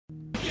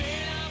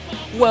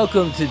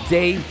Welcome to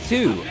day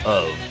 2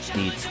 of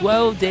the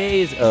 12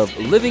 days of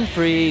living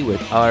free with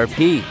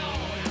RP.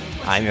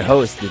 I'm your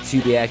host, the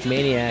To-Be-Act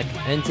Maniac,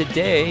 and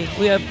today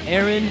we have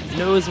Erin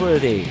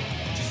Noseworthy.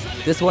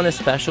 This one is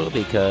special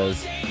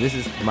because this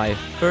is the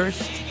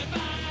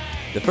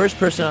first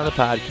person on the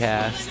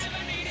podcast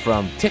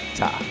from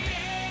TikTok.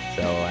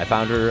 So I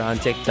found her on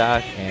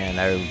TikTok and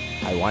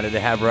I wanted to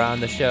have her on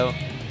the show.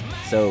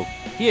 So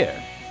here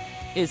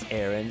is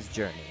Erin's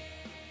journey.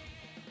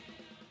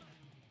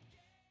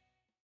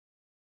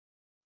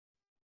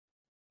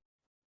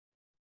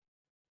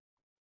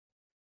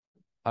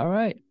 All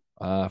right.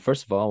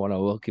 First of all, I want to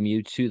welcome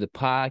you to the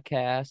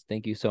podcast.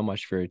 Thank you so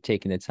much for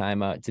taking the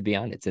time out to be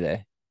on it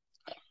today.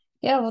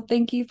 Yeah, well,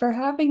 thank you for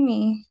having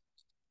me.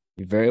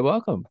 You're very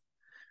welcome.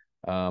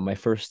 My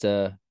first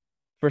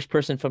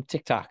person from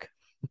TikTok.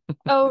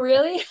 Oh,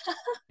 really?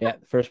 Yeah,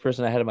 first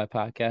person I had on my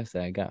podcast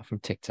that I got from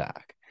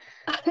TikTok.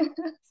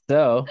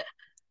 So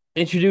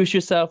introduce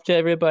yourself to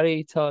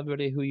everybody. Tell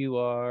everybody who you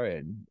are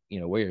and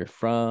where you're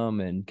from,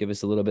 and give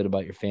us a little bit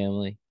about your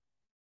family.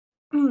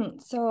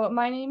 So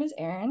my name is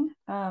Erin.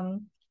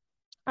 I'm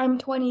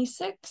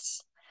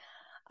 26.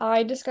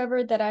 I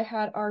discovered that I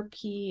had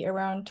RP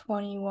around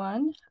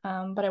 21,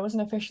 but I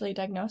wasn't officially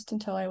diagnosed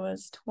until I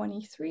was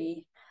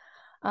 23.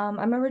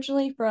 I'm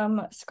originally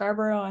from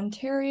Scarborough,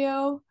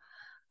 Ontario,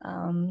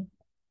 um,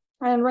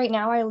 and right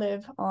now I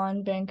live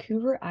on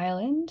Vancouver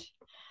Island.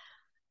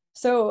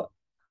 So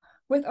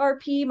with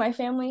RP, my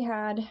family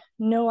had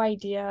no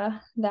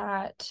idea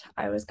that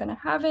I was going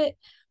to have it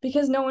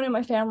because no one in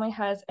my family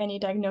has any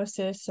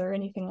diagnosis or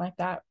anything like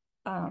that.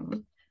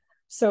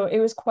 So it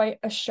was quite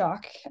a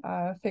shock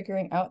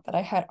figuring out that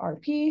I had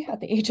RP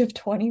at the age of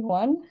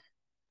 21.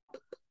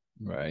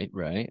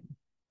 Right.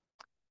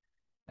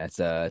 That's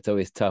it's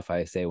always tough,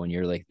 I say, when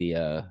you're like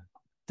the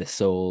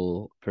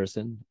sole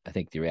person. I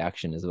think the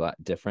reaction is a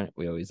lot different.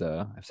 We always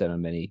I've said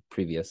on many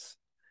previous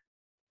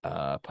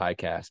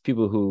podcasts,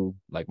 people who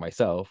like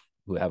myself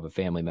who have a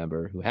family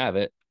member who have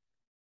it,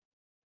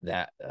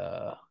 that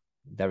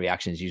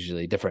reaction is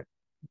usually different,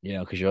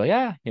 because you're like,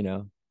 yeah,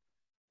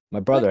 my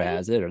Oh, brother thank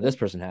has it or this you.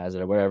 person has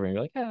it or whatever, and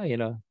you're like,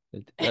 yeah,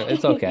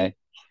 it's okay.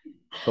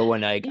 But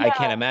when I can't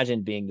Yeah,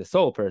 imagine being the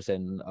sole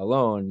person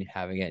alone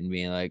having it and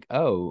being like,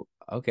 oh,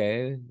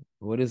 okay,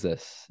 what is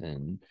this?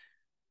 And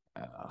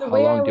the how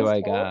way I long do was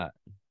I told got?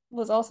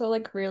 was also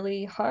like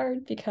really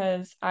hard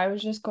because I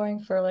was just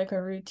going for like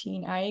a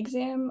routine eye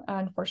exam,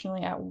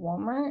 unfortunately at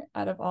Walmart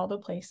out of all the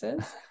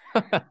places.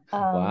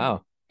 Um,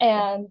 Wow.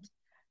 and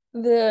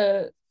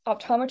the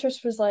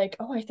optometrist was like,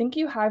 "Oh, I think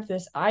you have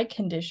this eye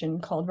condition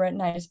called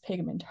retinitis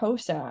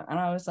pigmentosa." And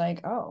I was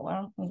like, "Oh,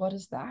 well, what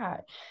is that?"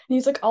 And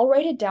he's like, "I'll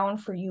write it down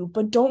for you,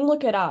 but don't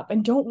look it up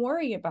and don't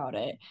worry about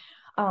it.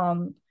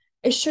 Um,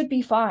 it should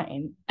be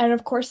fine." And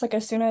of course, like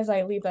as soon as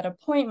I leave that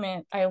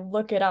appointment, I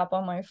look it up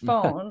on my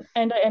phone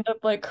and I end up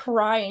like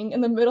crying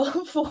in the middle of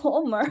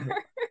Walmart.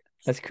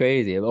 That's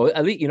crazy. Well,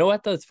 at least you know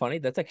what though? It's funny.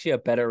 That's actually a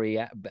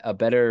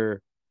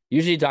better.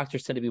 Usually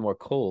doctors tend to be more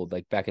cold.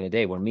 Like back in the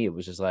day, when me it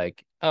was just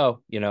like, oh,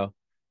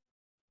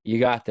 you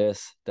got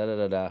this. Da da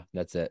da da.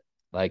 That's it.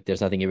 Like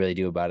there's nothing you really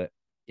do about it.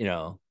 You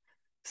know.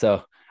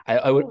 So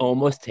I would Oh,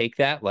 almost take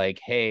that like,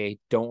 hey,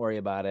 don't worry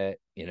about it.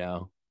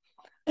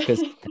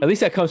 Because yeah. at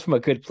least that comes from a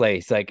good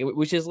place. Like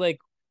which is like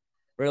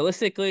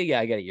realistically,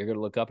 yeah, I get it. You're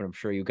gonna look up, and I'm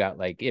sure you got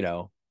like you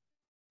know,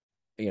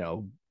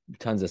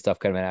 tons of stuff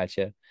coming at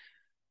you.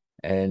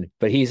 And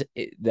but he's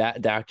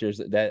that doctor's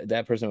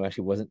that person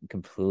actually wasn't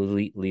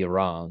completely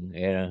wrong.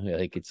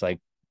 Like it's like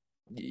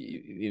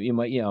you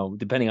might,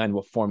 depending on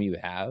what form you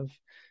have,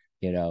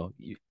 you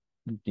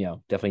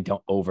definitely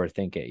don't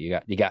overthink it.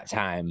 You got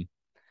time.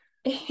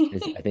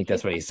 I think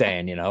that's what he's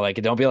saying.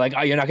 Like don't be like,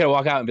 oh, you're not gonna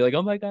walk out and be like,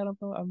 oh my god,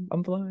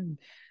 I'm blind.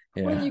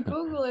 When Yeah. you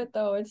Google it,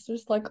 though, it's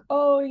just like,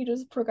 oh, you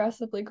just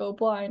progressively go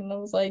blind. And I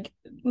was like,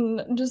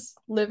 just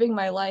living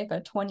my life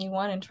at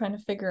 21 and trying to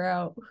figure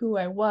out who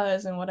I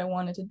was and what I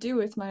wanted to do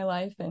with my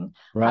life and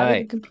having a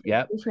Right. completely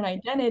Yep. different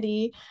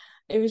identity.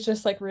 It was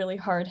just like really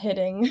hard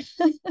hitting.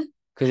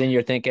 Because then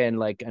you're thinking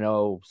like,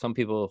 some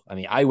people. I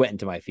mean, I went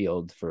into my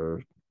field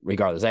for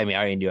regardless. I mean, I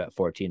already knew at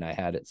 14 I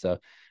had it, so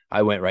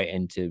I went right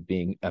into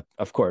being,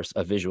 of course,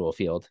 a visual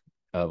field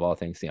of all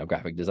things.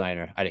 Graphic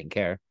designer. I didn't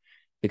care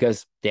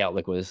because the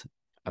outlook was,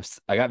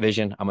 I got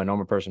vision. I'm a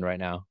normal person right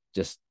now.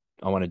 Just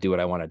I want to do what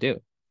I want to do.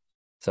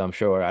 So I'm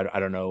sure. I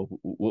don't know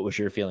what was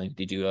your feeling.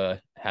 Did you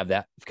have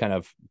that kind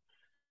of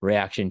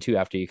reaction too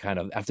after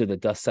the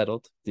dust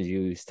settled? Did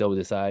you still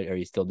decide? Are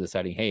you still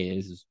deciding, hey,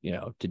 is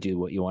to do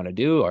what you want to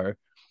do, or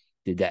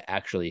did that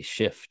actually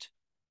shift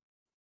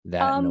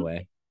that in a Um,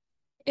 way?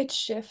 it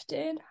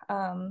shifted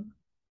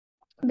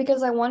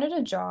because I wanted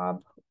a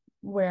job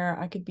where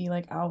I could be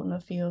like out in the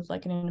field,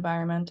 like an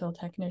environmental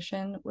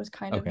technician was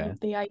kind of Okay.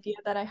 the idea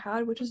that I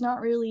had, which is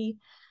not really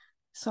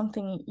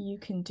something you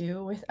can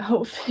do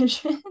without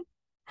vision.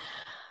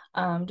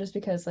 Just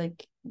because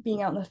like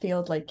being out in the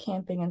field, like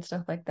camping and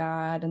stuff like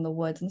that, and the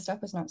woods and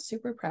stuff is not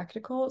super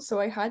practical. So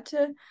I had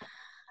to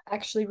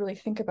actually really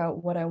think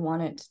about what I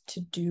wanted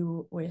to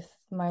do with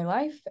my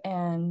life.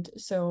 And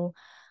so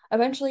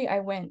eventually I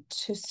went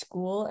to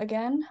school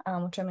again,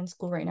 which I'm in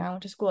school right now. I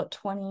went to school at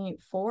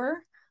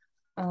 24.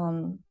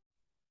 Um,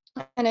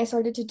 and I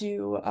started to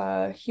do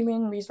a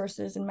human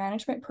resources and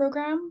management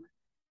program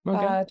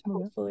Okay. to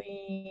Okay.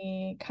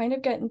 hopefully kind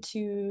of get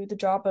into the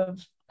job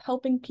of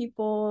helping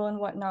people and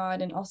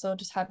whatnot, and also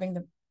just having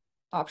the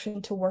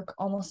option to work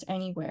almost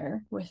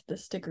anywhere with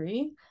this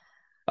degree.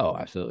 Oh,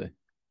 absolutely.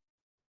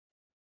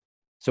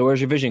 So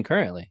where's your vision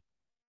currently?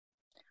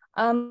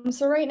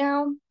 So right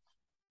now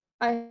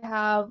I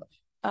have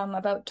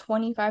about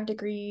 25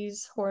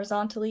 degrees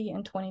horizontally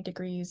and 20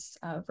 degrees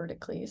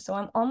vertically. So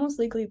I'm almost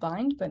legally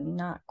blind, but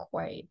not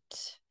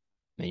quite.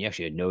 I mean, you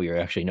actually know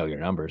your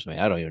numbers. I mean,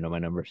 I don't even know my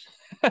numbers.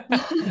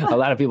 A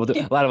lot of people do.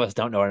 A lot of us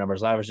don't know our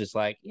numbers. A lot of us just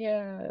like,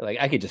 yeah, like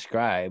I could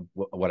describe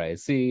what I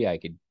see.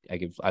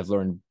 I've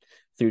learned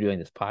through doing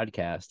this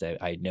podcast.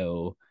 I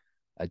know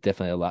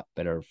definitely a lot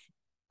better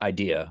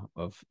idea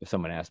of if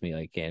someone asked me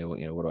like,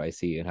 what do I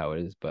see and how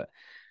it is, but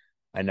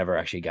I never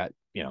actually got,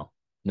 no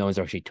one's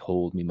actually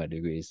told me my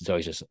degrees. It's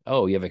always just,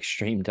 oh, you have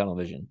extreme tunnel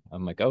vision.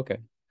 I'm like, okay.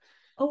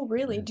 Oh,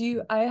 really? Do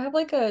you? I have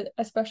like a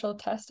special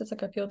test. It's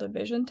like a field of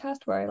vision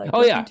test where I like Oh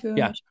look yeah, into a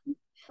yeah. machine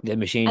The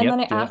machine. and then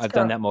Yep. I've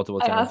done that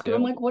multiple I times. ask her,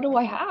 I'm Yep. like, what do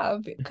I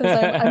have? Because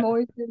I'm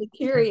always really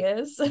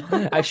curious.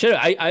 I should.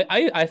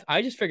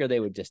 I just figured they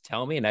would just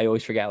tell me, and I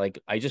always forget. Like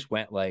I just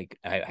went like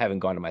I haven't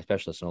gone to my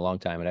specialist in a long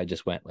time, and I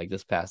just went like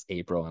this past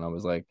April, and I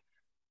was like,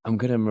 I'm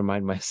gonna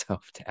remind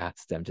myself to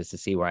ask them just to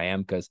see where I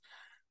am because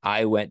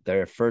I went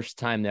there first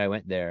time that I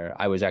went there.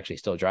 I was actually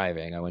still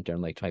driving. I went there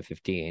in like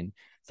 2015,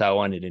 so I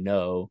wanted to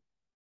know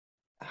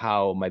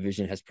how my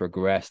vision has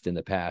progressed in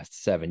the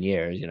past 7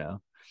 years.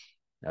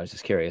 I was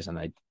just curious, and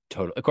I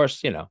totally, of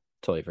course,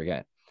 totally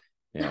forget.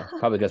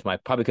 Probably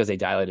because they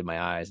dilated my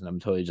eyes, and I'm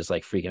totally just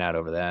like freaking out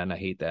over that, and I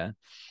hate that.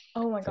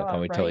 Oh my So I God,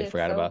 probably right? totally It's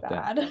forgot so about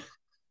that. bad.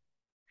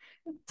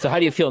 So how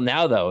do you feel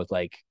now though?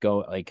 Like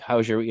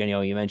how's your,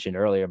 you mentioned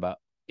earlier about,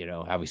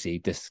 obviously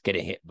just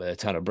getting hit with a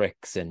ton of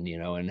bricks and,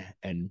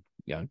 and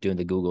doing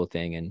the Google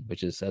thing, and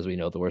which is, as we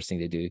know, the worst thing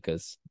to do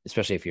because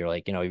especially if you're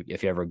like,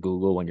 if you ever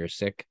Google when you're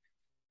sick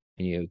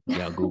and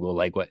Google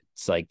like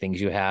what's like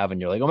things you have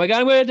and you're like, oh my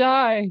God, I'm gonna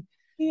die.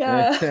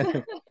 Yeah.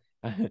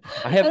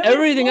 I have I'm in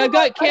everything. I've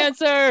got Walmart.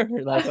 cancer.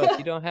 Like, oh,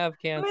 you don't have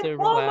I'm in cancer.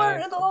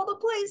 Walmart and Relax. all the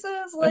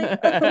places. Like,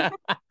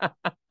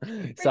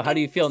 So how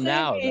do you freaking feel save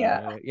now me.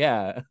 though?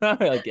 Yeah.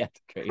 Like that's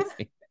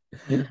crazy.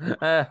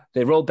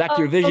 They rolled back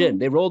your vision. Um,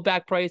 They rolled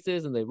back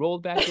prices and they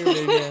rolled back your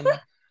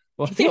vision.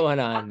 What's going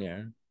on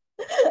there?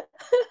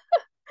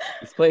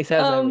 This place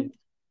has um, everything.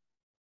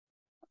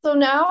 so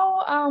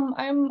now I'm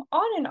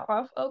on and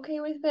off okay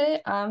with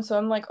it. So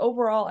I'm like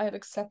overall I've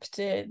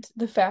accepted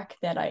the fact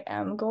that I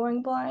am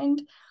going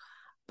blind,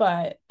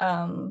 but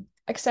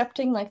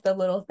accepting like the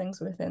little things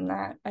within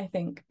that I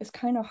think is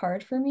kind of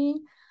hard for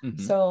me.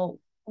 Mm-hmm. So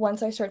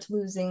once I'm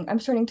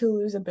starting to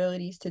lose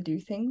abilities to do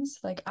things.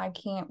 Like I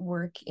can't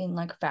work in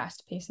like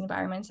fast-paced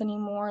environments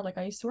anymore. Like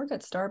I used to work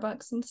at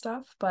Starbucks and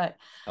stuff, but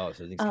Oh,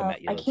 so things come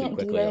at you a I little too can't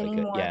do quickly. that Like,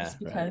 anymore yeah, just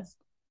right. because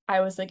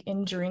I was like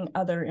injuring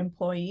other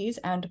employees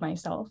and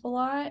myself a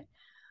lot.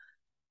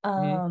 That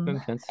Um,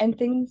 makes sense. and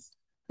things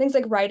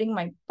like riding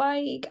my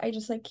bike, I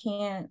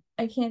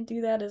can't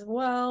do that as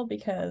well Oh,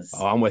 because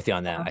I'm with you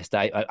on that.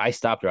 um, I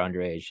stopped around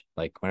your age.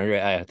 Like when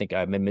I think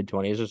I'm in mid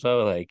 20s or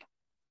so. Like I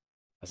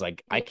was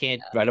like, I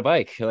can't ride a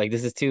bike. Like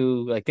this is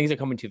too like things are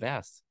coming too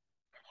fast.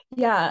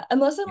 yeah,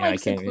 unless I'm Yeah, I like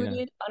can't. Yeah.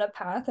 secluded on a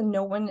path and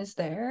no one is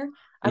there,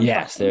 I'm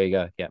Yes, fine. there you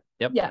go. Yep,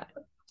 yep. Yeah,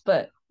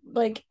 but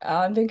like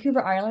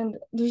Vancouver Island,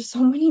 there's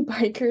so many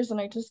bikers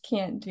and I just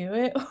can't do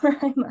it where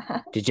I'm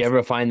at. Did you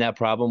ever find that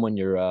problem when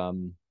you're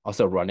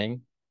also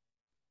running?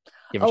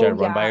 You ever try to Oh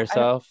run by yeah,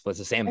 yourself? Well, it's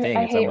the same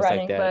thing. I It's hate almost like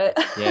running, that. but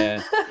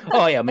Yeah.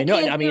 Oh yeah. I I mean, no.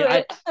 can't I do mean,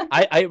 it.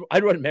 I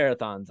run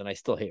marathons and I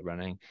still hate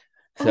running.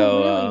 Oh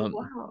So really?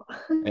 Wow.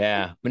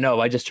 yeah, but no,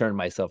 I just turned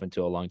myself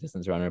into a long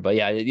distance runner. But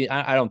yeah,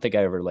 I don't think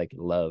I ever like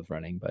love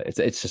running, but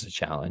it's just a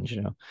challenge.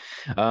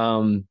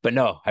 But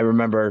no, I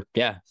remember,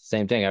 yeah,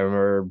 same thing. I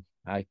remember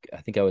I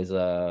think I was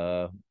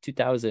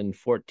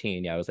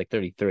 2014. Yeah, I was like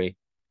 33.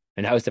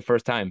 And that was the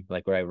first time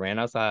like where I ran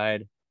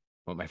outside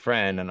with my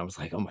friend and I was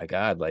like, oh my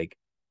God, like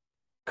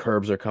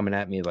curbs are coming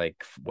at me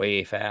like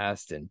way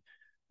fast and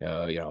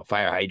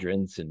fire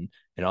hydrants and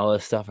all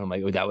this stuff. And I'm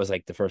like, oh, that was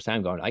like the first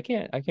time going, I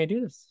can't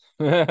do this.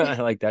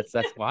 Like that's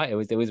why it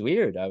was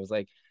weird. I was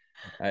like,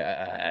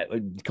 a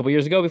couple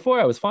years ago before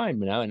I was fine,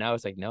 but now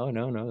it's like no,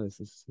 no, no, this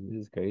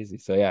is crazy.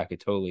 So yeah, I could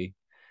totally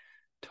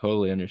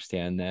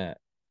understand that.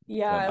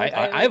 Yeah, like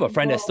I have a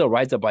friend that well, still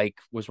rides a bike,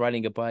 was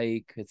riding a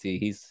bike. Let's see,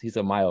 he's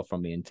a mile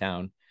from me in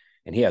town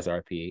and he has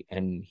RP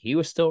and he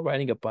was still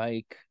riding a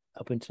bike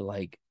up until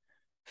like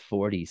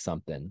 40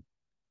 something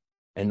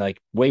and like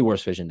way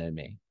worse vision than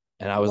me.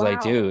 And I was like,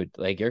 wow. dude,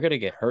 like you're gonna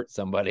get hurt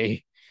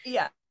somebody.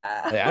 Yeah.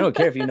 Like, I don't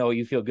care if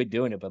you feel good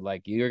doing it, but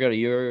like you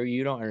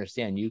don't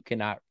understand. You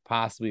cannot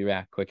possibly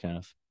react quick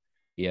enough.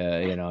 Yeah,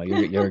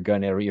 you're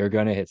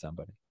gonna hit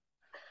somebody.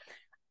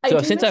 I So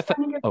do since I miss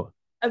running oh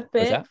a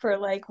what's bit that? for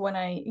like when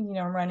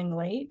I'm running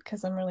late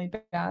because I'm really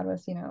bad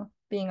with,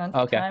 being on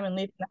Okay. time and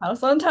leaving the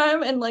house on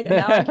time, and like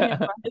now I can't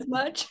run as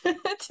much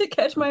to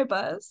catch my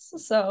bus.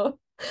 So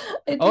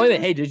it Oh, took wait,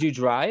 this. hey, did you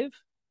drive?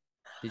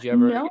 Did you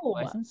ever get a No,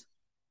 license?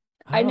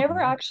 I Oh, never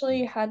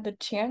actually had the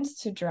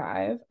chance to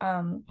drive.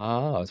 oh,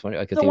 I was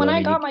wondering because So when I I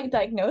mean, got my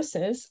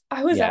diagnosis,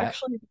 I was yeah,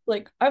 actually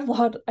like I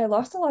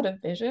lost a lot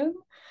of vision.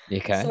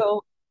 you can.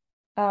 So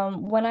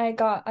when I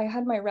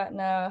had my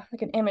retina,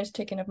 like an image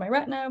taken of my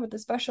retina with the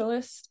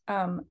specialist.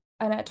 And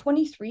at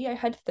 23, I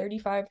had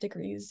 35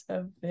 degrees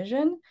of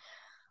vision.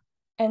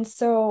 And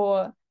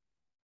so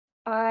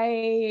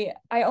I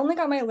only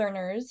got my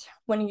learners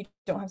when you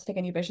don't have to take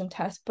any vision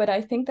tests, but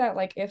I think that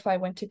like if I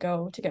went to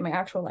go to get my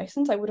actual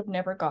license, I would have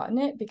never gotten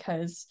it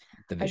because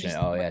The I vision.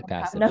 just Oh, yeah, wouldn't have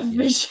passive. enough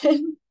Yeah.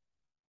 vision.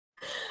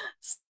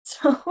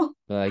 So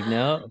Like,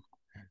 no,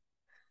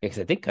 because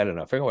I think I don't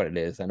know. I forget what it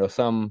is. I know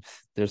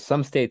there's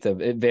some states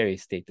of it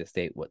varies state to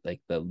state what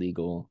like the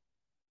legal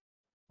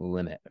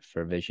limit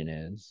for vision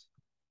is.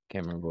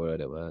 Can't remember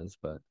what it was,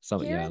 but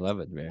some here yeah, I it's love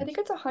it I think varies.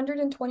 it's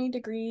 120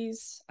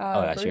 degrees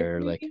Oh, that's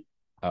your like vertically.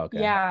 oh, okay.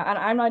 Yeah, and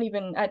I'm not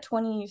even at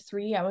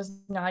 23, I was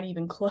not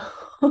even close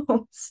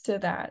to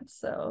that.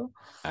 So,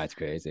 That's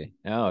crazy.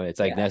 No, it's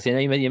like yeah. now see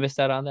you missed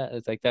out on that.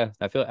 It's like that.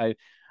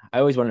 I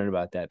always wondered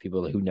about that.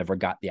 People who never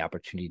got the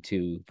opportunity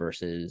to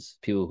versus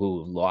people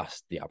who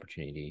lost the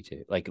opportunity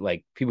to. Like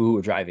people who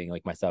were driving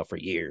like myself for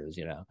years,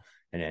 and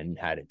then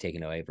had it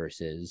taken away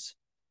versus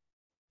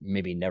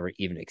maybe never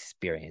even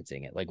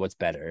experiencing it. Like what's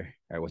better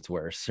or what's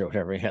worse or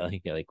whatever.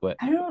 Like what?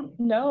 I don't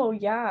know.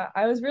 Yeah,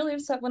 I was really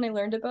upset when I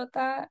learned about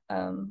that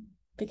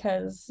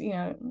because,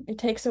 it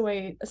takes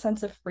away a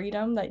sense of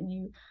freedom that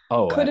you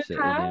Oh, could have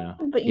absolutely. had, Yeah.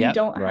 but you Yep.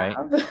 don't Right.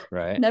 have,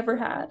 Right. never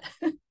had.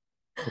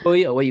 Well,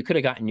 yeah. Well, you could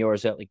have gotten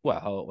yours at like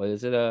what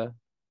is it?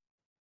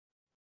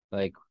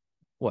 Like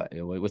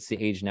what's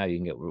the age now you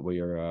can get where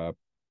you're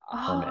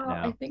permit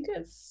I now? think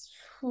it's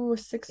 18,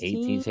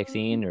 16.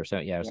 16 or so,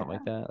 yeah, or something Yeah.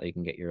 like that. Like you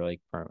can get your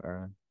like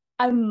permit.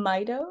 I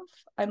might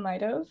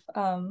have,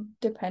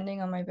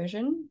 depending on my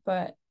vision,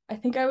 but I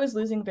think I was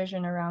losing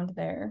vision around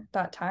there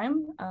that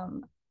time.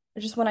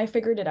 Just when I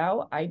figured it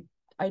out, I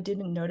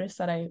didn't notice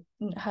that I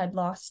had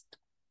lost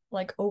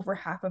like over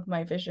half of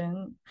my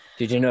vision.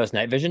 Did you notice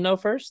night vision though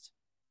first?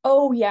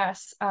 Oh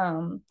yes,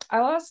 I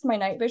lost my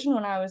night vision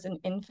when I was an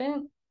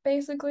infant,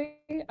 basically.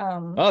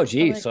 Oh, I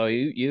geez. like So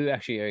you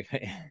actually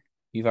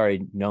you've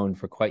already known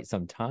for quite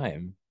some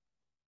time.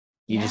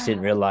 You just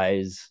didn't yeah.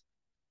 realize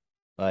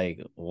like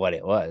what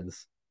it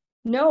was.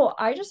 No,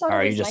 I just thought it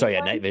Or you was just saw night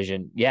your night blindness.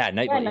 vision. Yeah,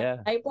 Yeah, yeah.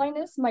 night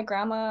blindness. My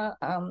grandma,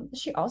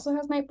 she also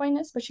has night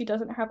blindness, but she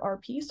doesn't have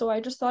RP. So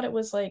I just thought it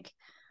was like,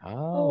 Oh,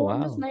 oh,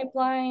 I'm just wow. night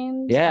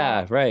blind.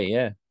 Yeah, right,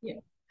 yeah.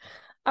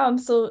 Yeah.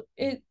 So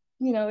it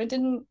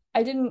didn't,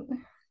 I didn't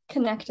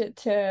connect it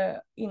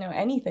to,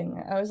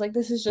 anything. I was like,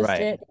 this is just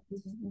Right. it.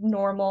 This is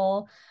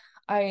normal.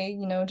 I,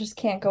 just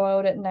can't go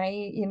out at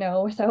night,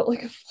 without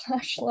like a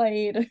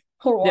flashlight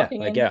or Yeah, walking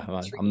like into yeah, the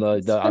I'm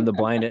trees. I'm the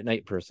blind at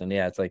night person.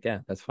 Yeah, it's like yeah,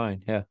 that's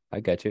fine. Yeah, I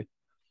got you.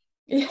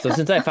 Yeah. So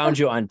since I found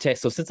you on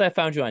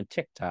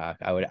TikTok,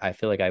 I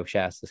feel like I should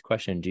ask this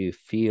question. Do you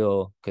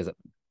feel because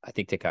I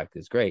think TikTok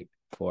is great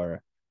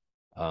for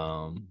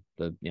the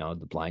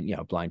the blind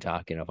blind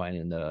talk,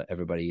 finding the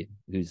everybody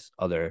who's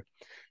other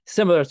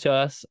similar to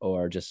us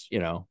or just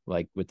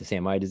like with the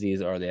same eye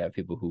disease, or they have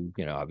people who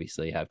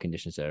obviously have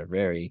conditions that are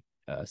very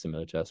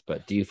similar to us.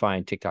 But do you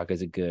find TikTok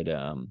is a good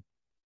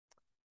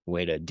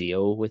way to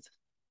deal with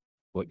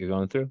what you're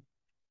going through?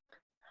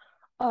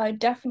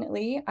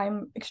 Definitely.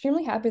 I'm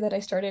extremely happy that I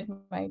started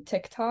my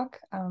TikTok.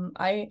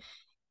 I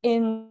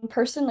in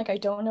person, like I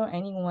don't know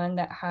anyone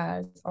that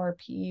has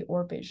RP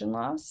or vision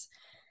loss.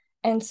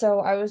 And so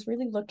I was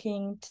really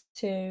looking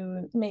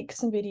to make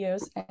some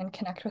videos and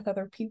connect with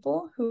other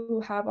people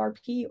who have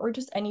RP or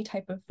just any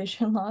type of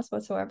vision loss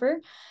whatsoever.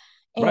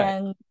 Right.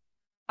 And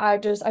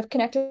I've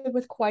connected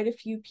with quite a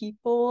few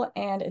people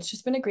and it's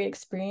just been a great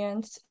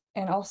experience.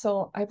 And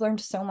also I've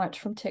learned so much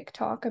from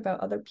TikTok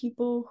about other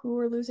people who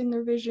are losing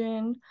their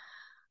vision,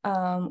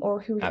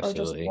 or who are just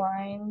Absolutely.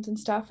 blind and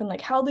stuff, and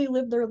like how they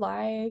live their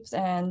lives.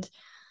 And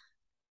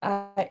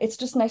it's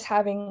just nice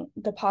having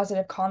the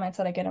positive comments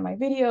that I get in my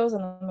videos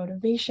and the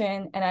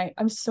motivation. And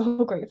I'm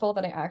so grateful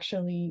that I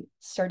actually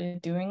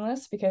started doing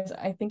this because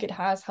I think it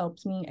has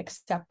helped me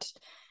accept,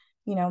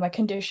 my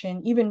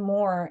condition even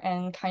more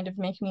and kind of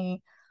make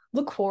me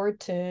look forward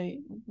to,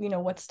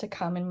 what's to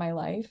come in my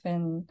life.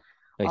 And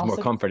Like it's more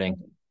also just, comforting.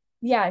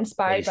 yeah,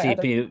 Like you inspired by see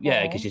other people,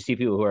 yeah, because people. you see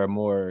people who are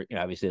more,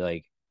 obviously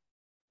like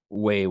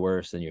way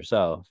worse than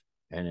yourself,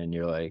 and then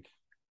you're like,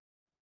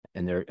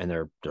 and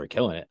they're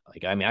killing it.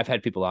 Like I mean, I've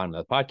had people on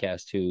the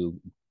podcast who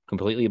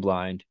completely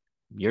blind,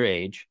 your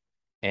age,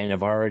 and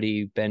have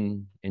already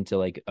been into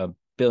like a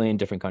billion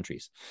different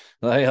countries.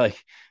 Like,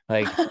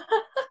 like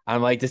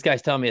I'm like, this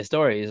guy's telling me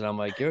stories, and I'm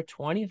like, you're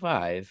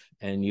 25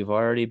 and you've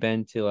already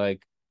been to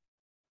like,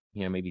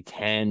 maybe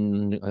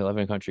 10,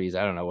 11 countries.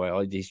 I don't know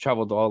where he's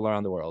traveled all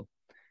around the world.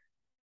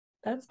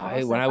 That's When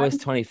awesome. I was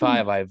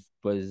 25, I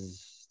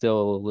was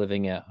still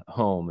living at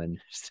home and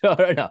still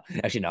no,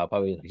 actually no,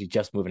 probably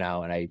just moving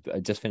out, and I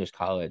just finished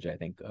college, I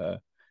think,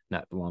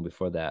 not long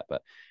before that.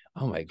 But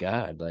oh my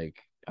God,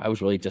 like I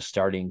was really just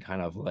starting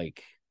kind of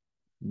like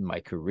my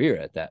career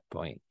at that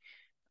point.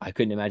 I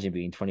couldn't imagine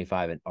being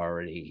 25 and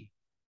already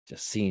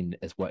just seen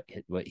as what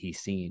he's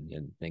seen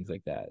and things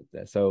like that.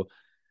 So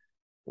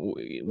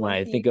when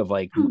I think Lucky. of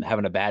like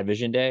having a bad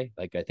vision day,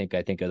 like I think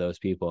of those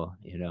people,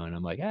 and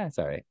I'm like, it's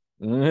all right.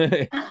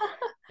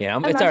 Yeah,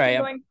 I'm it's all actually right.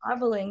 going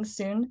traveling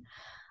soon.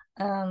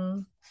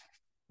 Um,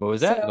 What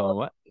was that? so Going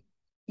what?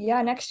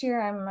 yeah, next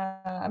year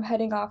I'm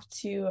heading off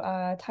to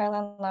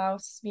Thailand,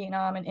 Laos,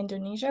 Vietnam, and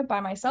Indonesia by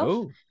myself.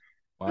 Oh,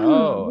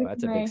 wow, With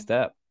that's a big my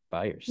step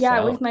by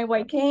Yeah, with yourself. my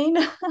white cane.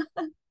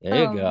 There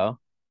you Um, go.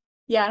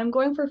 yeah, I'm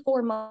going for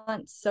 4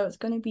 months, so it's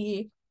going to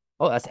be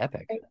Oh, that's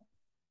epic. quite,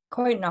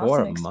 quite an For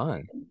awesome a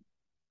month. experience.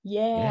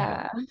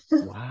 Yeah. Yeah.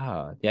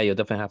 Wow. Yeah, you'll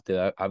definitely have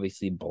to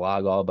obviously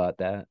blog all about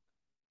that.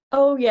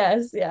 Oh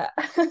yes, yeah.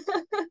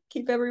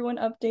 Keep everyone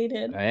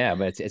updated. Yeah,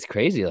 but it's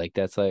crazy. Like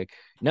that's like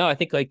no, I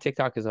think like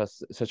TikTok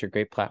is such a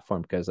great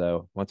platform because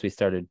once we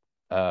started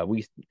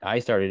we I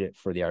started it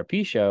for the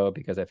RP show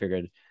because I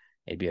figured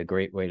it'd be a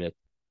great way to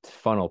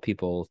funnel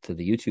people to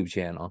the YouTube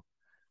channel.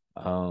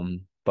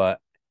 But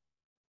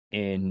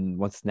in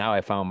once now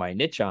I found my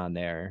niche on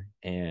there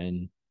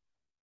and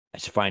I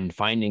just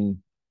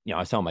finding I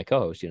was telling my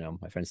co-host,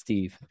 my friend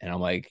Steve, and I'm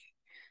like,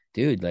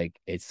 dude, like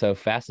it's so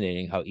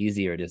fascinating how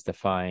easier it is to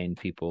find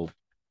people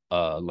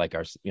like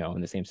our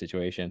in the same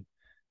situation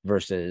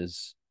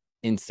versus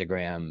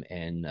Instagram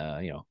and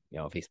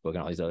Facebook and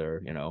all these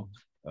other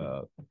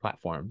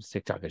platforms.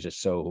 TikTok is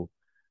just so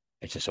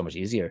it's just so much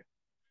easier.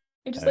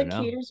 It I just don't like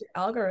know. caters your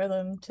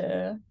algorithm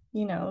to,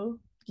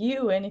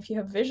 you. And if you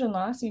have vision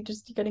loss, you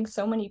just getting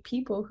so many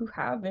people who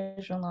have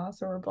vision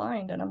loss or are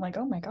blind. And I'm like,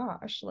 oh my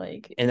gosh,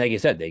 like, And like you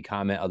said, they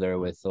comment other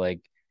with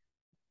like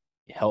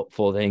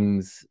helpful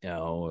things,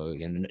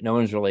 and no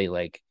one's really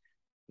like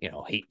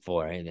hateful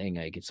or anything.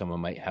 Like if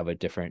someone might have a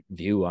different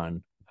view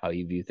on how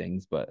you view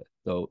things, but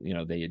though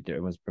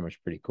everyone's pretty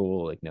much pretty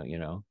cool. Like no,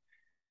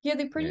 yeah,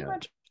 they you pretty know.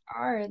 much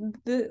are.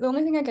 The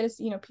only thing I get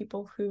is,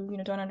 people who,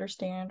 don't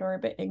understand or are a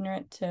bit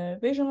ignorant to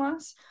vision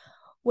loss,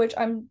 which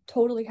I'm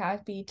totally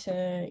happy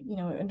to,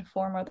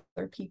 inform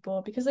other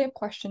people because they have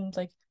questions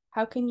like,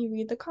 how can you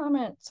read the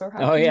comments or how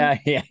Oh can you yeah,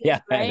 yeah, do this, yeah.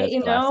 right? That's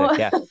You classic. know?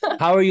 Yeah.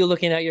 How are you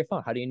looking at your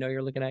phone? How do you know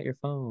you're looking at your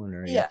phone?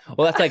 Or Yeah.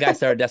 well, that's like I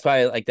started.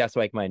 That's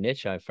like my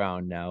niche I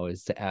found now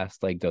is to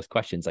ask like those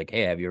questions. Like,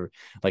 hey, have you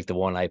like the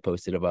one I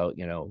posted about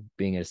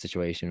being in a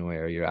situation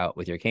where you're out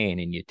with your cane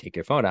and you take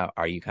your phone out?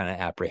 Are you kind of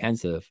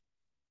apprehensive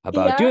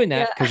about Yeah, doing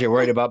that yeah. because you're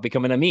worried about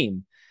becoming a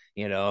meme?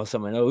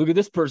 Someone, oh, look at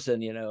this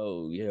person,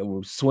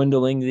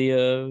 swindling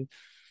the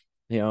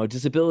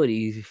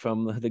disability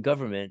from the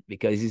government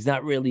because he's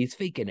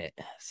faking it.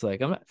 It's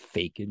like I'm not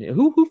faking it.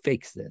 Who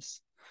fakes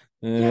this?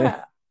 Uh,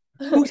 Yeah.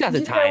 who's Do got the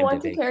you think I time to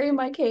want to fake? carry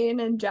my cane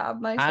and jab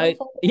myself I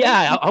all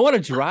yeah, day? I want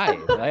to drive.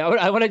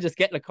 I want to just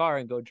get in the car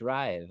and go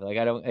drive. Like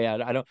I don't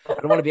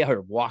want to be out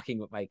here walking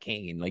with my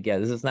cane. Like yeah,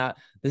 this is not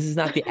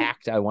the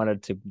act I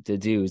wanted to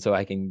do so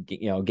I can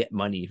get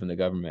money from the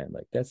government.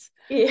 Like that's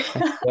Yeah.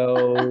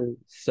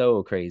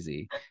 so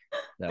crazy.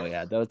 So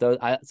yeah,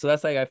 so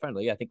that's like I find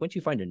like yeah, I think once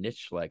you find a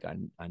niche like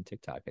on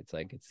TikTok, it's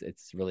like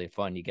it's really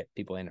fun. You get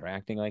people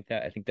interacting like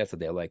that. I think that's what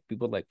they like.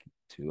 People like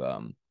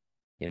to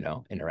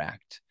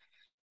interact.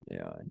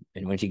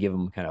 And once you give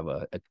them kind of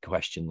a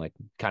question, like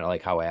kind of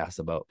like how I asked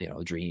about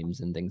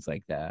dreams and things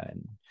like that,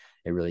 and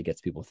it really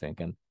gets people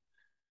thinking.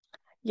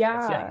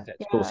 It's yeah, Yeah,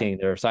 it's cool yeah. seeing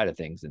their side of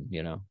things, and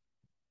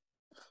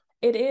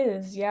It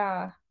is,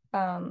 yeah.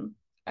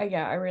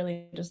 I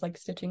really just like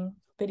stitching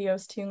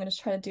videos too. I'm gonna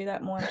try to do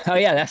that more just oh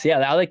yeah, because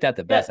I like that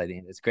the yeah, best. I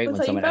think it's great that's when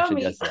how you someone found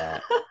actually me. does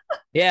that.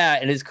 Yeah,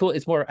 and it's cool.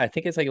 It's more. I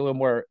think it's like a little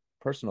more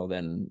personal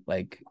than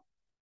like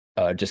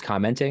just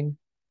commenting.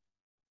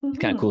 It's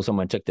kind of Hmm. cool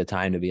someone took the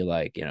time to be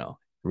like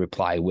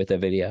reply with a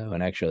video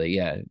and actually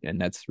yeah, and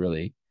that's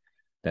like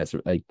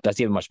that's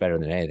even much better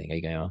than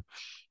anything.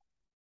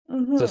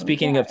 So Hmm.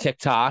 speaking of Yeah.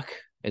 TikTok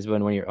is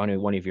when you're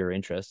on one of your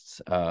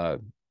interests.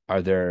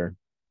 Are there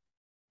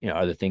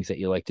other things that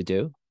you like to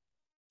do?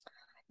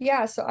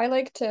 Yeah, so I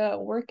like to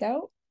work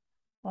out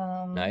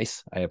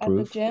Nice, I at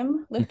the approve.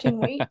 gym, lifting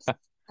weights,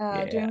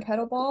 Yeah, doing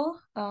kettlebell.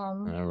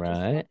 all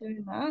Just love right.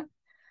 doing that.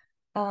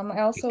 I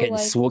also Getting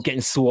like swole,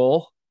 getting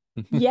swole.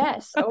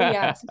 Yes. Oh,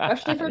 yes.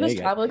 Especially for There this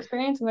you go. travel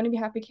experience, I'm going to be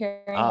happy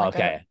carrying Oh, like a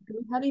okay.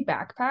 really heavy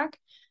backpack,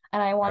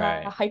 and I All want to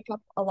right. hike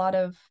up a lot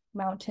of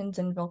mountains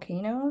and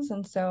volcanoes,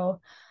 and so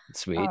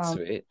Sweet, um,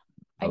 sweet.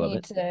 I I love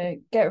need it. to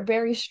get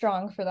very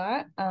strong for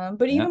that.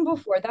 But Yeah. even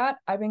before that,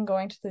 I've been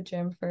going to the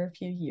gym for a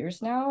few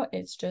years now.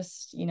 It's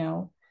just,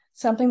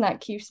 something that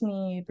keeps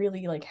me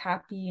really like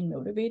happy and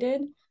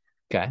motivated.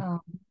 Okay. Um,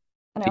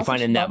 and I Do you also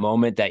find just in that love.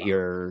 moment that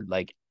you're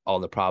like all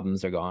the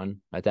problems are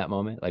gone at that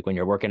moment? Like when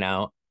you're working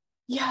out,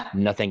 Yeah,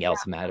 nothing yeah,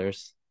 else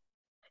matters.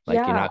 Like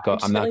yeah. I I'm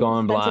just get not like this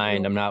going sense of blind.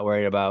 relief. I'm not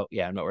worried about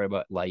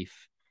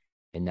life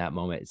in that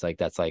moment. It's like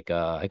that's like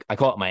I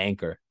call it my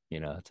anchor,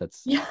 Yeah.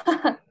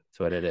 that's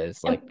what it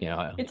is. Like,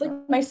 And it's like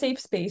my safe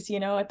space,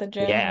 at the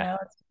gym, yeah,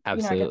 I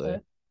get absolutely.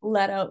 to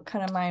let out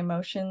kind of my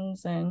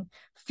emotions and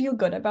feel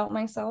good about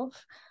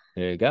myself.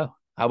 There you go.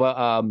 How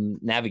about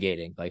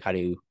navigating? Like how do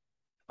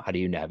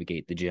you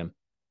navigate the gym?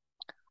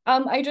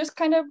 I just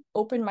kind of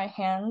open my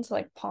hands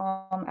like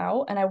palm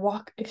out and I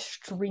walk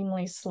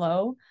extremely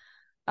slow.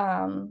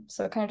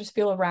 So I kind of just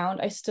feel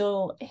around. I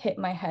still hit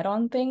my head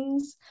on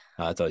things,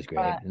 Oh, that's always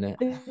great, but isn't it?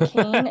 the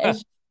cane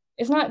is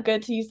it's not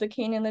good to use the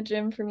cane in the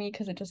gym for me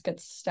because it just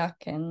gets stuck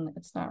and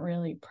it's not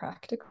really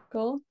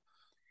practical.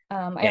 I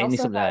Yeah, you need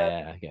also some have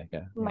yeah, yeah,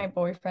 yeah, yeah. my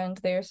boyfriend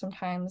there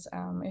sometimes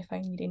if I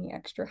need any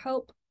extra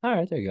help. All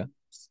right, there you go.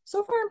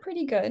 So far, I'm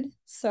pretty good.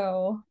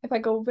 So if I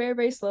go very,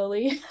 very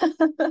slowly,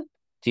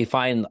 Do you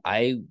find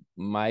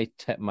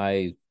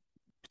my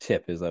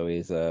tip is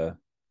always to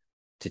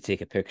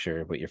take a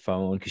picture with your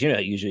phone because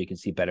usually you can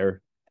see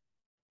better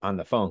on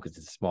the phone because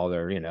it's a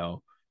smaller,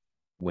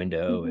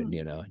 window and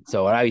Mhm.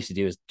 so what I used to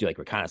do is do like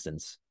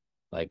reconnaissance,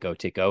 like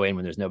go in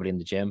when there's nobody in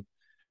the gym,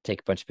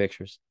 take a bunch of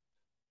pictures,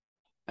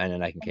 and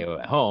then I can go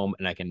at home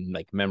and I can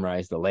like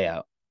memorize the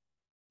layout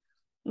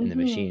and the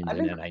machines, I've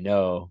and been then I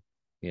know,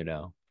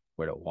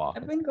 where to walk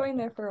I've and been stuff like going that.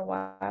 there for a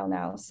while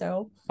now,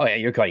 so Oh yeah,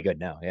 you're quite good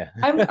now. Yeah.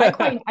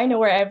 I know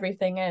where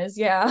everything is.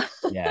 Yeah.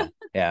 Yeah,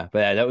 yeah,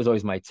 but that was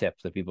always my tip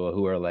to people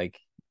who are like,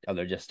 oh,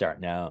 they're just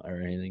starting out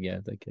or anything. Yeah,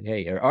 it's like,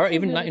 hey, or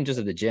They're even not really even just good.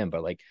 at the gym,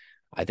 but like,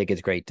 I think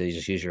it's great to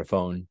just use your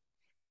phone.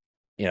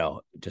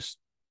 Just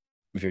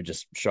if you're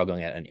just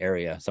struggling at an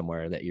area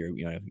somewhere that you're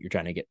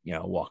trying to get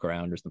walk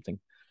around or something.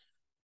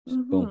 Just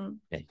boom,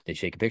 hmm they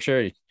shake a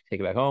picture, you take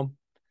it back home.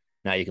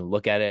 Now you can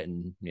look at it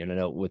and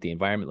know what the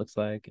environment looks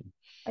like. And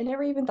I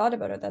never even thought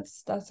about it.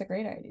 That's a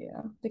great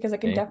idea because I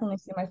can yeah. definitely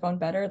see my phone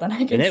better than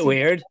I Isn't can it see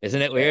weird? the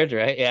Isn't it picture. weird?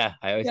 Right? Yeah.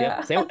 I always, yep.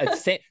 Yeah.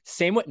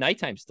 Same with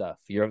nighttime stuff.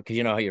 Because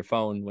you know how your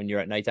phone, when you're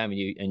at nighttime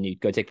and you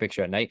go take a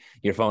picture at night,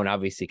 your phone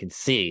obviously can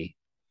see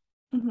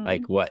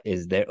like hmm what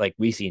is there. Like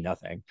we see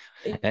nothing,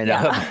 and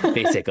Yeah.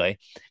 basically.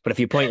 But if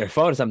you point your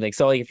phone to something,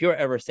 so like if you're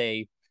ever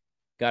say,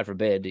 God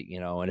forbid,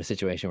 in a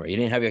situation where you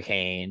didn't have your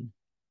cane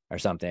or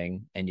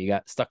something, and you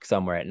got stuck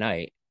somewhere at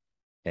night,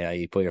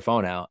 you pull your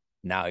phone out.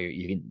 Now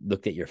you can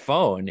look at your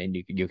phone and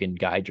you can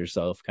guide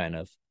yourself kind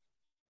of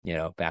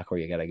back where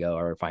you gotta go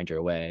or find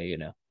your way.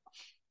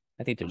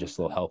 I think they're just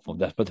a little helpful.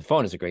 But the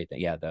phone is a great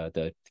thing. Yeah,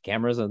 the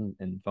cameras and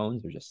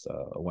phones are just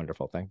a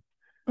wonderful thing.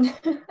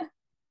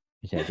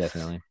 Yeah,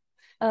 definitely.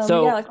 Yeah,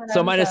 So like when I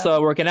so was minus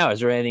working out, is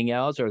there anything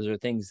else, or is there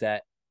things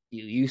that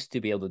you used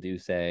to be able to do,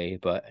 say,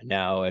 but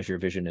now as your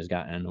vision has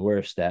gotten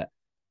worse, that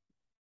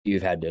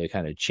you've had to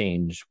kind of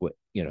change what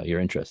your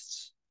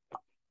interests?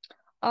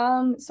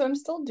 so I'm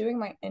still doing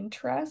my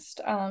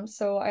interest.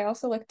 So I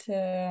also like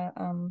to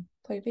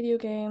play video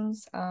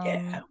games.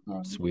 Yeah,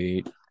 And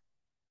sweet.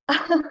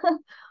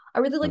 I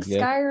really like Sounds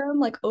good. Skyrim,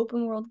 like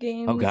open world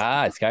Oh games.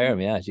 God,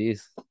 Skyrim. Yeah,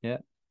 geez. Yeah,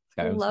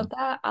 Skyrim's Love fun.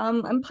 that.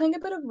 I'm playing a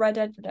bit of Red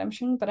Dead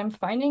Redemption, but I'm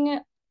finding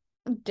it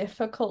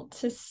difficult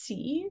to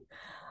see.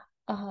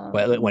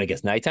 Well, when Um, it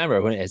gets nighttime,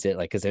 or when is it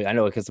like? Because I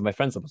know because my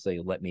friends will say,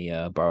 "Let me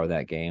borrow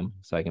that game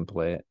so I can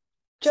play it."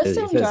 just He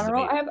in says it's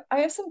general, amazing. I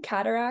have some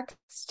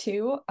cataracts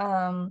too.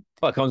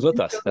 Oh, it comes with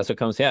us. So, That's what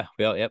comes. Yeah.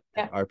 Well, yep.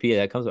 yeah. RP.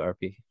 That comes with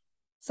RP.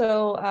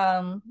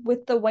 So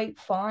with the white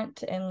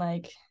font and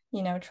like,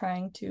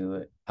 trying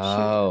to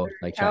shoot Oh, other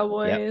like try.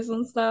 Yep. cowboys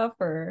and stuff,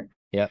 or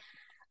Yep.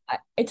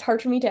 it's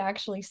hard for me to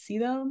actually see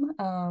them.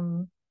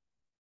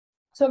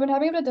 So I've been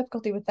having a bit of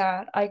difficulty with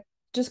that. I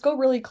just go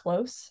really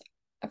close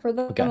for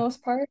the Okay.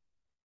 most part.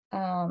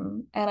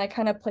 And I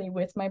kind of play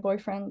with my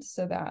boyfriend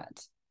so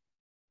that,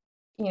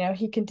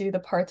 he can do the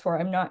parts where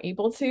I'm not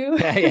able to.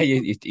 Yeah. Yeah.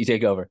 You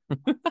take over.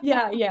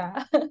 Yeah,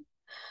 yeah.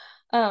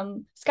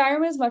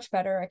 Skyrim is much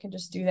better. I can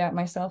just do that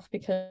myself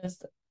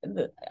because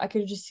I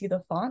could just see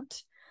the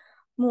font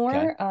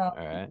Okay. more.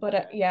 All right.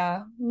 But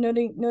yeah,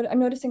 I'm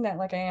noticing that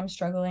like I am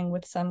struggling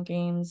with some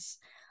games,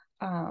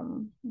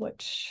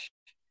 which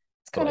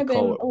it's But kind like of been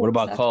Call. a What little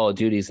about Call of stressful.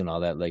 Duties and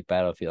all that? Like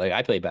Battlefield. Like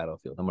I play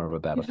Battlefield. I'm more of a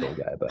Battlefield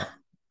guy, but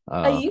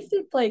I uh, used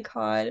to play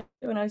COD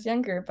when I was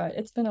younger, but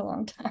it's been a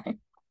long time.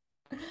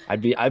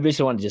 I'd be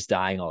just one just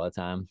dying all the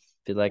time.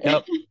 Be like,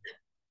 oh,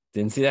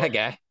 didn't see that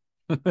guy.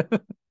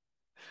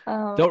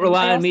 Don't I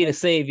rely on me to also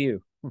save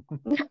you.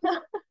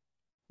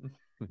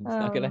 It's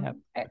not gonna um happen.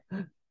 I,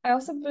 I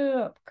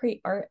also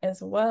create art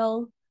as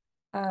well.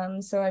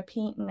 So I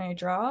paint and I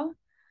draw.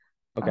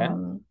 Okay.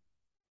 Um,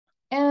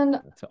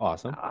 and That's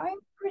awesome. I'm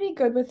pretty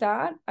good with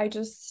that. I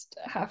just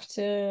have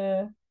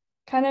to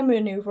kind of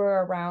maneuver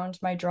around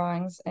my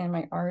drawings and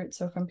my art.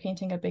 So if I'm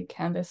painting a big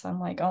canvas, I'm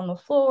like on the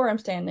floor, I'm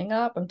standing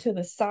up, I'm to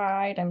the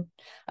side,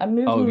 I'm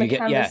Oh, moving the you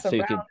get yeah. canvas So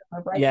you around could in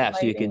the right yeah.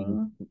 So you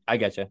can. lighting. I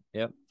get you.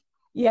 Yep.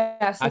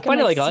 Yeah, so I you can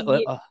find it like like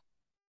see it.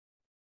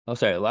 oh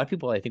sorry, a lot of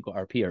people I think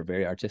RP are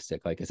very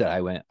artistic. Like I said,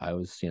 I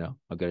was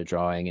a good at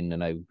drawing, and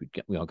then I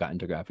got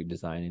into graphic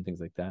design and things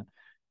like that.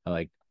 I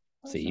like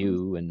see Awesome.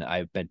 you, and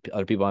I've met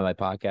other people on my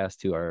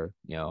podcast who are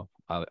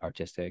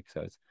artistic.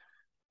 So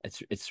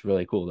it's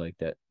really cool like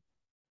that.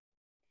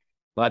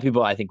 A lot of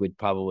people I think would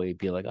probably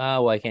be like,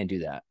 oh well, I can't do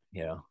that,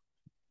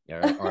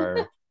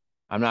 or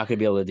I'm not going to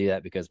be able to do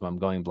that because I'm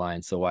going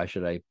blind. So why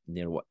should I,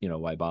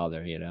 why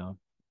bother?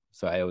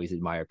 So I always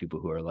admire people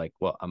who are like,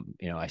 well,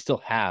 I still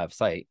have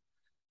sight,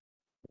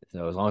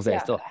 So as long as I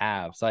Yeah. still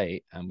have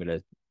sight, I'm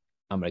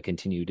gonna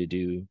continue to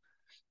do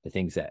the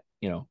things that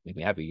make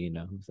me happy.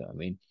 So I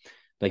mean,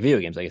 like video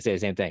games, like I say the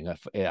same thing.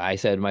 If I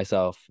said to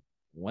myself,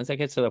 once I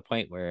get to the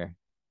point where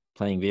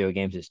playing video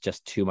games is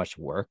just too much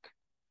work,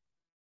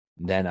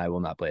 then I will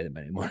not play them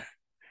anymore.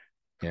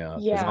 As long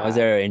as Yeah.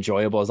 they're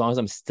enjoyable, as long as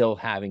I'm still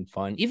having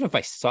fun, even if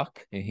I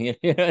suck,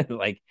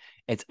 like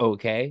it's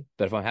okay.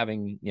 But if I'm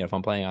having, if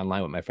I'm playing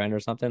online with my friend or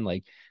something,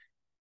 like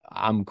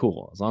I'm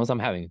cool as long as I'm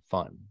having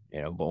fun.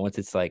 But once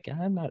it's like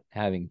I'm not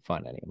having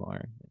fun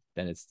anymore,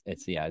 then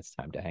it's yeah, it's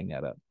time to hang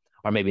that up,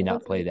 or maybe not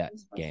Once play it that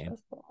becomes more game.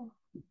 stressful.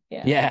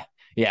 Yeah. Yeah,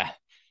 yeah.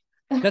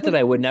 Not that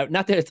I would not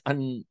that it's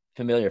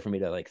unfamiliar for me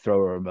to like throw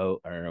a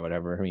remote or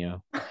whatever. Yeah.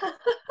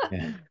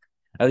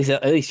 At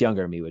least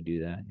younger me would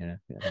do that.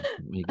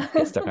 You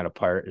get stuck on a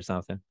part or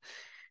something.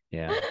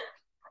 Yeah.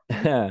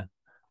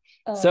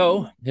 So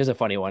Um, here's a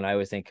funny one. I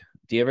always think,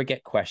 do you ever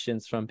get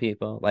questions from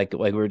people? Like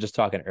we were just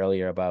talking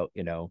earlier about,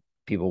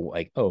 people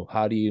like, oh,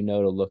 how do you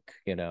know to look,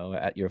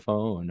 at your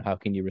phone? How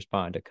can you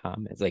respond to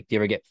comments? Like, do you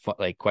ever get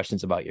like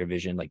questions about your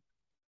vision, like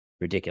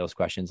ridiculous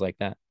questions like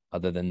that,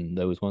 other than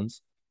those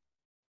ones?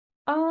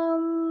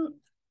 um,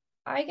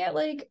 I get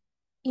like,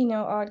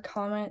 odd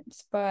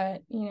comments,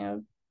 but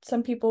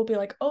some people will be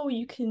like, "Oh,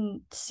 you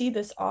can see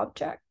this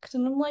object."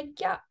 And I'm like,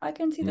 "Yeah, I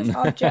can see this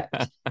object."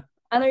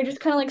 And they're just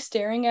kind of like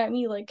staring at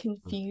me like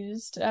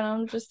confused, and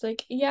I'm just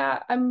like,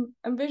 "Yeah, I'm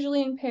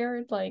visually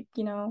impaired, like,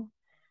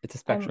 It's a I'm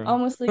spectrum.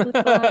 almost legally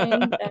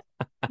blind." And,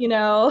 you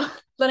know,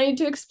 then I need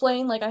to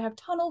explain like I have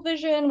tunnel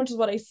vision, which is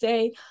what I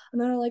say,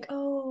 and then they're like,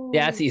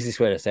 Yeah, that's the "Oh, easiest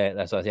way to say it.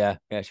 That's what, yeah.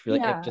 Yeah. Just be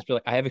like, yeah. just be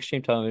like, I have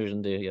extreme tunnel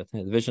vision. Yeah,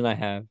 the vision I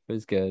have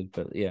is good,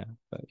 but yeah,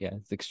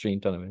 it's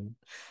extreme tunnel vision.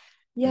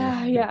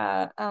 Yeah.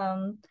 Yeah, yeah.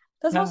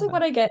 That's mostly Ah,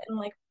 what I get in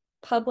like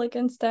public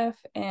and stuff.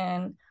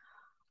 And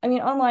I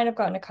mean, online, I've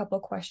gotten a couple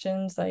of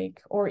questions,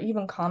 like, or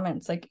even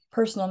comments, like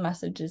personal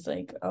messages,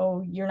 like,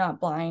 "Oh, you're not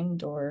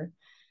blind," or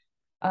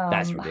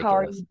that's "How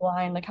are ridiculous. you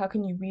blind? Like, how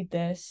can you read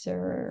this?"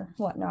 or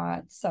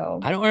whatnot. So,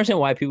 I don't understand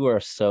why people are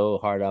so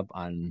hard up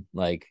on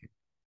like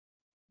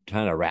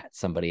trying to rat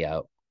somebody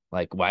out.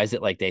 Like, why is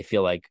it like they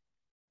feel like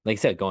I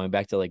said, going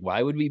back to like,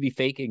 why would we be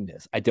faking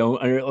this? I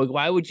don't like,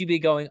 why would you be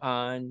going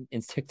on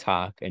in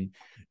TikTok and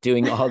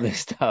doing all this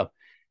stuff?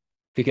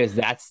 Because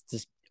that's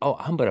just, oh,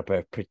 I'm gonna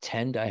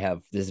pretend I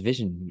have this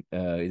vision,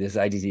 this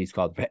eye disease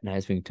called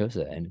retinitis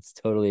pigmentosa, and it's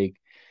totally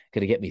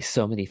gonna get me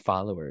so many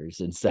followers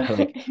and stuff.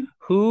 Like,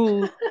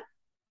 who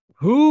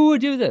who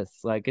would do this?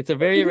 Like, it's a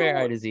very rare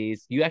eye no,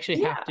 disease. You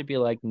actually have yeah, to be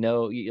like,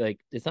 no, like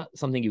it's not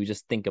something you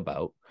just think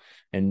about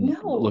and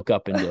no. look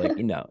up and be like,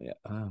 yeah,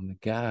 oh my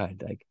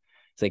god, like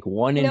it's like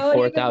one in It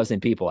four even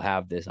thousand people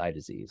have this eye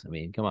disease. I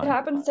mean, come it on.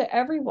 happens to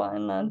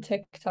everyone on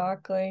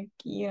TikTok. Like,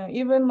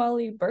 even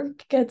Molly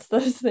Burke gets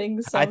those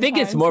things I think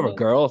it's more sometimes. of a And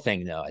girl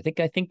thing though. I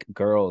think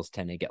girls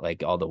tend to get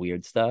like all the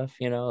weird stuff,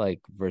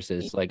 like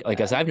versus like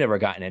us. yeah, I've never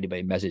gotten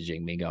anybody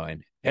messaging me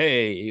going,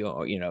 "Hey,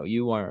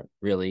 you aren't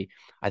really."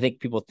 I think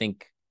people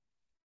think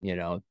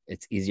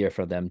it's easier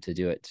for them to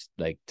do it,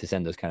 like to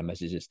send those kind of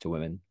messages to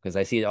women, because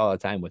I see it all the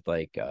time with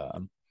like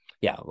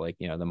yeah, like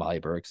the Molly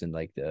Burks and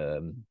like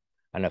the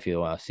I don't know if you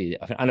want to see,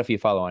 I don't know if you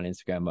follow on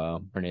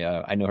Instagram, her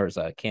name, I know hers,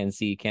 can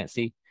see can't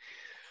see.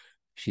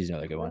 She's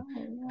another good one.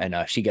 oh, yeah.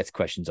 And she gets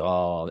questions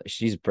all,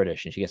 she's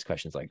British and she gets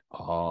questions like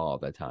all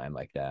the time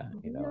like that,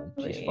 and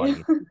she's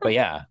Really? funny. But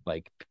yeah,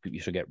 like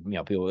you should get,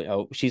 people,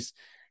 oh, she's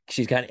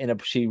got in a,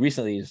 she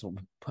recently just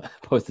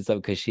posted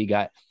something because she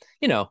got,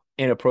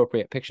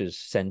 inappropriate pictures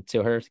sent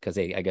to her because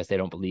I guess they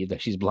don't believe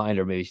that she's blind,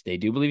 or maybe they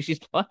do believe she's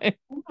blind.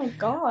 Oh my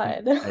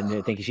God. And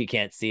they think she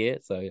can't see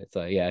it.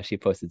 So yeah, she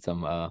posted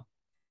some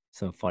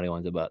funny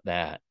ones about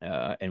that,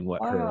 and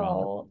what her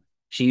Wow.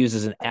 she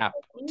uses an I app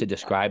can't to believe that.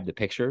 describe the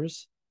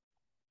pictures,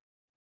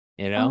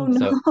 Oh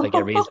so like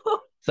it reads. no.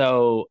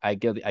 So I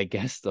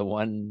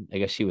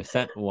guess she was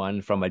sent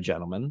one from a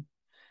gentleman,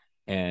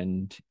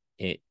 and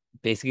it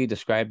basically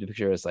described the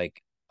picture as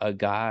like a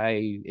guy.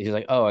 He's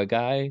like, oh, a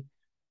guy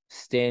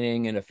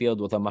standing in a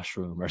field with a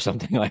mushroom or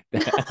something like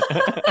that.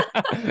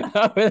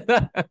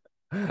 I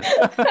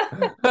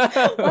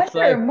Why was is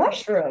there a like,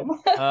 mushroom?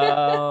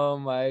 oh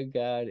my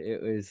god,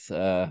 it must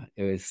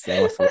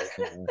have worked.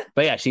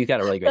 But yeah, she's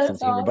got a really great sense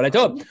That's of humor.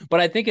 awesome. But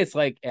I think it's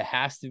like it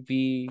has to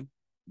be,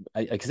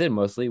 like I said,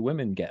 mostly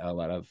women get a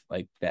lot of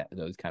like that,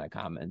 those kind of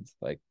comments.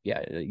 Like,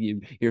 yeah,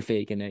 you're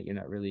faking it. You're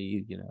not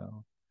really,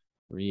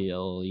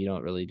 real. You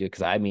don't really do.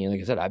 Because I mean, like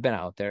I said, I've been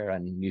out there,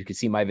 and you can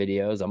see my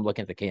videos. I'm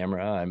looking at the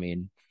camera. I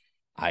mean,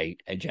 I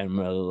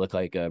generally look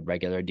like a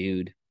regular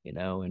dude,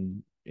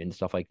 and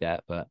stuff like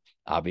that. But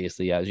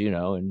obviously, as you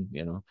know, and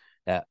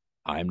that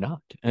I'm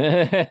not.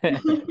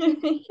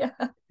 Yeah.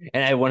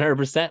 And I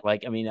 100%,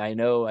 like, I mean, I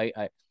know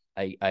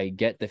I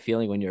get the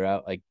feeling when you're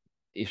out, like,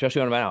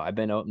 especially when I'm out. I've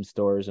been out in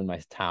stores in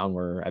my town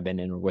where I've been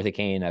in with a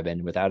cane, I've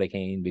been without a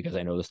cane because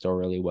I know the store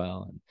really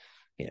well,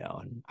 and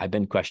and I've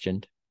been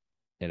questioned,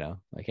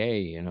 like,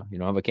 hey, you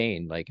don't have a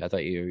cane, like I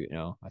thought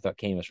I thought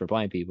cane was for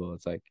blind people.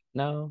 It's like,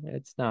 no,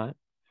 it's not.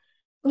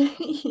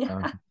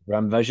 Yeah.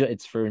 I'm visual.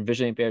 It's for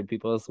visually impaired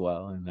people as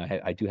well, and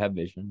I do have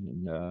vision,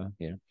 and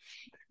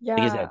like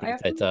I said, I Yeah,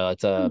 think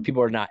it's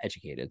people are not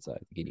educated, so I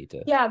think you need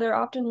to. yeah, they're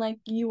often like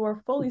you are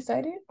fully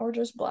sighted or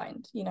just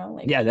blind,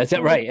 like Yeah, that's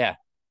it, right? Yeah,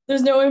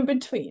 there's no in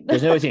between.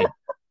 there's no routine.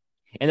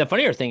 And the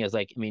funnier thing is,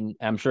 like, I mean,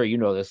 I'm sure you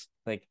know this.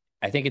 Like,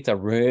 I think it's a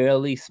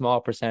really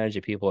small percentage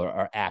of people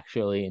are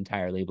actually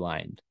entirely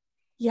blind.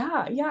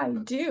 Yeah, yeah, I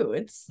do.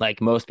 It's Like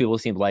most people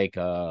seem like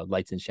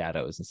lights and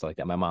shadows and stuff like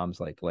that. My mom's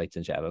like lights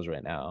and shadows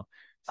right now.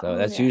 So oh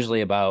that's yeah.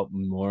 usually about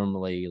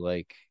normally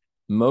like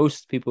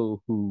most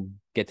people who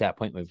get to that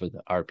point with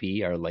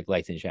RP are like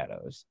lights and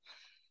shadows.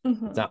 It's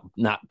Hmm.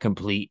 not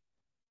complete,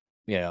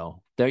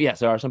 There yes,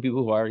 there are some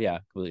people who are, yeah,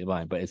 completely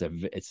blind, but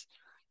it's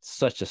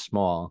such a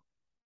small,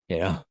 you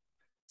know,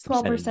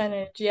 Small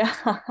percentage.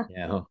 percentage,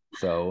 yeah.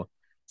 So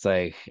it's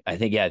like I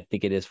think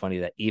it is funny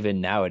that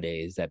even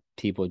nowadays that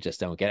people just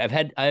don't get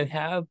it. I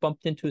have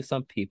bumped into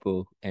some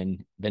people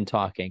and been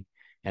talking,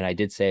 and I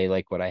did say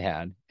like what I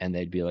had, and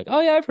they'd be like,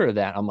 oh yeah, I've heard of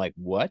that. I'm like,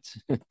 what?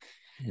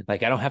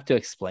 Like I don't have to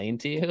explain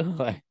to you.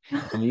 Like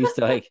I'm used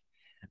to like,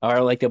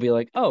 or like they'll be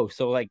like, oh,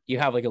 so like you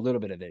have like a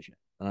little bit of vision,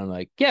 and I'm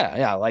like,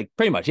 yeah, like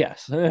pretty much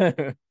yes.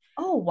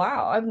 Oh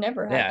wow, I've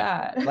never had Yeah.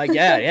 that. Like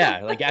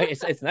yeah. Like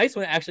it's nice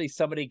when actually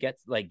somebody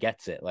gets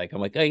it. Like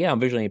I'm like, oh yeah, I'm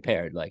visually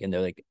impaired. Like, and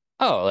they're like,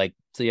 oh, like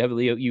so you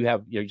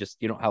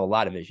don't have a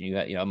lot of vision.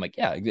 I'm like,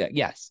 yeah,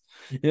 yes.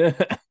 Yeah.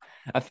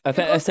 The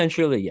closest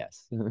Essentially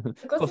yes. the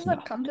Close closest I've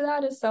enough. come to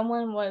that is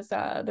someone was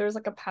there was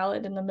like a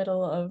pallet in the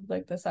middle of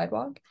like the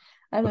sidewalk,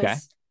 and Okay.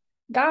 this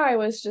guy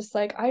was just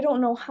like, I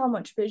don't know how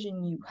much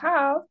vision you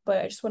have, but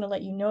I just want to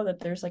let you know that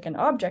there's like an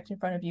object in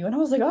front of you. And I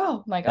was like,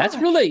 oh my gosh, That's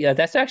actually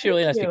thank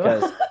really nice you.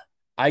 because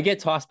I get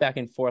tossed back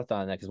and forth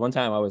on that because one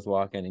time I was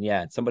walking and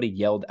yeah, somebody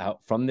yelled out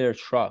from their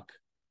truck,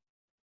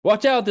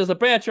 watch out, there's a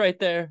branch right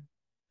there.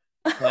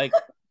 Like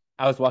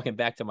I was walking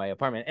back to my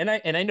apartment and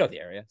I know the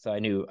area, so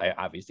I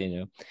obviously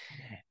knew.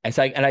 It's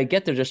like, and I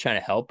get they're just trying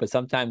to help, but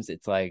sometimes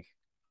it's like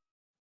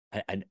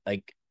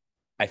like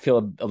I feel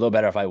a little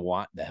better if I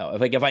want the help.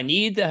 If I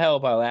need the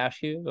help, I'll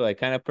ask you. Like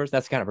kind of person,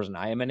 that's the kind of person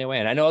I am anyway.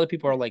 And I know other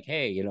people are like,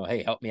 hey,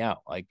 hey, help me out.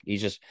 Like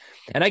he's just,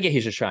 and I get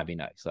he's just trying to be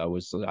nice.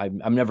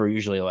 I'm never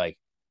usually like,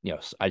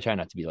 I try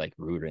not to be like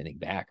rude or anything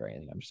back or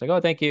anything. I'm just like,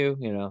 oh, thank you,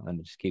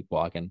 and just keep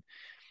walking.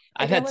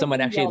 I I've don't had like someone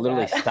being actually yelled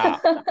literally at.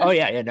 stop. Oh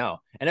yeah, no.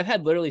 And I've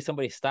had literally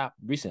somebody stop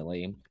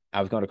recently.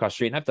 I was going across the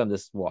street, and I've done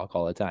this walk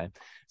all the time.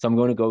 So I'm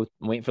going to go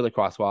wait for the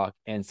crosswalk,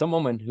 and some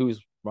woman who's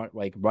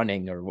like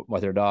running or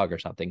with her dog or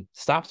something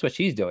stops what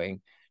she's doing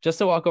just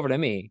to walk over to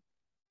me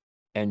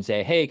and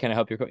say, "Hey, can I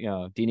help you?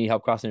 Do you need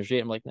help crossing the street?"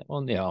 I'm like,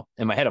 "Well,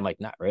 in my head, I'm like,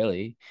 not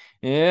really.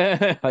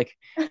 Yeah, like,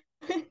 yeah,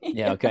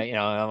 Yeah, okay,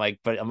 I'm like,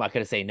 but I'm not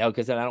gonna say no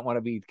because then I don't want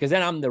to be because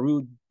then I'm the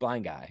rude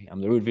blind guy.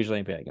 I'm the rude visually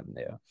impaired.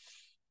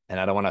 And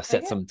I don't want to I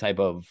set get some type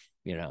of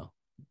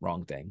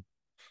wrong thing.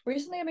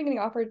 recently I've been getting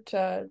offered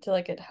to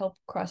like get help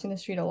crossing the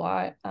street a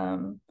lot.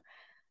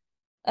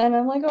 And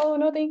I'm like, oh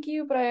no, thank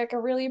you, but I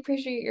really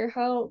appreciate your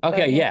help.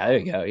 Okay, But yeah, there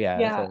you go. Yeah,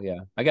 yeah. yeah.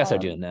 I guess I'm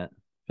Um, doing that.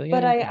 But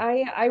but yeah,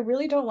 yeah. I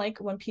really don't like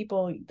when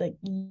people like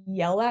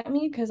yell at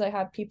me because I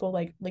have people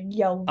like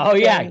yell Oh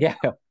yeah, very yeah,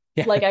 loud.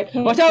 yeah. Like I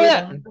Watch can't out for hear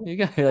that. them. You're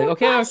like, The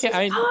okay, bus okay. is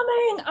I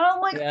coming. And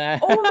I'm like, yeah.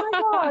 oh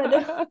my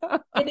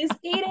God. It is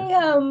 8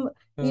 a.m.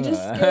 You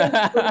just scared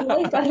the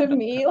life out of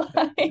me.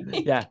 Like,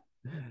 Yeah.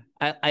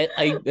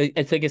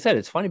 It's like I said,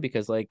 it's funny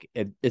because like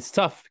it's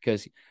tough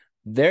because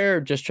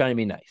they're just trying to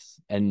be nice,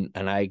 and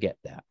I get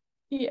that,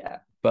 yeah.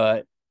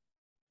 but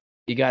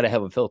you got to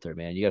have a filter,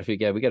 man. We got to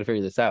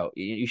figure this out.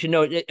 You should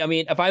know. I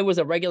mean, if I was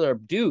a regular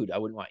dude, I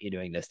wouldn't want you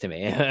doing this to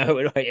me. I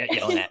would want you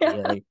yelling at me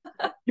Yeah. like,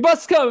 "Your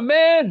bus is coming,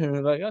 man!" And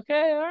I'm like,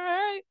 "Okay, all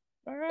right,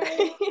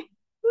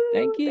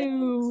 thank Woo,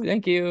 you, thanks.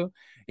 thank you."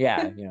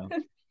 Yeah,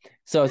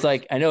 So it's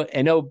like I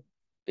know,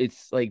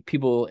 it's like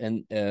people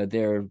and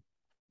they're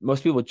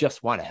most people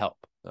just want to help.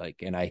 Like,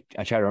 and I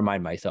try to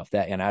remind myself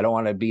that, and I don't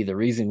want to be the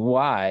reason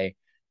why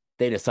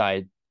they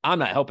decide I'm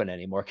not helping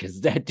anymore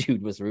because that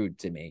dude was rude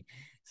to me.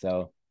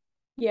 So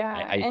Yeah.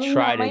 I And I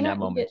tried in might that not need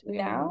moment. it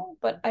now,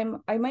 but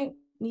I might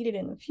need it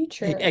in the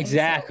future. And so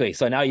Exactly.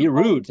 So now I'm you're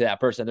always rude to that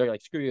person. They're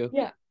like, screw you.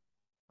 yeah,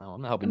 Oh,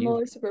 I'm not helping I'm you.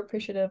 always super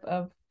appreciative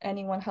of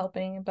anyone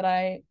helping, but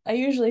I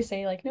usually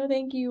say like no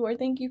thank you or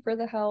thank you for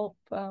the help.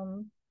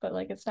 But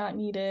like it's not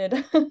needed.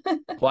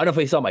 Well, I don't know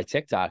if you saw my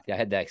TikTok. I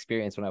had that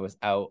experience when I was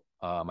out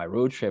my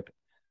road trip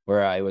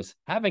where I was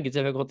having a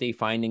difficulty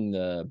finding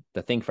the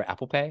thing for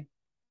Apple Pay.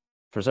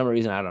 For some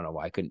reason, I don't know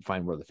why I couldn't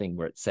find where the thing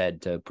where it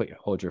said to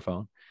hold your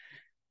phone.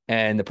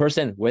 And the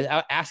person,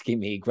 without asking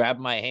me, grabbed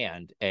my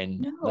hand and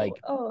No. like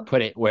Oh,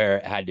 put it where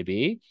it had to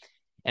be.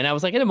 And I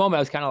was like, in a moment,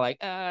 I was kind of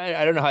like,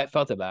 I don't know how I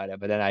felt about it.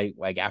 But then I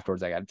like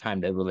afterwards, I got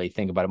time to really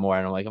think about it more.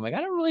 And I'm like,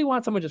 I don't really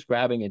want someone just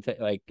grabbing and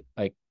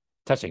like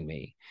touching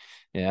me.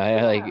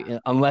 I like yeah.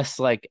 unless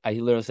like I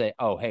literally say,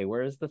 oh, hey,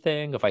 where's the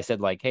thing? If I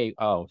said like, hey,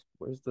 oh,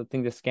 where's the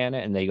thing to scan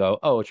it? And they go,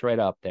 oh, it's right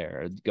up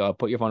there. Go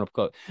put your phone up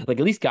close. Like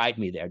at least guide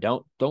me there.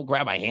 Don't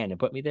grab my hand and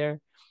put me there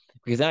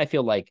because then I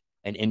feel like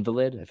an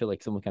invalid. I feel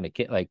like someone kind of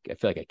kid, like I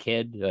feel like a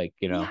kid, like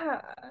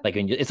Yeah. like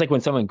it's like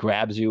when someone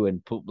grabs you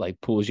and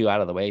pulls you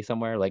out of the way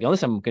somewhere. Like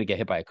unless I'm gonna get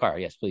hit by a car,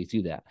 yes, please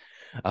do that.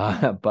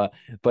 But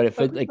if But it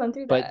please like don't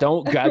do but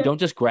that. don't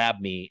just grab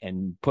me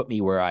and put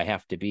me where I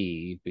have to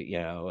be,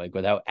 like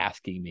without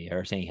asking me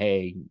or saying,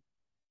 hey,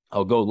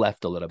 I'll go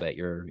left a little bit.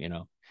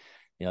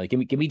 Like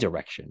give me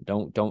direction.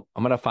 Don't.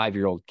 I'm not a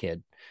 5-year-old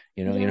kid.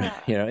 Yeah.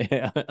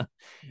 Yeah, I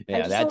yeah.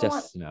 just That don't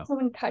want just no.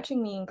 someone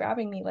touching me and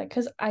grabbing me, like,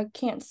 because I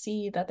can't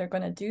see that they're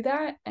gonna do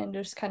that, and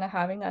just kind of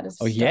having that as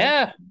a Oh starting,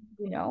 yeah,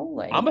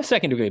 I'm a like,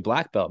 second degree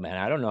black belt, man.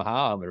 I don't know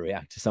how I'm gonna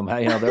react to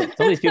somebody. Some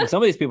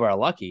of these people are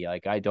lucky.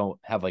 Like I don't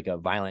have like a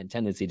violent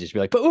tendency to just be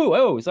like,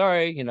 oh,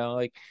 sorry. You know,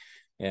 it's like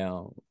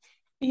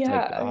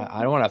yeah.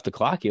 I don't want to have to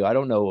clock you. I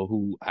don't know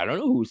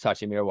who's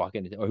touching me or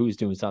walking or who's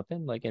doing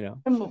something.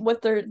 And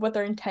what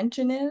their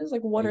intention is,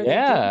 like, what are they doing?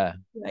 Yeah.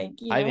 Like,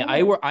 I mean, I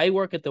like, work I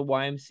work at the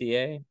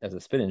YMCA as a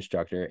spin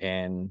instructor,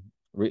 and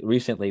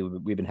recently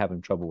we've been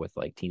having trouble with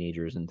like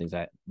teenagers and things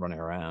that running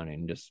around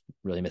and just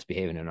really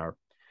misbehaving in our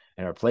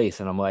place.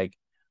 And I'm like,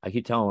 I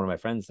keep telling one of my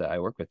friends that I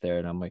work with there,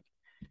 and I'm like,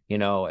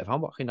 if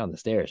I'm walking down the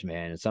stairs,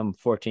 man, and some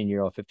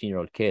 14-year-old,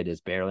 15-year-old kid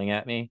is barreling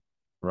at me,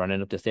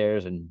 running up the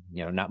stairs and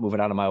not moving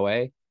out of my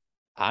way,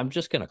 I'm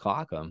just gonna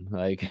clock him,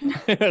 like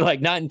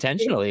like not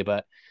intentionally,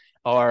 but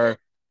or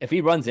if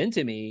he runs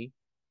into me,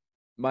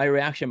 my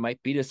reaction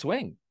might be to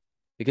swing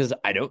because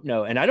I don't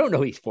know. And I don't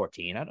know he's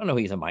 14. I don't know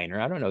he's a minor.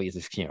 I don't know he's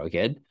a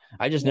kid.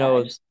 I just yeah, I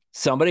know just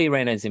somebody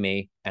ran into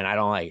me and I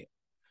don't like it.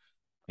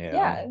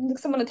 yeah, like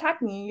someone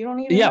attacking you, you don't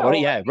even Yeah, know.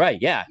 yeah, right.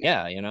 Yeah,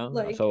 Yeah. yeah.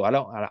 Like, So I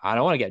don't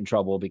want to get in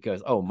trouble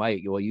because, oh,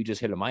 Mike, well, you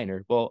just hit a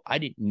minor. Well, I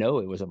didn't know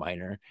it was a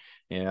minor.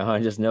 I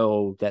just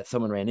know that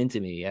someone ran into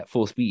me at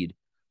full speed.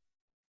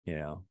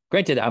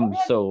 Granted,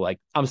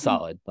 I'm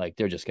solid. Like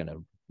they're just gonna,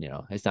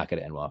 it's not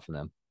gonna end well for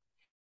them.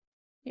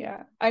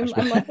 yeah, Watch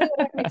I'm lucky that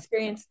I haven't me.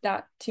 experienced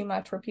that too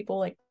much where people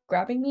like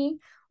grabbing me,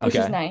 which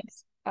is Okay.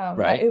 nice.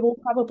 Right. It will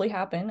probably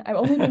happen. I've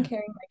only been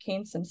carrying my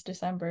cane since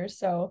December,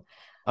 so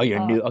Oh, you're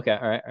uh, new. Okay.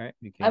 All right. All right.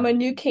 New I'm cane. a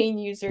new cane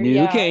user. New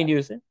Yeah. cane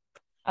user.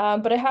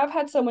 But I have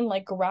had someone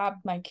like grab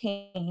my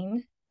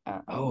cane,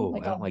 Oh, I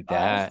like on don't the like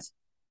that. bus.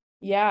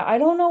 Yeah, I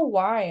don't know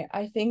why.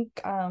 I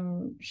think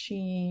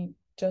she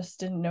just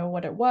didn't know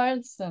what it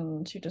was,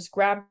 and she just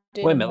grabbed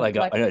it Wait a and minute, like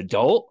like let an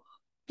adult?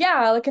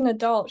 yeah, like an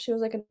adult. She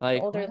was like an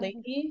Like older what?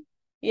 lady.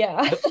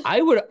 Yeah.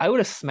 I would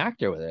have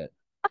smacked her with it.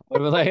 I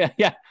would have been like,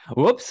 yeah,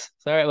 whoops,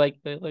 sorry. Like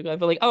I feel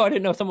like, oh, I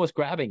didn't know someone was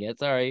grabbing it.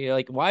 Sorry.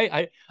 Like why?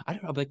 I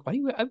don't know. I'm like, why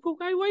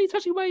are you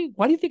touching my?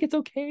 Why do you think it's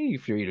okay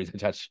for you to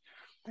touch?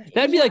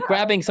 That'd be Yeah. like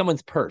grabbing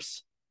someone's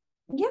purse.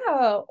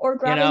 Yeah. Or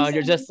grabbing And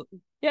you're someone just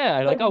yeah,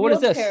 like like, oh, what is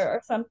this? wheelchair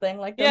or something,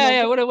 like their Yeah,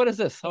 yeah. mobility What is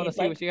this? I want to aid.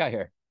 see what Like, you got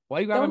here. Why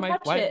are you grabbing don't my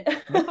touch why? it.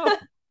 No.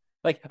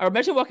 Like, or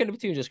imagine walking up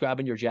to you and just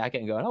grabbing your jacket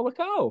and going,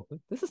 oh,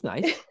 this is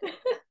nice.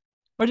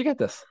 Where'd you get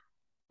this?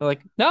 They're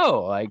like,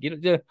 no, like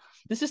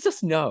this is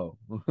just no.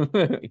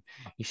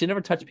 You should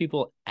never touch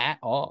people at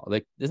all.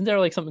 Like, isn't there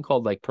like something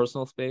called like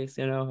personal space?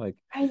 Like,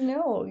 I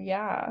know,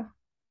 yeah.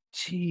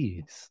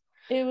 jeez.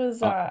 It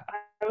was Uh,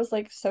 I was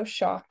like so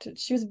shocked.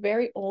 She was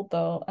very old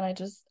though, and I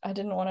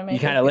didn't want to you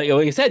make her kind of feel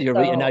like you said, now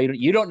so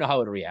you don't know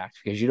how to react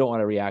because you don't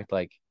want to react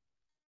like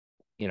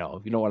you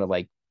don't want to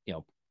like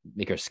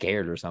make her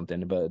scared or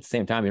something. But at the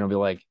same time, you don't be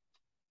like,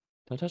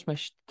 don't touch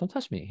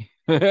me.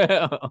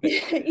 This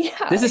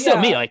yeah, is still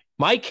me. yeah. Like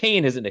my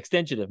cane is an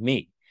extension of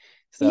me.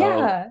 So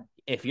Yeah.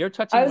 if you're I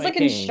touching was my like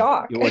in cane,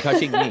 shock. you are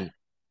touching me.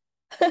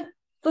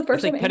 The It's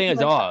first time like petting a anyone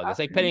like that dog. It's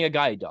like happened. petting a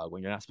guide dog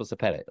when you're not supposed to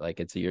pet it. Like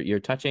you're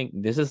touching.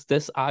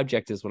 This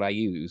object is what I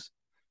use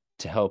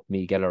to help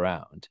me get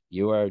around.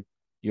 You're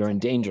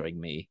endangering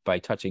me by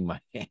touching my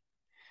hand.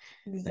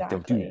 Like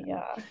don't do Exactly, that.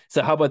 yeah.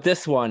 So how about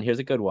this one? Here's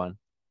a good one,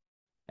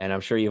 and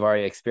I'm sure you've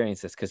already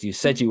experienced this because you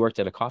said you worked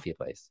at a coffee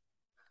place.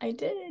 I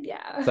did,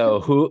 yeah. So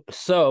who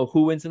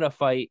wins in a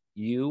fight?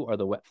 You or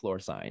the wet floor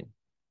sign?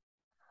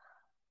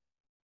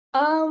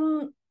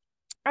 Um,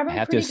 I've I been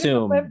have to pretty good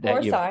with assume web that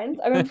floor you've. signs.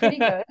 I've been pretty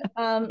good.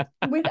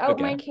 Without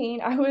Okay, my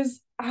cane, I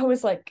was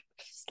like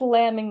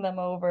slamming them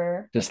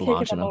over, like just kicking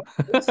launching them them.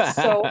 over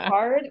so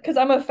hard because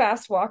I'm a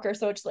fast walker,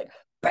 so it's like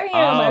bam,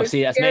 Oh,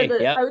 see, that's me. I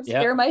Yep, would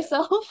yep. scare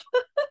myself.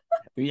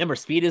 Remember,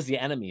 speed is the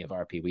enemy of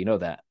RP. We know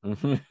that.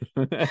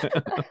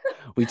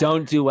 We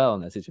don't do well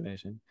in that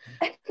situation.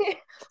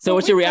 So, But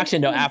what's your with my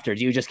reaction though cane, after?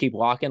 Do you just keep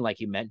walking like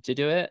you meant to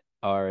do it,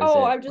 or is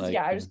oh, it like?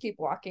 I just keep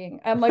walking.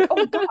 I'm like, oh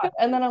my God.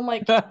 And then I'm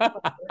like,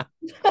 whatever.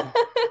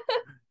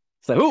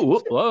 So, ooh,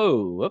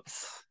 whoa,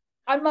 whoops.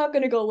 I'm not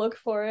gonna go look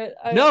for it.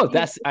 No,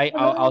 It's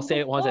I'll another say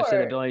it once. I've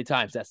said it a floor. billion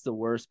times. That's the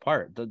worst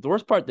part. The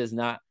worst part does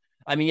not.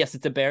 I mean, yes,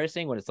 it's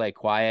embarrassing when it's like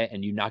quiet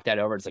and you knock that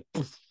over. It's like,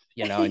 poof,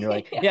 and you're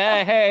like, Yeah,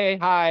 yeah, hey,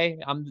 hi,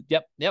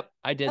 yep,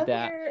 I did I'm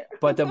that. here.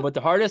 But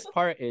the hardest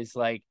part is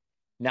like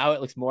now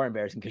it looks more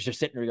embarrassing because you're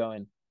sitting there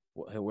going,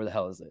 where the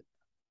hell is it?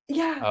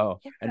 Yeah, Oh,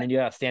 yeah. and then you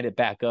gotta stand it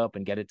back up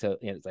and get it to.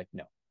 It's like,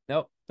 no,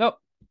 no, no,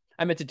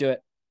 I meant to do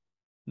it.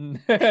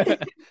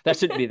 That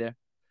shouldn't be there.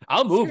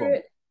 I'll move Screw them.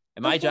 it.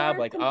 And The my floor job, is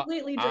like,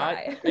 completely I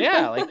dry.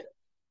 yeah, like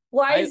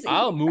Why is it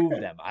I'll move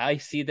here? them. I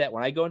see that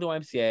when I go into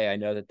YMCA, I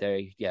know that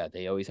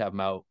they always have them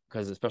out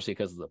because especially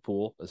because of the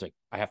pool. It's like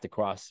I have to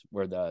cross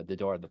where the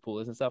door of the pool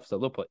is and stuff. So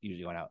they'll put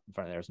usually one out in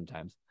front of there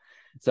sometimes.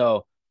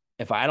 So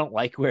if I don't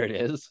like where it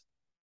is,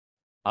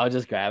 I'll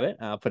just grab it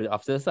and I'll put it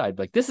off to the side.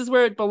 Like this is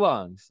where it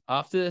belongs,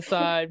 off to the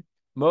side.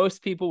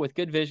 Most people with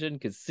good vision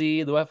can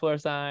see the wet floor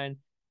sign,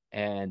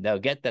 and they'll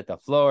get that the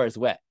floor is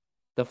wet.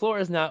 The floor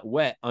is not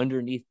wet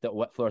underneath the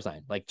wet floor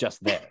sign, like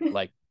just there.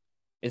 Like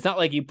it's not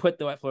like you put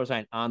the wet floor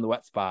sign on the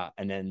wet spot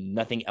and then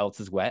nothing else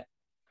is wet.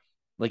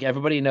 Like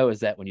everybody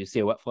knows that when you see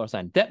a wet floor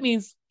sign, that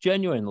means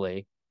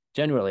genuinely,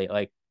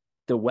 like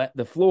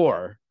the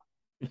floor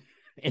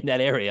in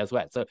that area is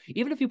wet. So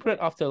even if you put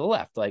it off to the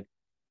left, like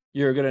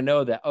you're gonna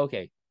know that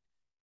okay,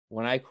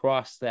 when I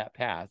cross that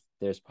path,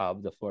 there's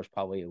probably the floor's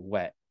probably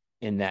wet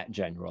in that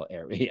general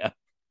area.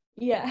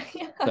 Yeah,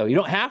 So yeah. you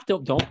don't have to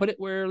don't put it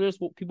where there's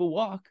people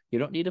walk. You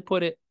don't need to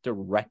put it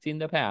directing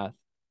the path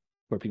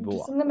where people Just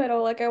walk. in the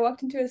middle. Like I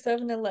walked into a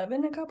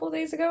 7-Eleven a couple of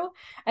days ago,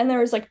 and there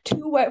was like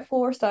two wet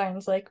floor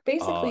signs, like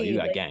Oh, you basically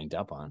got like ganged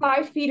up on.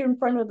 5 feet in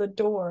front of the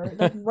door,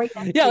 like right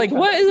next Yeah, to like each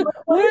other. I'm like,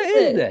 what what is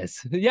is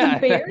this? this? The Yeah.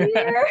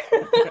 barrier?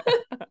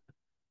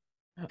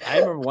 I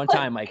remember one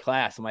time in Like,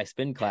 my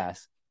spin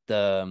class,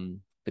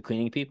 the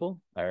cleaning people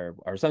or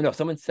some no,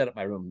 someone set up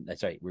my room.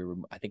 That's right. We were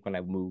I think when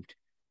I moved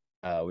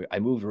I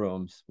moved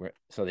rooms where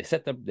so they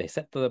set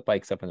the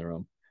bikes up in the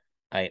room.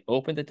 I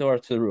opened the door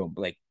to the room.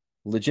 Like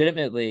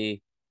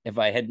legitimately, if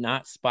I had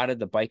not spotted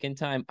the bike in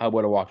time, I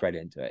would have walked right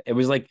into it. It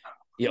was like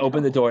you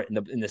open the no. door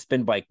and the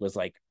spin bike was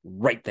like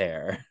right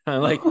there.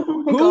 I'm like,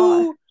 Oh my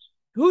God. who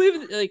who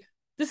even like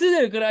this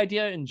isn't a good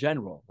idea in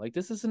general. Like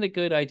this isn't a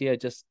good idea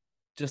just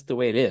the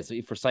way it is.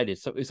 For sighted,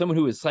 so if someone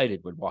who is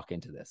sighted would walk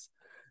into this,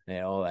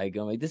 like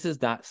I'm like this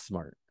is not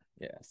smart.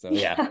 Yeah. So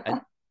yeah,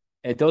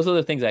 Yeah. those are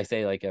the things I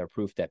say like are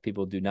proof that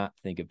people do not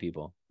think of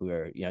people who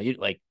are you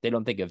like they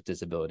don't think of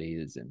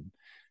disabilities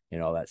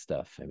and all that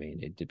stuff. I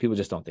mean, people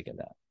just don't think of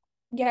that.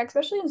 Yeah,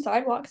 especially in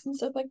sidewalks and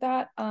stuff like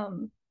that.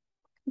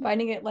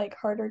 Finding it like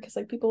harder because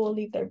like people will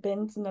leave their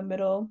bins in the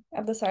middle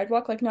of the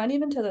sidewalk, like not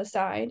even to the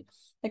side,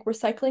 like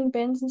recycling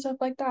bins and stuff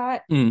like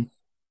that. Mm.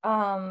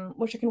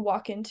 Which I can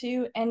walk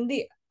into. And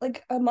the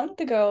like a month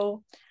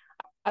ago,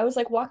 I was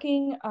like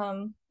walking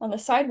on the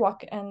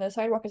sidewalk, and the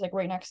sidewalk is like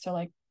right next to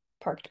like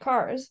parked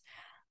cars.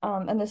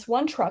 And this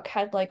one truck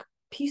had like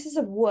pieces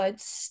of wood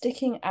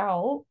sticking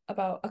out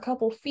about a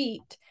couple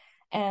feet.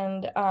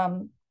 And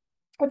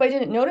if I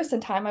didn't notice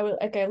in time, I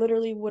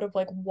literally would have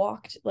like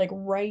walked like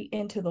right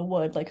into the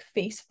wood, like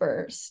face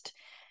first.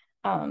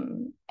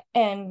 Um,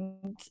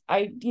 and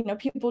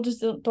people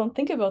just don't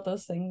think about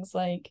those things.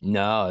 Like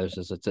No, it's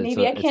just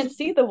maybe I it's can't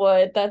see the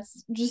wood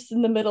that's just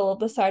in the middle of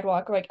the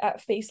sidewalk, like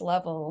at face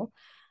level.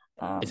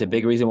 it's a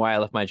big Um, reason why I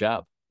left my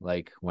job.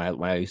 Like when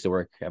I used to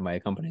work at my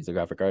company as a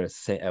graphic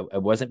artist,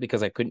 it wasn't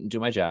because I couldn't do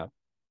my job.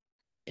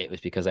 It was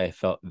because I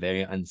felt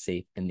very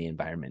unsafe in the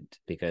environment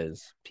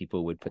because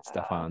people would put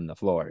stuff uh, on the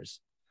floors.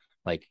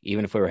 Like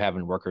even if we were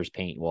having workers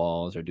paint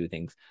walls or do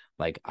things,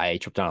 like I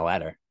tripped on a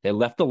ladder. They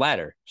left the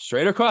ladder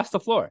straight across the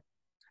floor.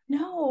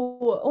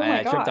 no, oh my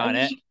I tripped on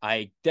gosh.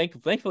 it.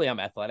 Thankfully I'm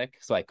athletic,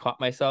 so I caught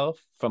myself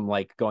from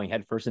like going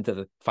headfirst into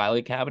the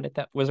filing cabinet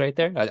that was right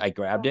there. I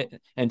grabbed Uh,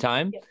 it in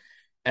time, yeah.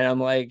 and I'm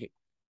like,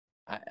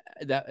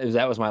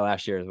 that was my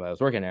last year when I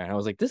was working there, and I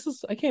was like,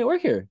 I can't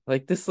work here.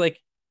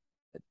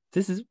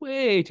 This is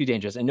way too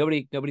dangerous, and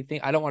nobody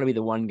think I don't want to be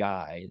the one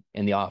guy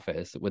in the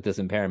office with this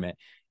impairment,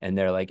 and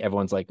they're like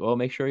everyone's like, oh,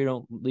 make sure you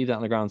don't leave that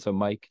on the ground so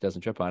Mike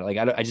doesn't trip on it. Like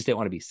I just didn't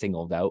want to be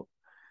singled out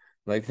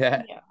like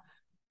that. Yeah.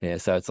 Yeah,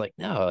 so it's like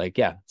no, like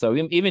yeah. So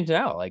even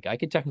now, like I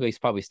could technically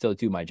probably still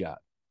do my job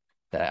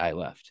that I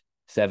left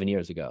 7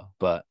 years ago,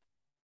 but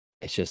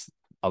it's just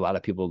a lot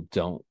of people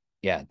don't.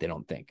 Yeah, they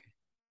don't think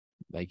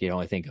like you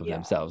only think of Yeah.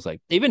 themselves.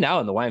 Like even now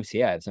in the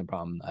YMCA, I have some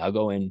problem. I'll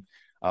go in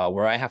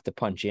where I have to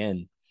punch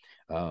in.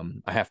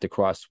 I have to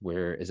cross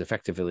where is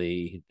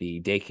effectively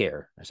the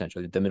daycare,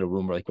 essentially the middle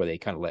room, like where they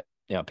kind of let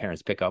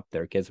parents pick up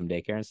their kids from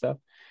daycare and stuff,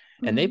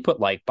 and they Mhm. put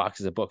like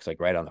boxes of books like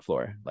right on the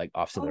floor, like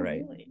off to the Oh,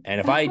 right. really? And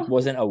if I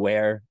wasn't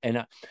aware,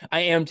 and I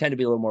am tend to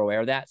be a little more aware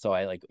of that, so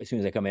I like as soon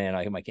as I come in,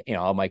 I get my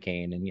I'll my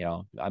cane,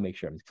 and I make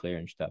sure I'm clear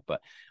and stuff.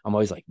 But I'm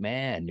always like,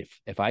 man,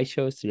 if I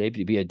chose today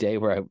to be a day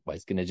where I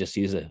was gonna just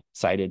use a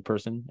sighted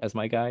person as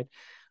my guide,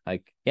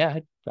 like yeah,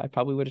 I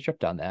probably would have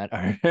tripped on that.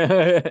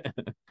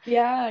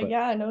 Yeah, but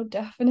yeah, no,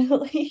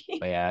 definitely.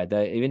 but yeah,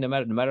 even no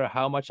matter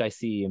how much I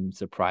see, I'm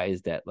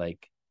surprised that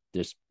like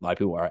there's a lot of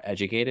people who are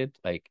educated.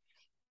 Like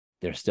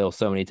there's still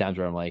so many times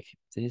where I'm like,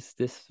 this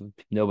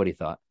nobody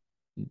thought,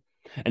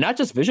 and not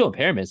just visual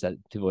impairments that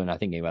people are not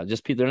thinking about.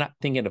 Just people, they're not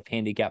thinking of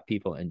handicapped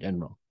people in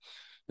general.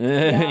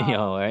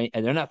 Yeah. Right?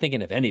 And they're not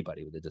thinking of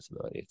anybody with a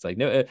disability. It's like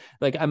no,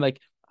 like I'm like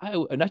I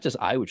not just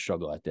I would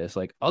struggle at this,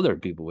 like other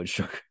people would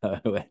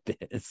struggle at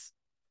this.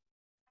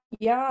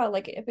 Yeah,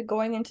 like if it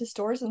going into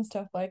stores and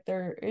stuff, like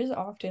there is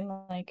often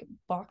like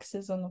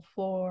boxes on the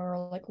floor,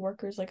 or like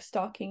workers like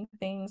stocking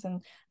things,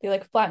 and they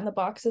like flatten the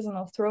boxes and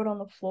they'll throw it on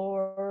the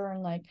floor.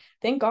 And like,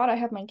 thank God I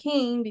have my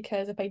cane,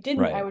 because if I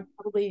didn't, I Right. would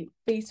probably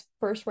face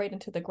first right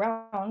into the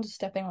ground,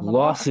 stepping on the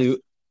box.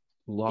 Lawsuit.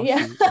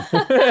 Yeah. Lawsuit.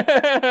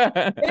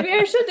 Maybe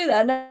I should do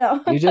that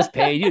now. You just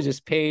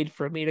paid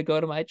for me to go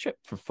to my trip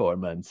for 4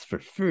 months for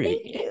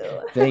Thank free.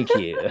 you. Thank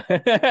you.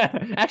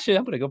 Actually,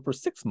 I'm gonna go for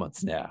 6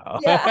 months now.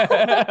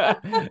 Yeah.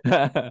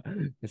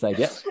 It's like,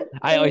 yep.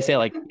 I always say,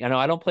 like,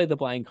 I don't play the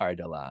blind card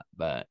a lot,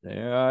 but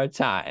there are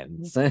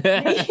times.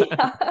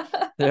 Yeah.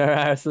 There are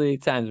absolutely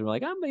times where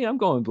I'm like, I'm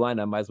going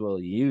blind. I might as well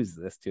use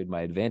this to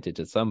my advantage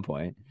at some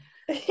point.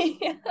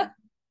 Yeah.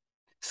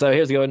 So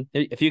here's going.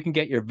 If you can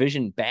get your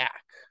vision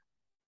back,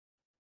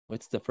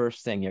 what's the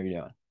first thing you're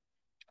doing?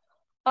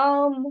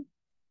 Um,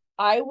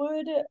 I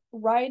would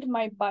ride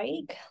my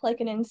bike like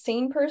an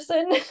insane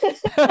person.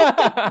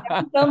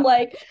 Some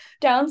like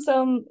down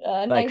some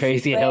Like nice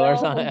crazy hill or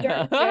trails, like something.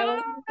 dirt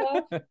trails and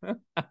stuff.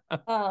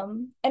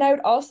 And I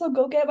would also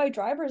go get my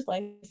driver's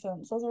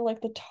license. Those are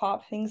like the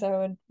top things I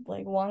would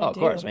like want Oh, to of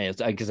course, do. man.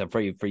 It's because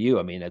for you,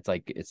 I mean, it's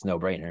like it's no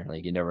brainer.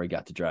 Like you never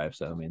got to drive,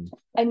 so I mean,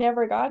 I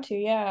never got to,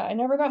 yeah. I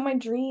never got my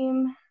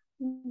dream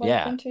like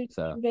yeah. vintage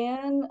So,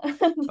 van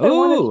that I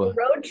wanted to ooh,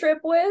 road trip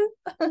with.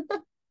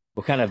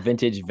 what kind of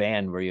vintage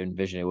van were you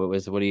envisioning?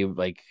 What do you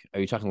like? Are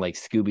you talking like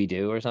Scooby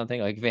Doo or something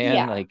like van?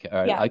 Yeah. Like,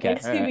 or, Yeah, okay,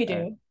 like all right, all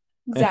Scooby-Doo.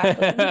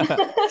 Exactly.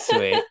 right.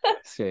 Sweet,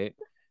 sweet.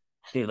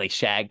 Do like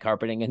shag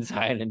carpeting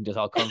inside and just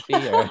all comfy,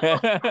 or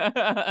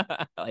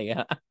like,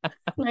 yeah,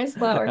 Nice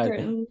flower okay,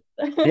 curtains.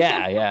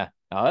 yeah, yeah.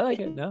 Oh, I like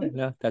it. No,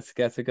 no, that's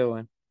a good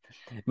one.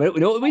 But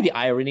what would be the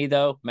irony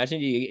though?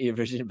 Imagine you get your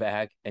vision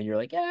back and you're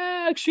like,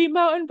 yeah, extreme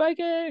mountain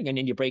biking, and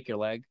then you break your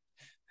leg.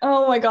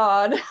 Oh my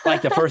God.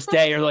 Like the first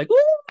day, you're like,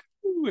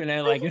 woo, and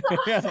then like, This is but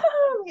awesome.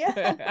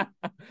 Yeah.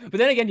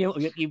 then again,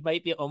 you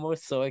might be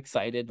almost so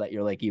excited that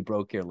you're like you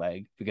broke your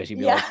leg because you'd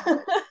be Yeah. like,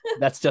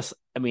 that's just,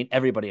 I mean,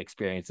 everybody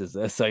experiences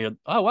this. So you're,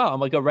 oh wow,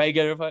 I'm a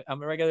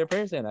regular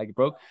person.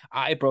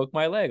 I broke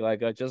my leg,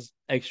 like just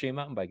extreme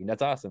mountain biking.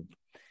 That's awesome.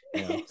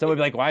 Someone would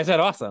be like, why is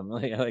that awesome?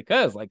 Like,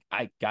 cause like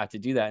I got to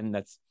do that, and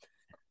that's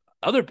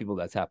other people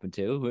that's happened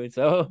to.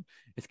 So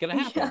it's gonna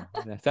Yeah.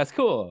 happen. That's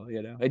cool.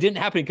 It didn't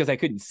happen because I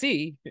couldn't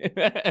see.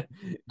 I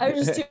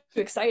was just too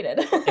excited.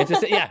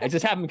 It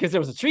just happened because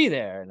there was a tree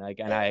there, and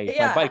my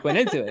Yeah. bike went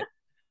into it.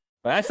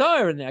 But I saw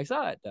everything. I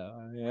saw it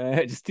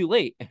though. Just too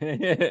late.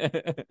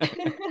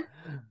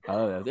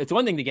 Oh, it's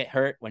one thing to get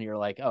hurt when you're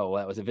like, oh,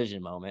 well, that was a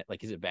vision moment.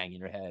 Like, is it banging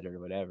your head or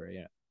whatever?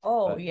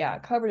 Oh But yeah,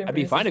 covered in I'd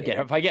be fine bruises to get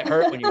hurt here. if I get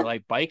hurt when you're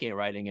like biking or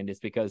riding, and it's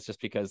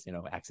just because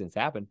accidents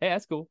happen. Hey,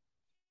 that's cool.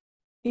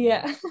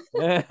 Yeah.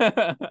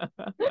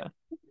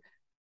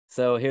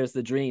 So here's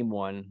the dream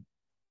one.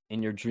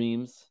 In your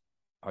dreams,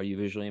 are you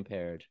visually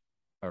impaired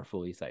or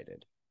fully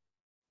sighted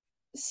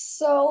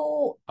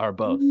So or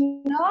both?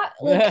 not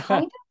like Yeah,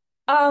 kind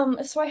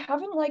of so I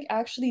haven't like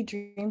actually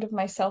dreamed of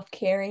myself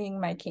carrying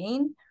my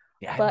cane,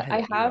 I haven't but had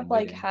I that either have in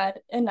like vision. had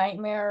a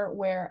nightmare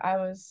where I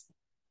was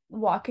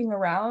walking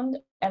around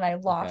and I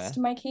Okay. lost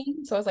my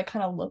cane. So I was like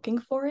kind of looking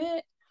for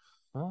it.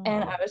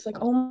 And I Oh. was like,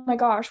 oh my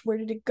gosh, where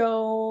did it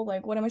go?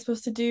 Like, what am I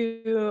supposed to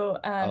do?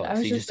 And Oh, I so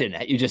was just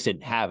like, you just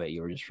didn't have it.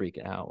 You were just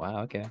freaking out.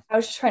 Wow, okay. I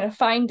was just trying to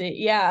find it.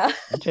 Yeah.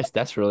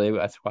 That's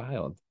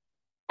wild.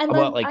 And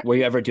About then like, I, were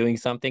you ever doing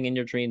something in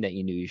your dream that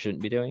you knew you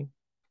shouldn't be doing?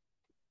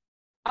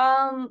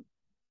 um,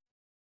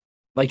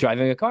 Like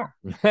driving a car.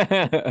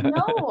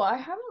 no, I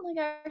haven't like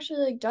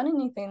actually like done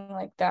anything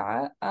like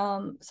that.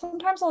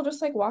 Sometimes I'll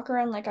just like walk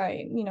around like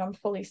I'm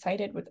fully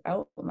sighted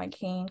without my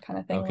cane kind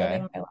of thing, Okay.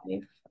 living my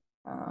life.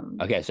 Um,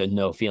 Okay, so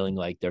no feeling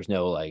like there's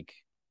no like,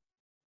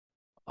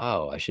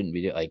 oh, I shouldn't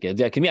be doing like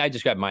to me. I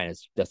describe mine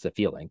as that's the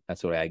feeling.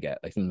 That's the way I get.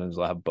 Like sometimes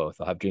I'll have both.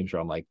 I'll have dreams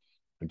where I'm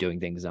doing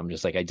things. I'm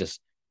just like I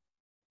just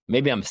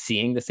maybe I'm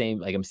seeing the same.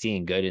 Like I'm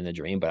seeing good in the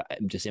dream, but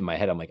I'm just in my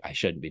head. I'm like I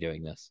shouldn't be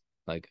doing this.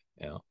 Like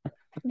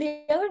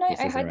the other night this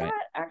I isn't had right.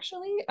 that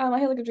actually. I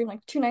had like a dream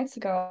like 2 nights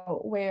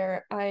ago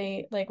where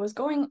I like was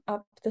going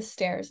up the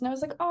stairs and I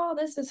was like, oh,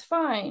 this is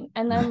fine.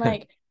 And then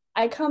like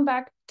I come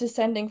back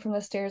descending from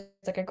the stairs,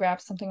 like I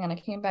grabbed something and I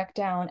came back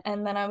down.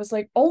 And then I was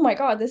like, oh my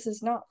God, this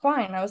is not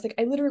fine. I was like,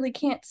 I literally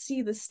can't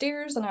see the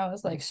stairs. And I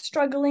was like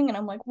struggling. And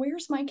I'm like,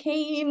 where's my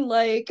cane?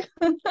 Like,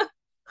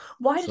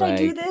 why It's did I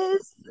do like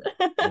this?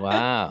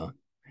 wow.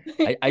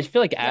 I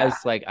feel like Yeah.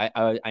 as like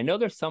I know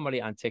there's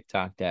somebody on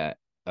TikTok that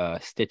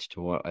stitched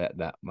one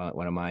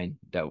of mine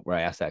that where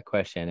I asked that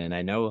question, and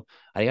I know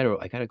I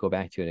gotta go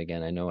back to it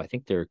again. I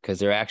think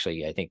they're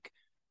actually I think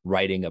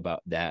writing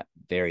about that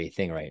very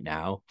thing right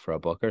now for a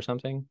book or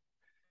something.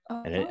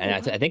 And Oh,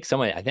 I think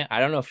someone I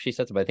don't know if she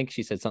said something, but I think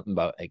she said something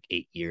about like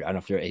 8 years. I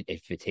don't know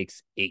if it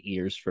takes 8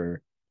 years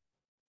for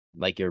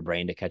like your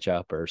brain to catch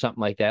up or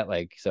something like that.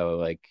 Like so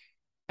like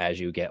as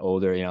you get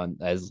older,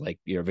 as like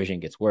your vision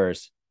gets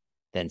worse,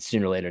 then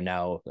sooner or later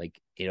now,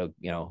 like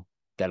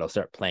that'll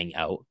start playing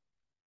out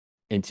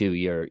into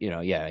your,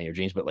 yeah, your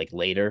dreams, but like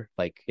later,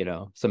 like,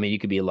 so I mean you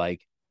could be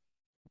like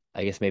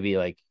I guess maybe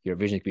like your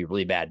vision could be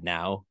really bad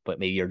now, but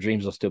maybe your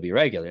dreams will still be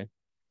regular.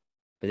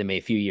 But then maybe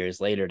a few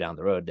years later down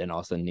the road, then all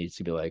of a sudden needs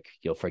to be like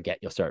you'll forget,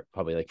 you'll start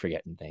probably like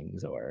forgetting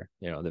things, or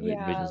the visions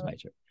Yeah. might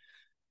change.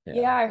 Yeah.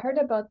 Yeah, I heard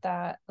about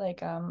that.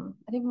 Like, I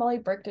think Molly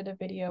Burke did a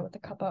video with a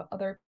couple of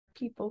other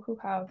people who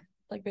have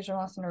like vision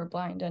loss and are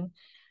blind, and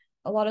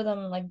a lot of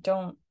them like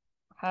don't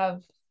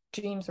have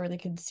dreams where they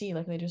could see,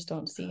 like they just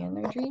don't see in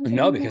their dreams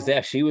No, because anymore.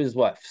 yeah, she was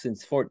what,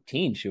 since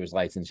 14 she was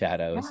lights and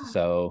shadows. Yeah.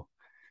 So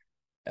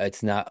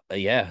it's not,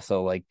 yeah.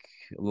 So like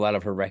a lot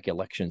of her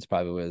recollections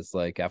probably was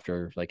like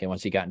after like, and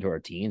once she got into her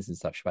teens and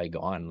stuff, she probably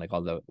gone like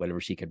all the whatever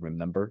she could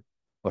remember,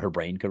 what her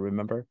brain could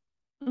remember.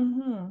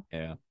 Mm-hmm.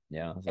 Yeah,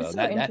 yeah. It's So so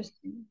that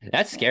interesting.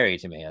 that's Yeah. scary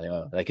to me.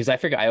 Like, because I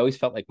figure I always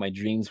felt like my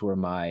dreams were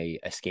my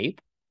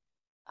escape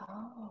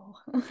Oh.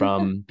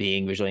 from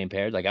being visually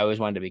impaired. Like I always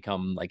wanted to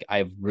become like,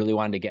 I really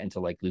wanted to get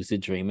into like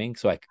lucid dreaming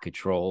so I could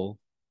control,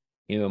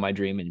 my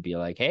dream and be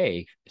like,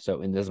 hey,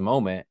 so in this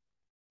moment,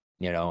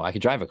 I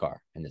could drive a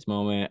car. In this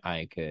moment,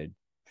 I could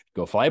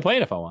go fly a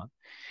plane if I want.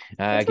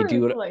 I That's a could do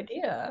really it, cool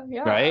idea.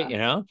 right?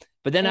 Yeah.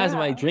 But then as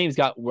my Yeah. dreams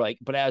got like,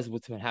 but as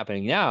what's been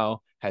happening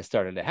now has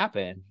started to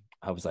happen,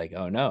 I was like,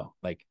 oh no,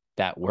 like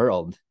that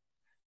world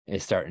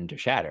is starting to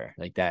shatter.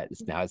 Like that,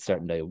 now it's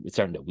starting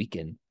to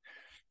weaken.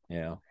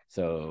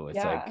 So it's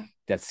like Yeah.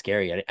 that's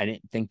scary. I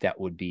didn't think that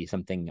would be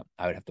something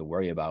I would have to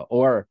worry about,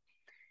 or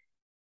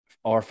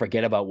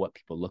forget about what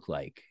people look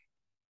like.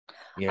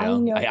 I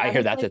know I that hear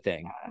is that's a like,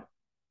 thing. yeah,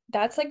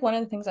 that's like one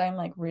of the things I'm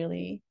like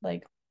really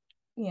like,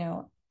 you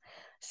know,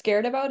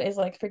 scared about is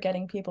like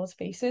forgetting people's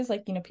faces,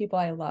 like, people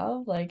I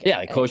love. Like, Yeah,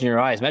 like closing your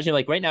eyes. Imagine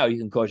like right now you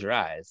can close your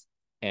eyes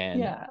and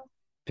yeah.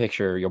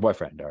 picture your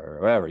boyfriend or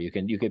whatever. You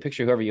can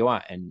picture whoever you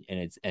want,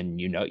 and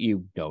you know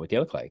what they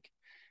look like.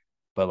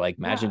 But like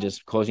imagine Yeah.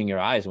 just closing your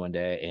eyes one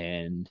day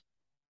and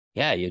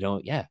yeah, you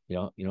don't have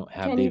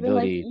the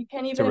ability You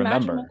can't to even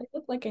imagine what remember. they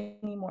look like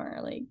anymore.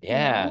 Like,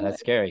 Yeah, that's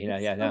scary.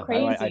 it's Yeah, so no.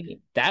 I crazy.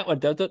 that one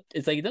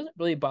it's like it doesn't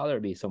really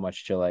bother me so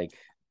much to like,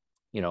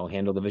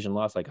 handle the vision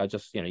loss. Like I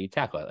just, you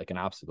tackle it like an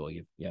obstacle.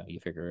 You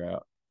figure it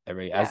out as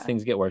Yeah.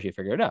 things get worse, you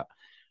figure it out.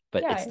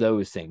 But it's Yeah.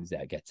 those things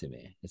that get to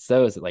me. It's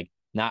those like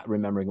not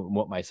remembering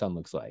what my son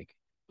looks like,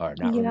 or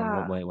not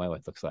remembering what Yeah. my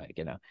wife looks like.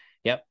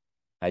 Yep.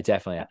 I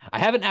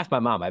haven't asked my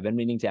mom. I've been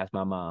meaning to ask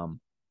my mom,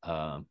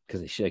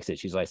 because she, like I said,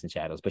 she's licensed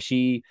shadows, but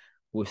she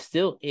was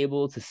still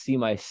able to see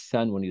my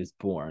son when he was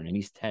born, and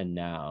he's 10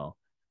 now.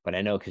 But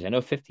I know, because I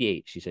know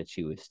 58, she said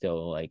she was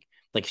still like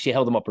she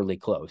held him up really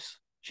close.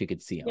 She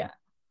could see him. Yeah.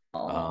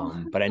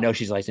 Oh. But I know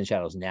she's licensed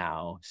shadows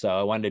now. So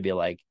I wanted to be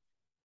like,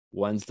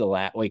 when's the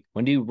last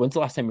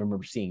time you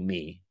remember seeing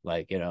me?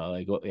 Like,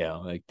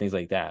 like things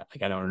like that.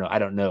 Like I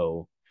don't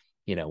know,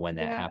 when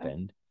that Yeah.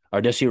 happened. Or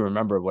does she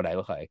remember what I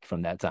look like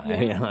from that time?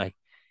 Yeah. Like,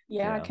 you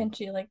Yeah. know. Can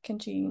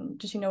she,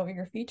 does she know what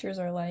your features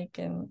are like?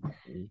 And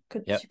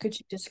Yep. could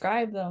she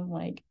describe them?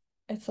 Like,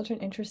 it's such an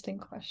interesting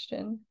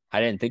question.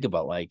 I didn't think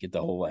about like the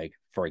whole like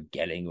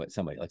forgetting what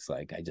somebody looks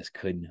like. I just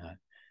could not,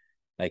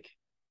 like,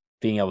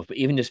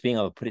 even just being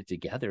able to put it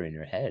together in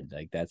your head,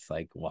 like that's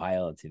like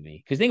wild to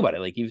me. Because think about it,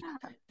 like you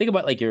think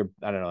about like your,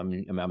 I don't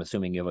know, I'm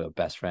assuming you have a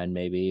best friend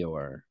maybe,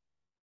 or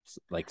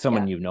like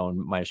someone Yeah. you've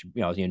known, minus,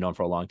 you've known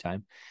for a long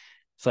time.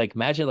 It's like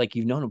imagine like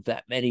you've known him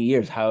that many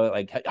years. How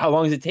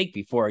long does it take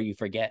before you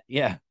forget?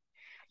 Yeah,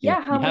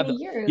 Yeah. How you have many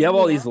you years, have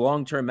all these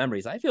long term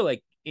memories. I feel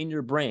like in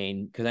your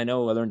brain, because I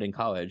know I learned in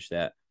college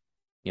that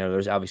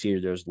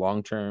there's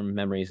long term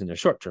memories and there's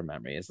short term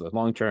memories. The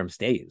long term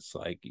stays,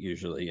 like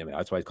usually. I mean,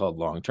 that's why it's called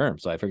long term.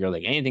 So I figure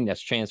like anything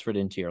that's transferred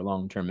into your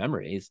long term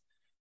memories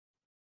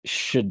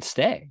should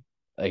stay.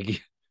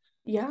 Like,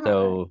 Yeah.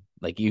 so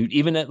like you,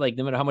 even at like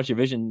no matter how much your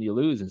vision you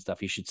lose and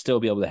stuff, you should still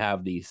be able to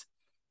have these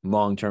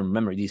long term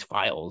memory, these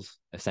files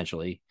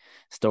essentially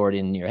stored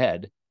in your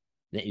head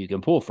that you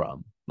can pull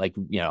from. Like,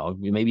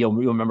 maybe you'll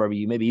remember,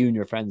 maybe you and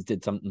your friends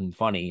did something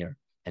funny,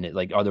 and it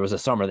like, there was a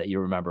summer that you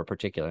remember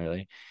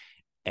particularly,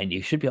 and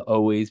you should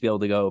always be able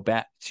to go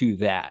back to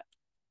that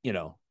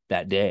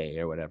day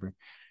or whatever.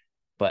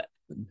 But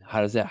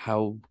how does that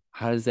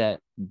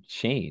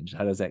change?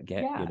 How does that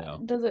get Yeah.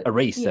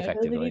 erased Does it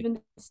effectively?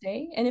 even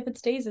stay? And if it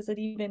stays, is it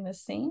even the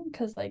same?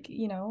 Because like,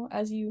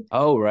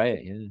 Oh,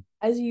 right, yeah.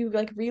 as you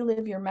like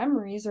relive your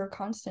memories are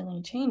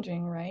constantly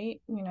changing, right?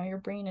 Your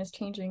brain is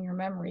changing your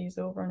memories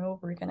over and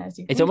over again as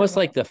you It's think of almost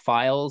them. like the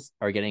files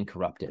are getting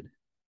corrupted.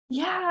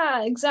 Yeah,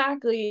 Yep.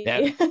 exactly.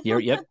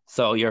 Yep.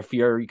 So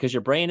because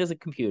your brain is a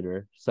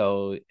computer,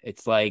 so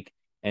it's like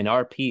an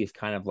RP is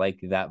kind of like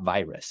that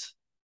virus,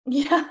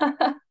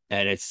 Yeah.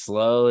 and it's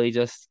slowly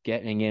just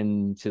getting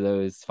into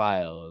those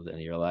files,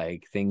 and you're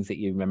like, things that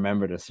you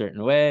remembered a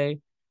certain way,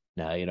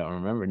 now you don't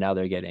remember. Now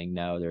they're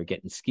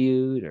getting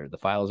skewed, or the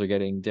files are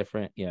getting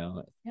different.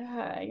 Yeah,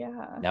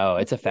 yeah. No,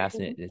 it's That's a crazy.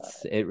 fascinating,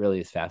 it really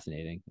is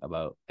fascinating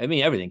about, I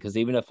mean, everything, because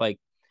even if like,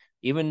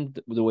 even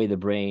the way the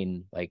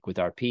brain, like with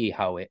RP,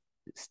 how it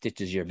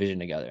stitches your vision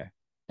together,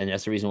 and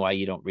that's the reason why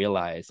you don't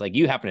realize, like,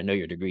 you happen to know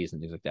your degrees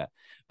and things like that,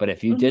 but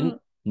if you didn't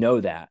Hmm.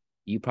 know that,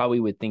 you probably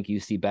would think you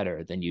see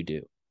better than you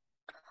do.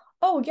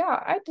 Oh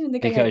yeah, I didn't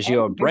think I had because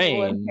your any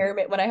visual brain,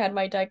 impairment when I had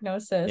my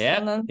diagnosis. yeah,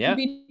 And then to yeah,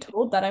 be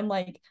told that I'm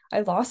like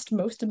I lost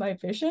most of my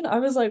vision, I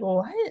was like,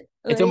 what?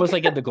 it's almost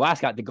Like, like the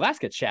glass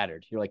gets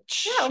shattered. You're like,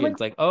 yeah, shh. I'm like,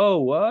 It's like, oh,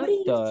 what are what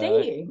you the,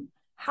 saying?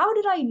 How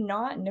did I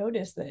not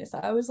notice this?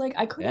 I was like,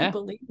 I couldn't yeah,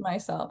 believe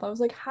myself. I was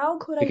like, how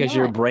could I because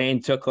your not?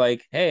 brain took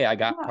like, hey, I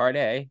got Yeah. part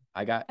A,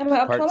 I got And my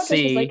part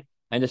optometrist was C, like,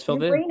 and just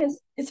your filled it in. brain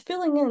is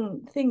filling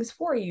in things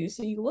for you.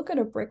 So you look at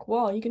a brick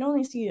wall, you can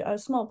only see a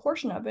small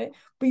portion of it,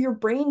 but your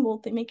brain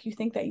will make you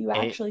think that you It,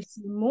 actually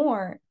see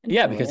more and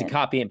yeah, fill it because it in.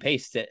 copy and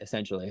pastes it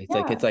essentially. It's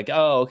Yeah. like,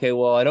 oh, okay,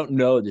 well, I don't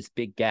know this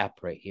big gap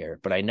right here,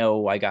 but I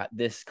know I got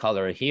this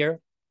color here,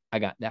 I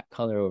got that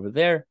color over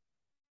there.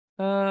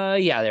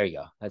 Yeah, there you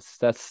go.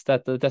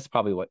 That's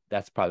probably what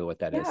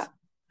that Yeah. is.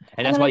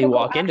 And And that's then why I you go,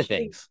 oh, walk into actually,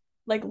 things.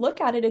 like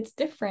look at it, it's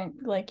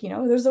different. Like,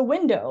 there's a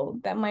window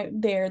that might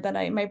there that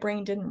I my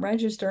brain didn't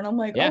register. And I'm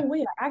like, oh Yeah.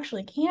 wait, I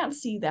actually can't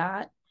see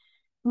that.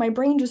 My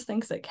brain just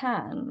thinks it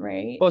can,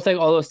 right? Well, it's like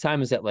all those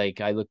times that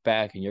like I look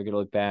back and you're gonna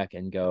look back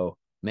and go,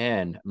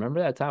 man,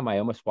 remember that time I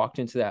almost walked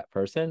into that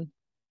person?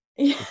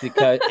 Yeah.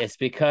 It's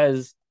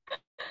because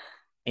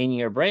in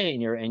your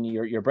brain,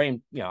 your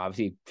brain,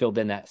 obviously filled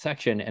in that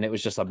section and it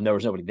was just there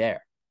was nobody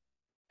there.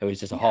 It was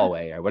just a Yeah.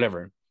 hallway or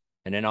whatever.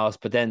 And then all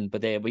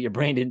but your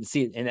brain didn't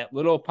see it in that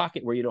little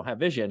pocket where you don't have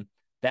vision,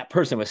 that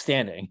person was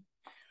standing.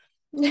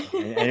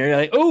 And you're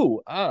like,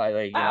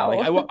 like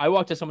Wow. I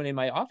walked to someone in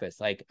my office.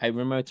 Like I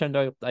remember I turned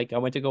out like I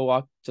went to go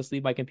walk, just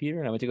leave my computer,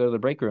 and I went to go to the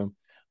break room.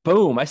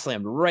 Boom! I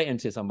slammed right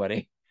into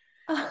somebody.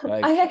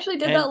 Like, I actually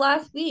did and that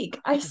last week.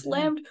 I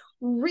slammed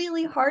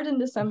really hard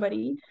into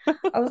somebody.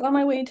 I was on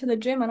my way to the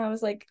gym and I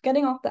was like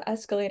getting off the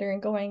escalator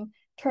and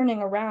turning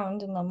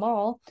around in the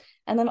mall.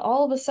 And then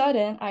all of a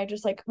sudden, I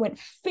just like went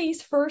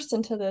face first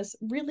into this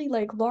really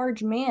like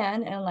large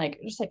man and like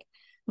just like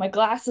my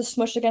glasses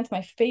smushed against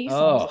my face.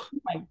 And I was like, oh, oh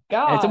my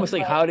and it's God. almost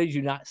like how did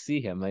you not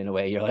see him in a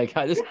way? You're like,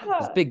 this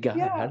Yeah, big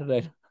guy. How yeah. did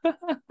I?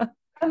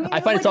 I mean, I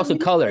it was find it's like a also maybe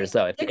colors like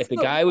though. six If the foot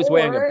guy was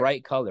wearing a four.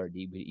 bright color,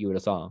 you would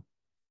have saw him.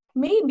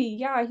 Maybe,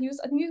 yeah. I think he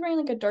was wearing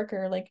like a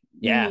darker, like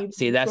Yeah, navy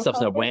see that blue stuff's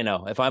no color.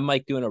 bueno. If I'm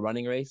like doing a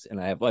running race and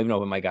I have, well,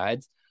 with my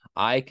guides,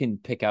 I can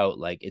pick out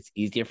like it's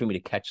easier for me to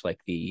catch like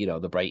the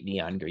bright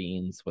neon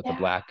greens with the Yeah.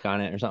 black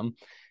on it or something.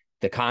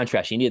 The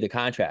contrast, you need the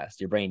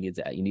contrast. Your brain needs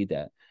that. You need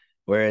that.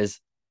 Whereas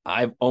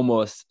I've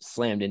almost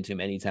slammed into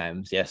many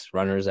times, yes,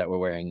 runners that were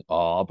wearing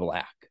all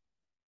black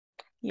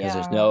because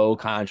there's Yeah. no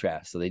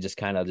contrast, so they just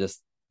kind of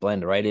just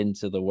blend right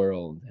into the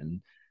world.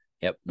 And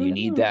yep, you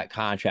need Hmm. that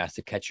contrast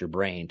to catch your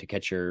brain, to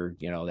catch your,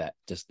 that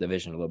just the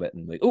vision a little bit,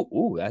 and like,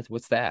 oh, that's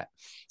what's that.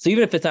 So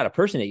even if it's not a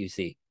person that you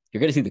see,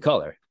 you're gonna see the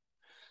color.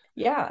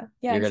 Yeah.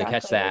 Yeah, You're gonna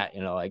catch exactly. Like, that,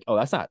 like, oh,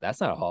 that's not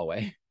a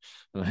hallway.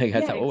 Like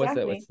that's yeah, not. Oh, what's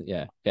that? exactly. What's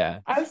yeah.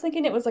 I was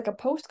thinking it was like a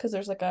post because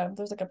there's like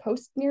a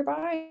post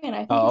nearby, and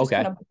I think he Oh, just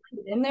kind okay. of put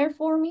it in there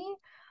for me,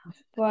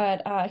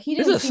 but he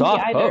This is didn't a see me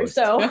soft either. post.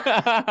 So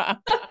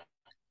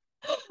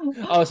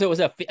Oh, so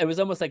it was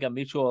almost like a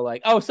mutual,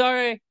 like, oh,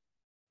 sorry.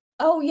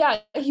 oh yeah,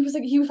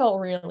 he felt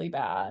really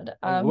bad.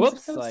 He's like,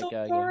 Whoops. I'm Like,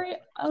 so sorry.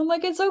 I'm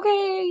like, it's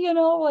okay,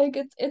 like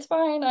it's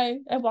fine. I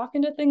walk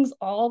into things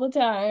all the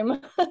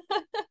time.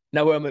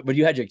 now, but did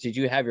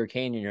you have your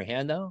cane in your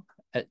hand though?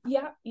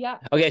 Yeah, yeah.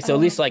 Okay, I so at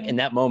have my least like in cane.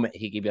 that moment,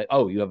 he could be like,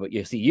 oh,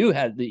 you see,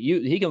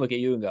 he can look at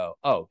you and go,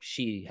 oh,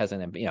 she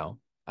hasn't,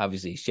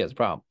 obviously she has a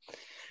problem.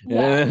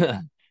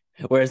 Yeah,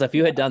 Whereas if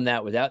you had yeah, done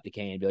that without the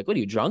cane, you'd be like, what are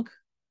you, drunk?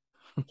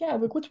 yeah.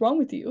 Like, what's wrong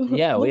with you?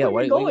 Yeah, well, Look yeah.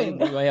 where you're What, going.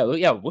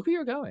 yeah, look where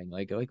you're going.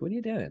 Like, what are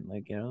you doing?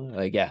 Like,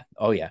 like, yeah.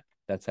 Oh, yeah.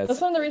 That's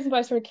That's. one of the reasons why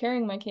I started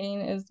carrying my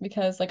cane is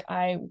because like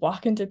I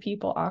walk into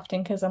people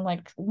often because I'm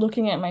like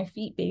looking at my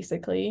feet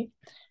basically,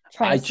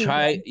 trying to I see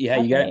try. what's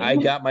Yeah, I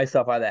happening. got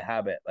myself out of that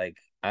habit. Like,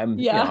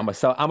 Yeah. I'm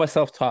a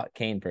self-taught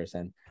cane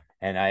person,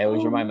 and I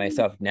always Oh, remind nice.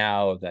 myself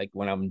now of like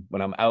when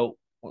I'm out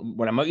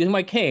using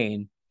my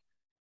cane,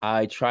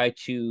 I try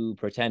to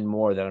pretend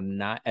more that I'm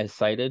not as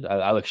sighted.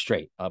 I look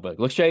straight. I'll be like,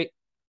 look straight.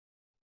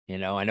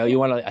 I know Yeah. you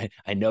want to.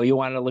 I know you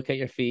want to look at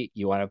your feet.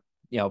 You want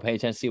to, pay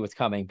attention to see what's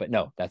coming. But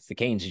no, that's the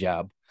cane's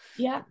job.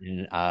 Yeah.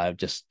 And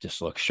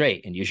just look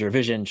straight and use your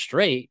vision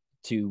straight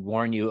to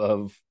warn you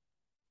of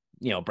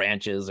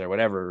branches or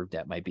whatever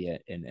that might be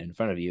in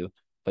front of you.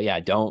 But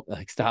yeah, don't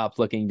like stop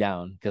looking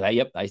down, because I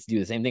used to do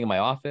the same thing in my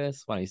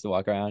office when I used to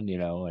walk around,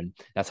 and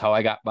that's how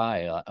I got by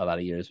a lot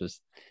of years, was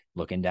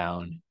looking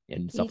down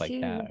and Me stuff like too.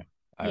 that,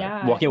 or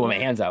Yeah. walking with my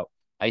Yeah. hands out.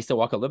 I used to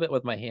walk a little bit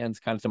with my hands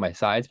kind of to my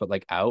sides, but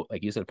like out,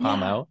 like you said,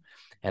 palm Yeah. out,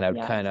 and I would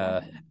Yeah, kind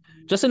of exactly.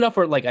 just enough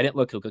where like I didn't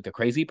look like a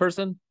crazy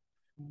person,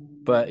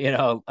 but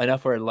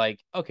enough where like,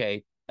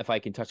 okay, if I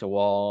can touch a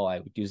wall, I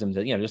would use them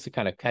to, just to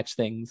kind of catch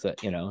things that,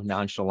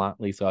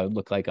 nonchalantly, so I would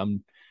look like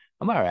I'm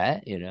all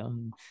right,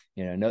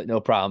 no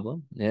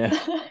problem. Yeah.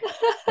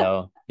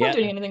 So Not yeah,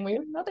 doing anything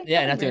weird. yeah,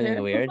 Nothing not weird doing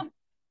anything here. weird.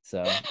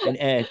 So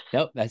and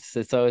nope, that's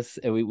so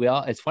we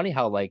all, it's funny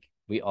how like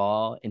we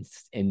all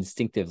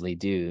instinctively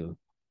do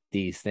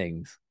these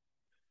things.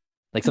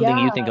 Like something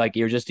you think Yeah. like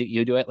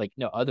you do it, like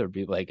no, other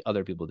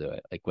people do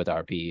it, like with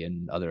RP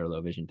and other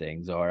low vision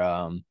things, or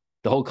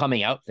the whole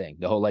coming out thing,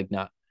 the whole like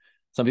not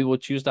some people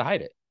choose to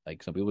hide it.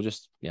 Like some people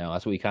just,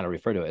 that's what we kind of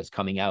refer to it as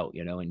coming out,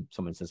 and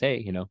someone says,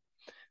 hey,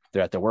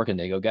 they're at their work and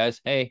they go,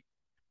 guys, hey,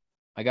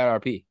 I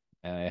got RP.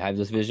 I have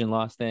this vision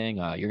loss thing.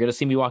 You're gonna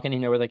see me walking in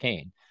here with a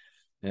cane.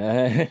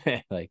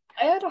 Like,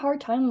 I had a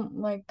hard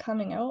time like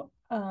coming out.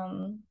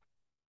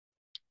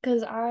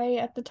 Because I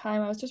at the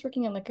time I was just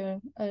working in like a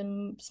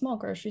small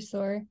grocery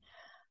store.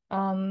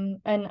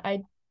 And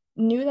I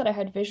knew that I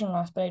had vision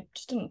loss, but I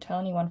just didn't tell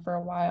anyone for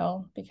a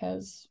while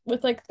because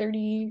with like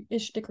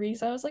 30-ish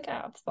degrees, I was like,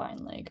 ah, it's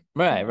fine. Like,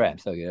 right, right. I'm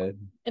so good.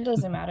 it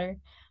doesn't matter.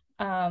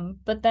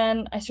 But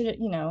then I started,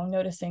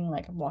 noticing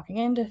like walking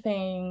into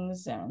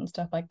things and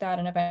stuff like that.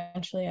 And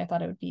eventually I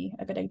thought it would be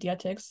a good idea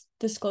to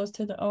disclose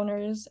to the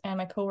owners and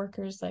my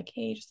coworkers, like,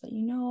 hey, just let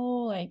you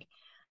know, like,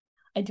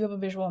 I do have a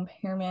visual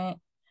impairment.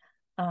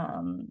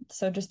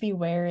 So just be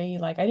wary.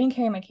 Like I didn't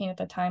carry my cane at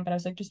the time, but I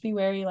was like, just be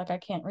wary. Like I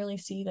can't really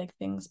see like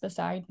things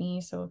beside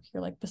me. So if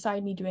you're like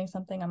beside me doing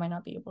something, I might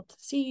not be able to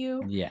see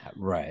you. Yeah,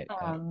 right.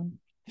 Um,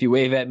 If you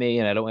wave at me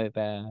and I don't wave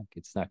back,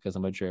 it's not because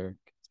I'm a jerk.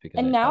 It's because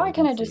and I now I probably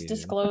kind don't of see just you.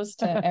 disclose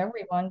to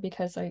everyone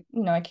because I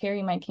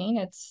carry my cane.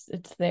 It's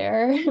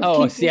there.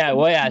 Oh, People yeah. can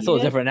Well, yeah, it's a see little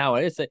it. different now.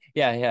 It's like,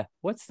 yeah, yeah.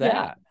 What's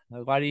Yeah.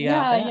 that? Why do you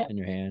have Yeah, that yeah. in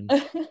your hand?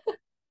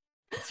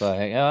 It's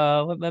like,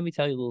 let me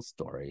tell you a little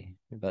story.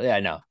 But yeah,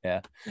 no,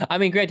 yeah. I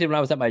mean, granted, when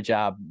I was at my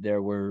job,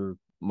 there were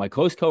my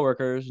close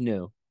coworkers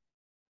knew,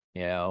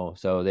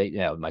 so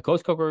my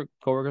close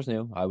coworkers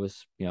knew I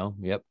was,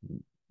 yep,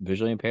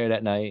 visually impaired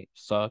at night,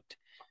 sucked,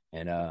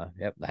 and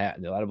yep, a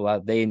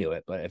lot, they knew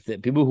it. But if the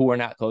people who were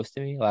not close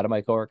to me, a lot of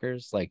my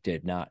coworkers like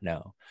did not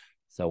know.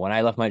 So when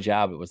I left my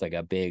job, it was like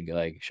a big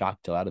like shock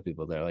to a lot of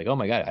people. They're like, "Oh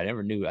my God, I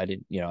never knew. I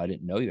didn't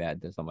know you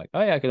had this." I'm like,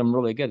 "Oh yeah, because I'm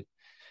really good.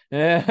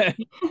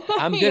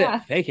 I'm good at Yeah.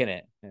 faking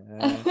it."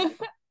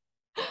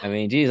 I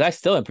mean, geez, I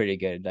still am pretty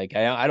good. Like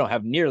I don't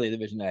have nearly the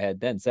vision I had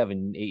then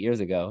 7, 8 years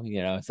ago.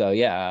 So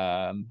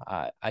yeah,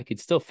 I could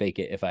still fake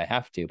it if I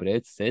have to, but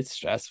it's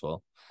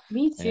stressful.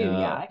 Me You too. Yeah,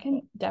 know, I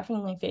can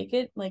definitely fake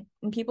it. Like,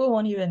 and people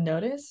won't even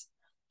notice.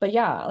 But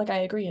yeah, like I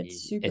agree,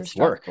 it's super it's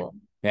work. stressful.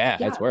 Yeah,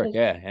 it's Yeah, work. like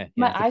Yeah, yeah, yeah.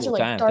 my It's a eyes are full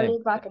like time thing.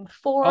 darting back and Oh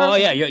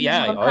forth. yeah, Like,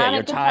 yeah. a Oh yeah,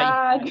 panic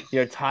attack.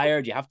 you're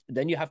tired. You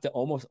have to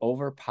almost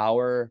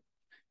overpower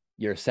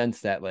your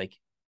sense that like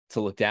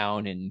to look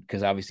down, and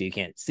because obviously you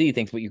can't see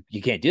things, but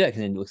you can't do that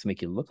because then it looks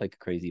make you look like a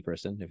crazy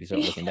person if you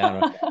start looking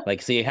down. Yeah.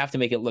 Like so you have to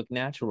make it look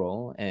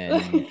natural,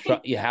 and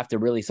you have to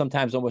really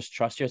sometimes almost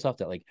trust yourself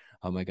that like,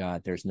 oh my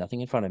God, there's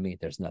nothing in front of me,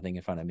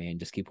 and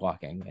just keep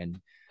walking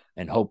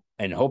and hope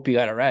you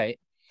got it right.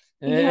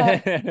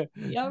 Yeah,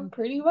 yeah,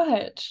 pretty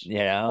much.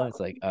 It's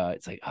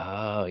like,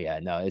 oh yeah,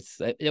 no,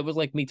 it was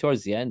like me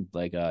towards the end,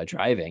 like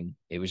driving.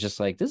 It was just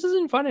like this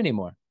isn't fun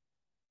anymore.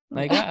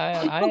 Like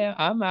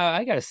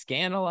I gotta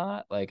scan a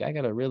lot. Like I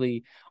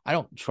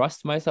don't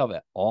trust myself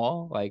at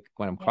all. Like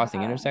when I'm crossing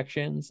Yeah.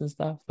 intersections and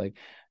stuff. Like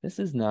this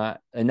is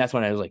not, and that's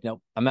when I was like,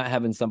 nope, I'm not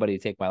having somebody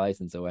take my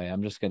license away.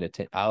 I'm just gonna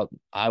take. I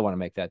want to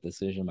make that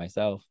decision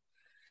myself.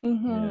 Like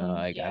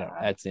I don't.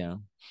 Yeah. That's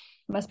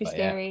Must be but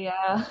yeah. scary.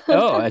 Yeah.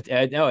 Oh,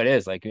 no, it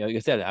is. Like I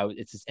said,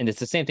 it's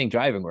the same thing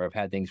driving where I've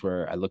had things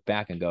where I look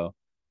back and go,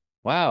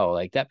 wow,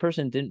 like that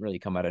person didn't really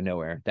come out of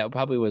nowhere. That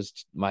probably was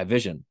my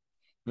vision.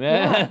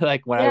 Yeah.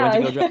 Like Yeah.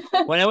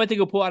 when I went to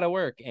go pull out of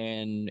work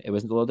and it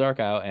was a little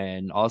dark out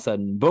and all of a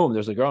sudden, boom,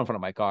 there's a girl in front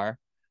of my car.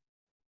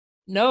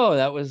 No,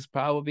 that was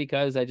probably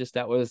because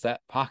that was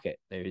that pocket.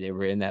 They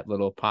were in that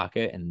little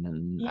pocket and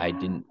then I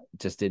Yeah.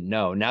 didn't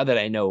know. Now that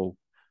I know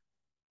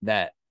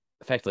that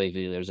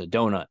effectively there's a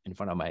donut in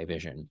front of my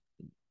vision.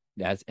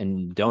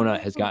 And donut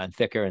has Oh. gotten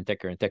thicker and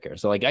thicker and thicker.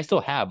 So like I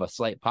still have a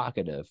slight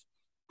pocket of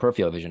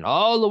peripheral vision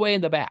all the way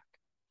in the back,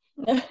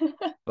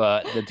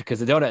 but because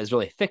the donut is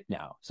really thick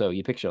now, so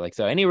you picture like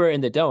so anywhere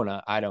in the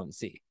donut I don't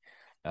see.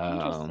 Um,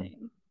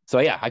 Interesting. so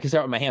yeah, I can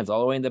start with my hands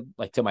all the way in the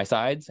like to my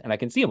sides, and I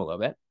can see them a little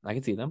bit. I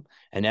can see them,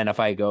 and then if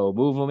I go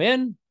move them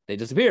in, they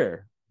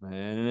disappear,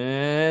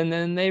 and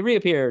then they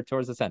reappear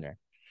towards the center.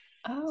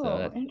 So Oh,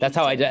 that's interesting.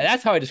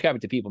 how I describe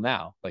it to people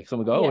now. Like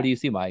someone go, "Oh, what Yeah. do you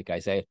see, Mike?" I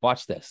say,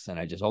 "Watch this," and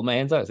I just hold my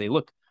hands out. I say,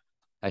 "Look."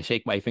 I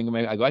shake my finger.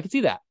 I go, "I can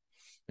see that,"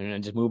 and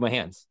then just move my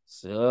hands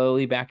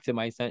slowly back to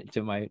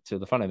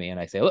the front of me, and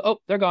I say, "Oh,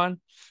 they're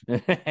gone,"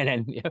 and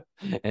then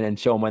and then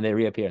show them when they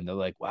reappear, and they're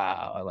like,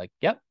 "Wow!" I'm like,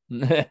 "Yep."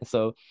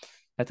 So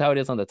that's how it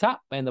is on the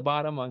top and the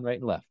bottom, on right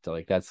and left. So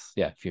like that's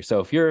yeah.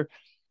 If you're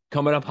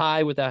coming up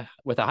high with a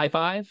high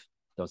five,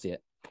 don't see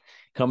it.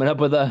 Coming up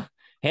with a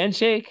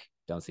handshake,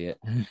 don't see it.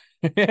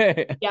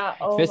 Yeah.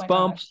 Oh Fist my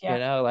bump, gosh.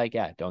 Yeah. like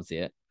yeah, don't see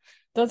it.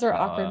 Those are So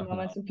awkward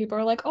moments when people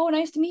are like, "Oh,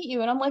 nice to meet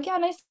you," and I'm like, "Yeah,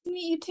 nice to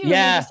meet you too," and they're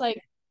yeah, just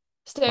like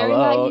staring at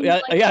hello, you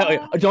yeah, like yeah.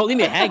 that. Don't leave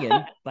me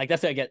hanging. Like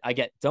that's what I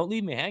get. Don't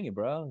leave me hanging,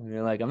 bro. And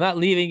you're like, I'm not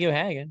leaving you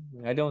hanging.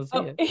 I don't see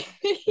Oh, it.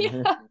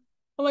 yeah.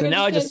 I'm like, So I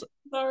now just I can't. just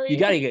you Sorry.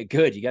 got to get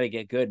good. You got to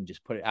get good and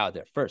just put it out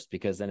there first,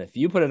 because then if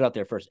you put it out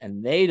there first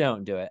and they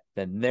don't do it,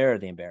 then they're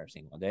the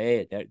embarrassing one.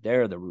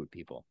 They're the rude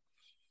people.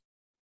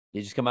 They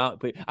just come out.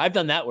 I've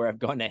done that where I've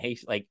gone to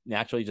haste, like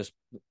naturally just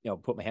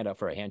put my hand up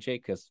for a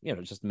handshake because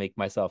just to make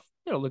myself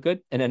look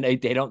good, and then they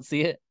don't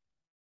see it.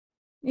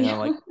 And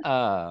I'm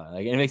Yeah.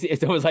 like it makes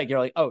it's almost like you're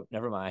like, oh,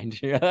 never mind.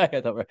 I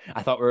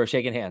thought we were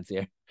shaking hands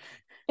here.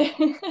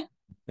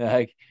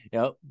 Like,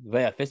 but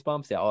yeah, fist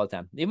bumps, yeah, all the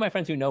time. Even my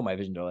friends who know my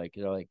vision, they're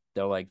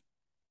like,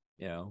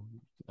 you know,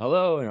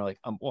 hello, and they're like,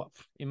 what?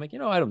 I'm like,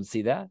 I don't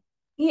see that.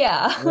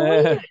 Yeah. What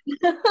are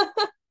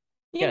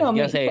you You doing? You know you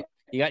gotta me. say,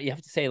 you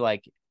have to say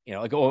like,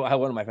 like, oh, I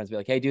one of my friends be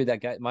like, hey, dude,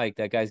 that guy, Mike,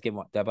 that guy's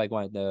giving that bike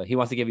one, he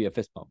wants to give you a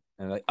fist bump,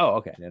 and I'm like, oh,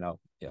 okay, then I'll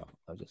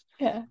just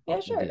Yeah. Yeah,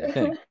 I'll do sure. that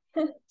thing.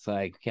 It's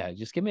like, yeah,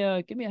 just give me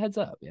a heads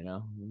up.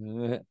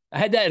 I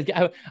had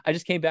that. I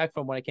just came back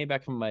from when I came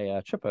back from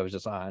my trip I was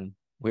just on.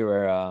 We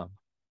were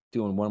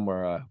doing one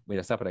where we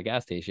had to stop at a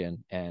gas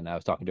station, and I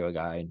was talking to a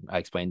guy, and I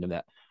explained to him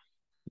that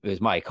it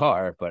was my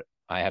car, but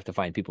I have to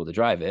find people to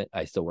drive it.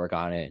 I still work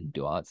on it and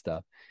do all that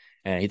stuff.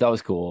 And he thought it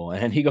was cool.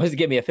 And he goes to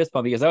give me a fist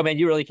bump. He goes, "Oh man,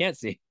 you really can't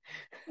see."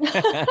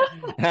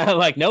 I'm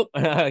like, "Nope."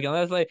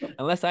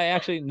 Unless I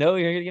actually know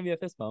you're gonna give me a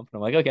fist bump. And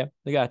I'm like, "Okay,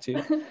 I got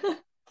you."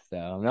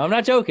 So no, I'm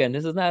not joking.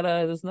 This is not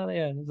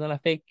a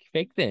fake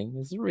thing.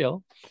 This is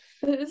real.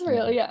 It's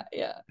real. Yeah,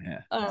 yeah.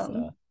 Yeah. Um,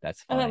 So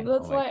that's and then funny. Oh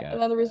that's my why god.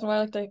 another reason why I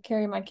like to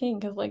carry my cane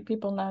because like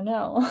people now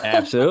know.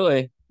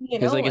 Absolutely. You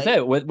Because know, like I like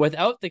said,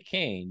 without the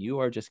cane, you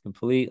are just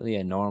completely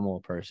a normal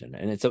person.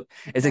 And it's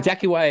yeah.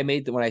 exactly why I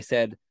made when I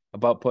said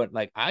about putting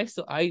like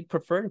I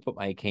prefer to put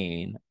my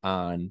cane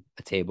on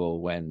a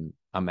table when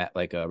I'm at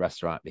like a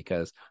restaurant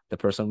because the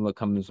person that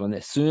comes when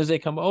as soon as they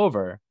come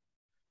over,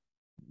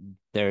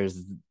 there's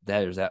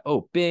that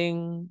oh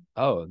bing,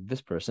 oh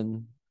this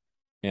person,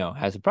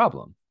 has a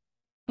problem.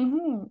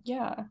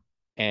 Yeah.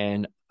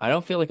 And I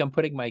don't feel like I'm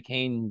putting my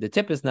cane. The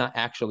tip is not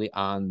actually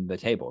on the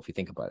table. If you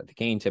think about it, the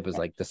cane tip is Yeah.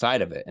 like the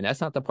side of it, and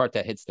that's not the part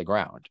that hits the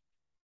ground.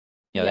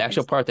 The Yeah,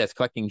 actual part that's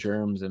collecting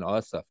germs and all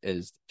that stuff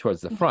is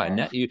towards the front.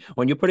 And here. that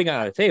when you're putting it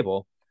on a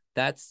table,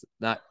 that's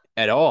not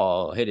at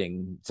all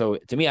hitting. So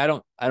to me, I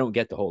don't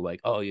get the whole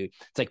like, oh, it's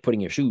like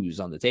putting your shoes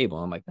on the table.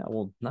 I'm like, no,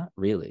 well, not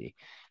really.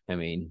 I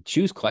mean,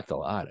 shoes collect a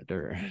lot of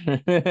dirt.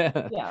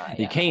 Yeah, Your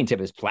yeah. cane tip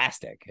is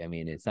plastic. I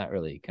mean, it's not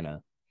really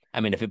gonna. I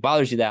mean, if it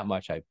bothers you that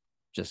much, I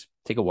just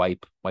take a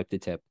wipe the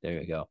tip. There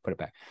you go, put it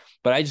back.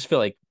 But I just feel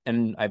like,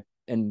 and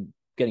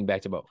getting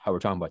back to about how we're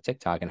talking about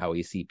TikTok and how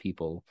we see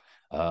people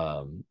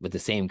with the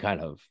same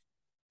kind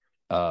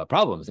of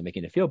problems and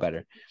making it feel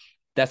better.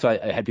 That's why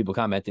I had people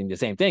commenting the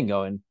same thing,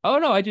 going, "Oh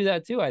no, I do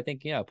that too. I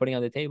think putting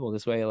on the table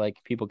this way, like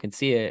people can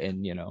see it,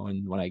 and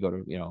and when I go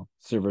to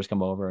servers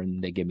come over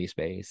and they give me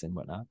space and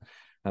whatnot,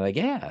 I'm like,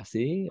 yeah,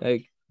 see,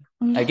 like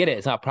I get it.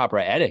 It's not proper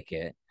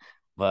etiquette,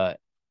 but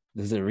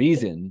there's a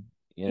reason,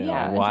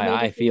 Yeah, it's a why way to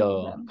I signal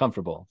feel them.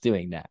 comfortable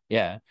doing that.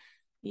 Yeah,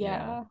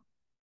 yeah. Yeah.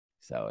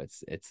 So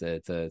it's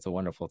a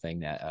wonderful thing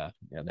that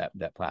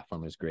that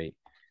platform is great.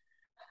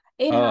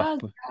 It Uh, has,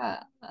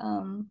 yeah.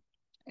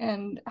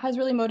 And has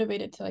really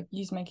motivated to like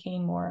use my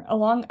cane more.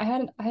 Along, I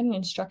had an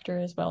instructor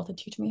as well to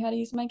teach me how to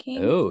use my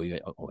cane yeah, from you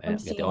got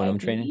the Onum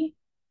training. CIB.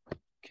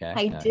 Okay,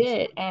 I nice.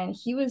 did, and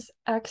he was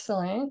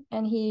excellent,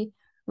 and he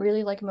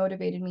really like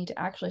motivated me to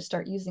actually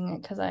start using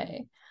it because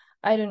I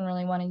didn't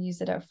really want to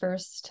use it at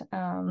first.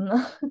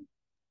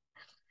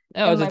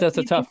 Oh, And my that's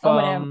a previous tough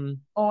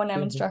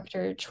O&M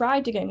instructor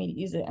tried to get me to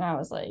use it, and I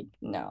was like,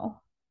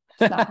 no,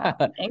 it's not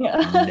happening.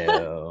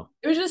 no.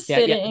 It was just Yeah,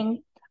 yeah.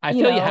 sitting, I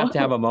you feel you know. have to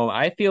have a moment.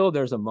 I feel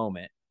there's a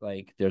moment.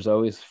 Like there's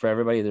always for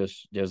everybody.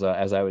 There's a,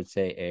 as I would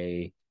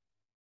say,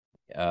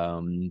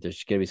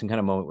 there's gonna be some kind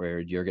of moment where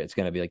it's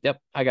gonna be like, yep,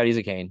 I gotta use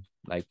a cane.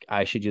 Like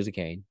I should use a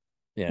cane.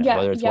 Yeah,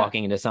 Whether it's yeah.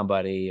 walking into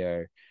somebody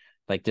or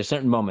like there's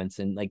certain moments.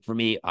 And like for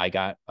me, I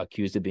got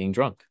accused of being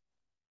drunk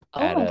Oh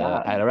at my a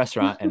God.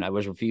 restaurant, and I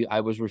was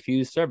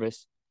refused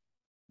service.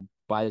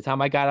 By the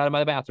time I got out of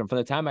my bathroom, from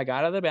the time I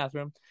got out of the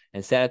bathroom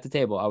and sat at the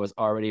table, I was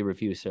already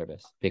refused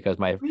service because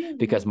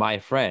Really? my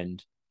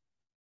friend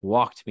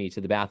walked me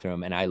to the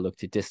bathroom and I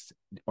looked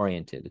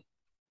disoriented.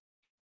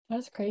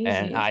 That's And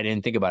crazy. I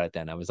didn't think about it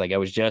then. I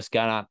just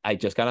got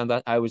on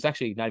that. I was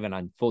actually not even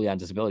on fully on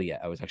disability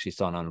yet. I was actually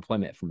still on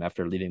unemployment from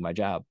after leaving my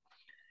job.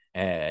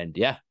 And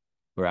yeah,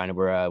 we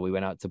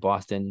went out to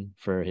Boston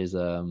for his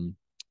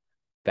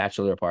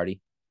bachelor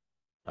party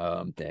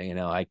thing,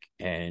 like,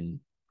 and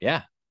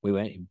yeah, we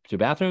went to the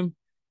bathroom,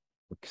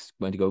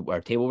 went to go,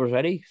 our table was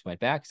ready, went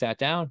back, sat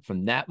down.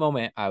 From that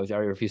moment, I was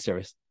already refused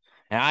service.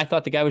 And I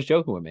thought the guy was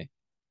joking with me.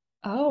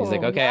 He's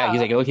like, Oh, okay.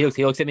 He's yeah. like,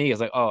 he looks at me. He's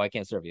like, oh, I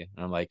can't serve you.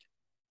 And I'm like,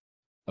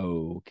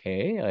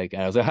 okay. Like,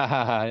 and I was like, ha,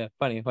 ha, ha,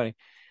 funny, funny.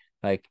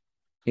 Like,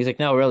 he's like,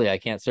 no, really, I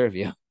can't serve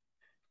you.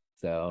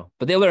 So,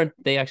 but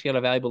they actually got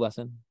a valuable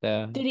lesson.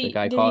 The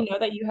guy Did he caught, know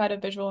that you had a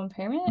visual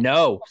impairment?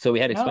 no. So we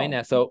had to explain No.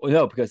 that. So,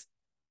 no, because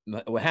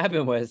what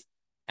happened was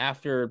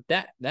after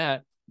that,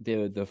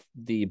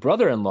 the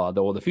brother-in-law,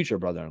 the future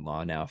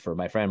brother-in-law now for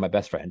my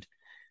best friend,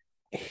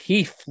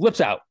 he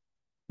flips out.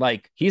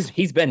 Like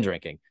he's been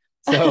drinking.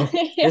 So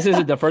this Yeah.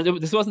 isn't the first.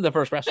 This wasn't the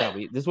first restaurant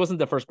we. This wasn't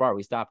the first bar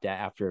we stopped at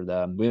after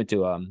we went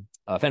to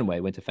Fenway.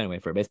 Went to Fenway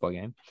for a baseball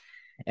game,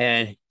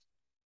 and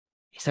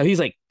so he's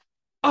like,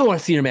 "I want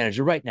to see your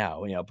manager right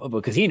now,"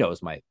 because he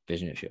knows my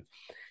vision issue.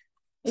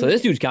 So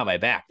this dude's got my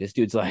back. This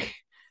dude's like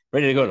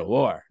ready to go to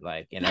war,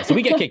 like. So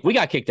we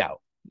got kicked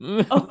out.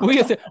 Oh,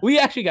 We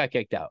actually got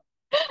kicked out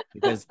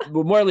because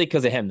morely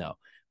because of him though.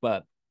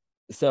 But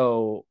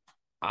so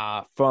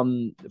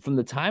from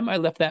the time I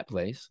left that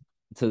place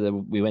to the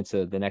we went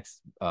to the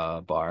next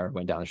bar,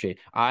 went down the street.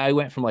 I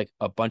went from like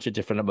a bunch of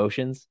different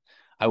emotions.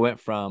 I went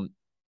from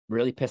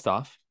really pissed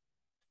off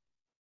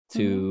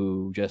mhm.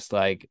 to just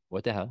like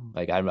what the hell?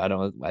 Like I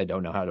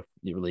don't know how to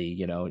really,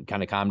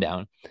 kind of calm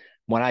down.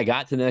 When I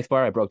got to the next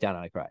bar, I broke down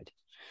and I cried.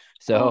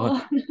 So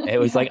Oh, it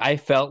was yeah. like I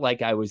felt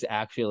like I was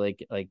actually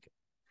like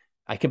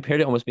I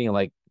compared it almost being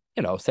like,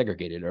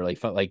 segregated or like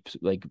felt like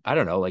I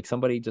don't know, like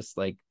somebody just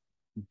like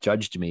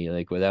judged me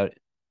like without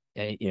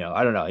I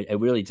don't know. It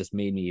really just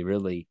made me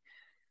really,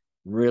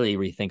 really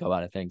rethink a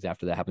lot of things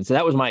after that happened. So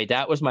that was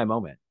my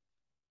moment.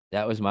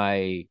 That was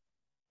my,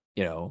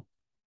 you know,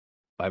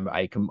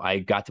 I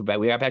got to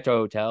we got back to our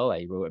hotel.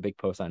 I wrote a big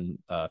post on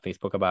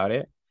Facebook about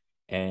it,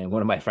 and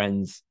one of my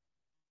friends,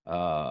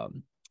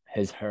 um,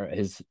 his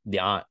the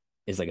aunt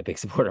is like a big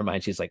supporter of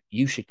mine. She's like,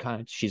 you should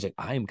she's like,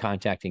 I am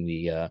contacting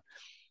the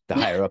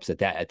higher ups at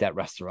that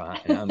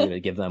restaurant, and I'm gonna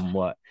give them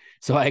what.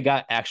 So I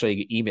got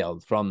actually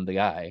emailed from the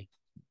guy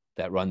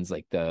that runs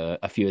like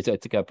it's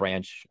like a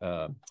branch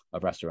of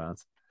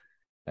restaurants,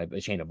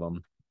 a chain of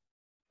them,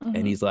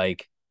 and Mhm.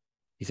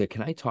 he said,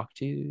 can I talk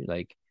to you?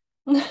 Like,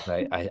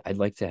 I'd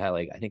like to have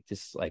like I think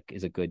this like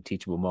is a good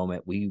teachable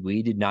moment.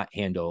 We did not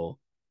handle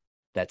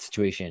that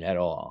situation at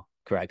all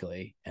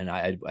correctly, and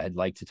I'd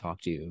like to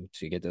talk to you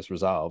to get this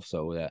resolved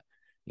so that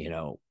you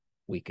know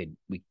we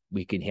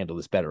can handle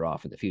this better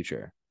off in the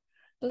future.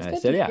 That's And I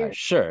good to said, yeah, hear.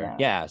 sure, Yeah.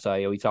 yeah.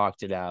 So we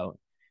talked it out,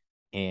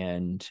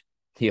 and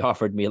he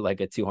offered me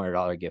like a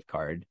 $200 gift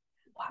card,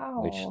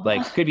 which Wow.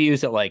 like could be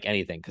used at like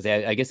anything because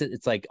I guess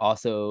it's like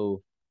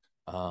also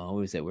what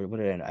was it? What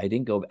did I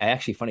didn't go. I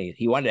actually funny.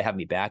 He wanted to have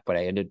me back, but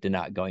I ended up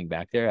not going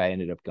back there. I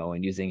ended up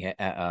going using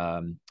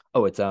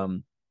it's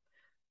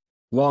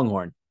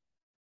Longhorn,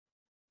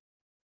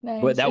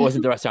 but Nice. that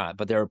wasn't the restaurant.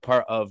 But they're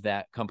part of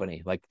that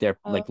company. Like they're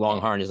like Okay.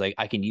 Longhorn is like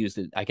I can use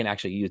it. I can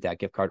actually use that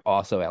gift card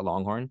also at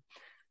Longhorn.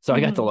 So I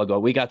got to Mhm. go.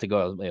 We got to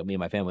go. Me and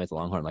my family went to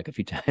Longhorn like a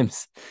few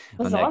times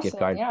on That's that gift awesome.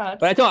 card. Yeah,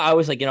 But it's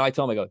I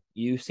told him, I go,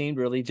 you seemed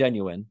really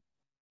genuine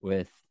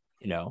with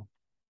you know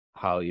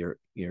how you're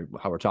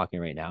how we're talking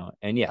right now.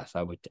 And yes,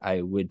 I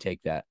would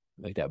take that.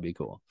 Like that would be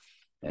cool.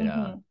 And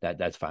mhm.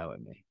 that's fine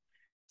with me.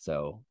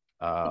 So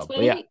It's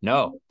but yeah, funny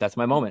no, that's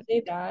my you moment.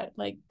 say that,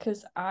 like,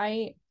 because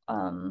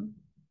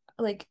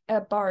like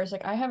at bars,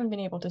 like I haven't been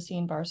able to see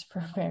in bars for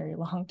a very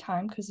long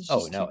time because it's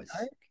Oh just too no, it's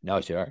dark.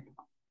 no sure.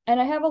 And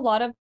I have a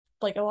lot of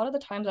like a lot of the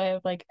times I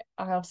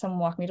have someone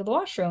walk me to the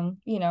washroom,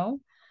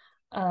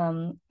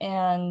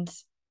 and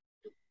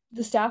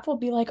the staff will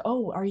be like,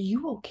 "Oh, are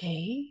you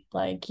okay?"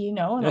 Like, and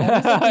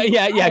always like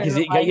Yeah,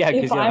 inquire, like,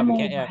 if because you don't have I'm a all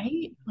can. Yeah.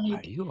 right.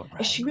 Are Like, you all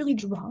is she right? really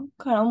drunk?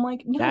 And I'm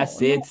like, no,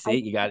 That's no, it. See,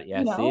 you got it.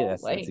 Yeah, see,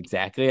 that's like,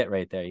 exactly it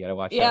right there. You got to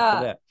watch out for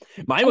yeah, that.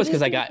 Mine I was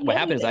because just I didn't got see what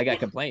happened is I anything. got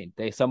complained.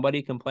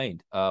 Somebody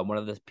complained. One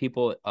of the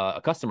people,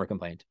 a customer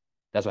complained.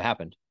 That's what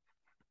happened.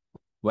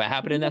 What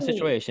happened in that Really?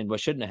 situation, what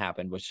shouldn't have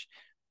happened, which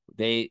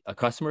a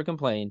customer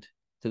complained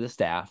to the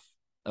staff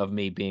of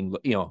me being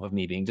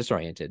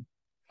disoriented,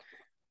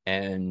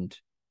 and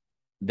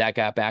that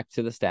got back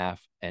to the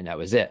staff, and that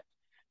was it.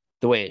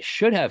 The way it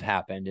should have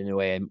happened, in a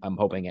way I'm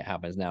hoping it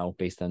happens now,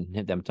 based on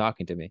them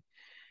talking to me,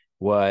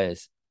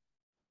 was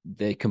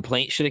the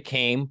complaint should have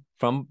came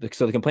from the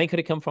complaint could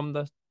have come from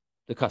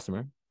the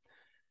customer,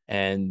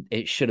 and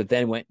it should have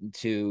then went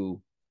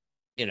to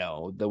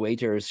the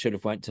waiters should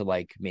have went to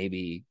like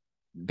maybe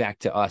back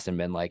to us and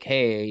been like,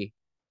 hey,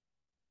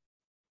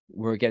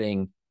 we're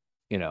getting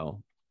you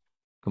know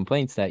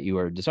complaints that you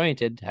are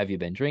disoriented. Have you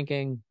been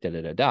drinking? Da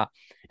da da da.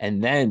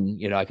 And then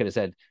I could have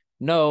said,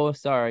 no,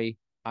 sorry,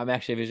 I'm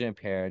actually vision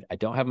impaired. I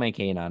don't have my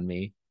cane on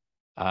me.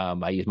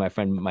 I use my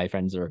friend. My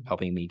friends are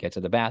helping me get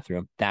to the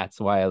bathroom. That's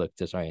why I look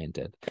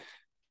disoriented.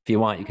 If you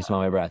want, you can smell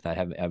my breath. I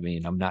have. I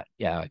mean, I'm not.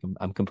 Yeah,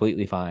 I'm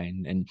completely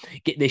fine. And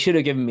they should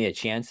have given me a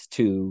chance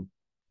to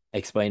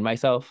explain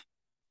myself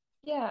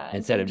Yeah,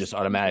 and to instead of just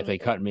explain, automatically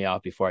cutting me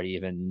off before I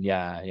even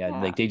yeah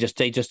like yeah, they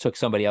just took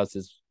somebody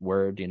else's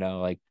word,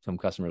 like some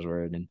customer's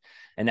word,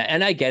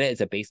 and I get it,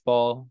 it's a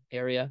baseball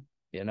area,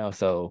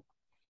 so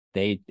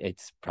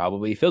it's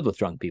probably filled with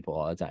drunk people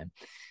all the time,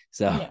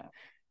 so yeah,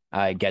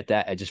 I get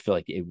that. I just feel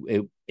like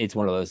it's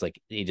one of those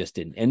like they just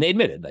didn't, and they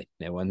admitted like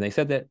when they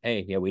said that,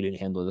 hey, yeah, we didn't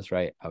handle this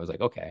right, I was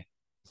like, okay,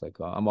 it's like,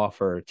 well, I'm off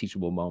for a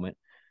teachable moment,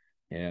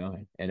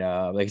 and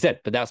like I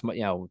said, but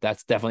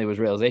that's definitely was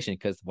realization,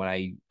 because when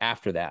I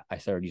after that I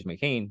started using my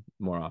cane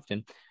more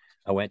often.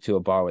 I went to a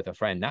bar with a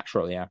friend, not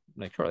shortly after,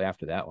 like shortly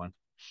after that one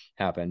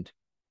happened,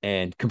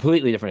 and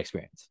completely different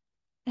experience.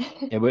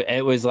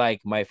 It was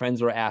like my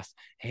friends were asked,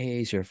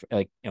 hey, is your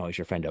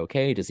friend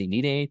okay, does he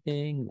need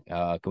anything,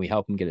 can we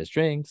help him get his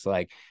drinks,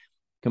 like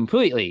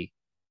completely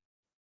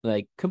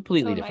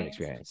so different nice.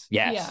 experience.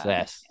 Yes, Yeah,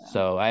 yes. yeah.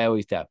 So I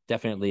always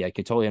definitely, I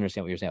could totally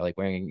understand what you're saying, like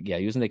wearing, yeah,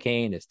 using the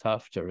cane is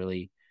tough to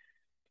really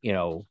you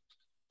know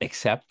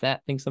accept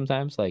that thing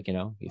sometimes, like you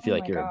Oh feel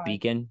like my you're a God.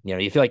 beacon,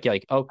 you feel like you're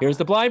like, oh, here's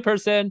the blind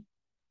person,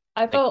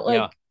 I like felt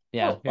like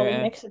Yeah, a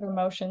yeah. mix of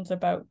emotions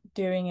about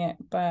doing it,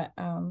 but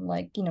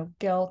like,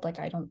 guilt, like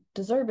I don't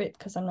deserve it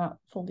because I'm not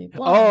fully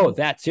Oh, blind.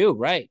 that too,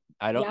 right.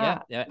 I don't, yeah, Yeah,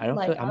 yeah, I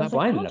don't feel, like I'm I not was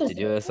like, I blind don't enough to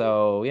do deserve this. it.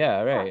 So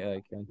yeah, Yeah, right.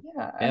 Like,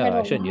 yeah, I yeah, had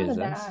I a shouldn't lot use of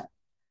this. that.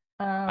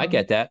 I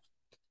get that.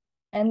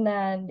 And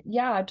then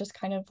yeah, just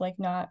kind of like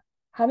not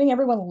having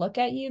everyone look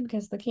at you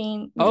because the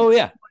cane Oh makes,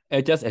 yeah,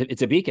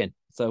 it's a beacon.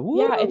 So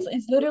yeah, woo,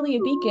 it's literally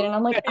a beacon, and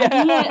I'm like, I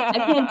can't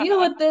yeah. deal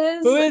with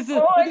Who this. is this?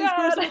 Oh Look my at this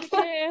person with the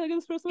God. can. Look at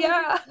this person with the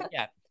Yeah. can.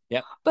 Yeah,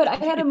 yep. But I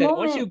Once you had a get that,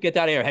 once you moment, get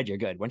that out of your head, you're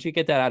good. Once you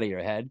get that out of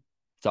your head,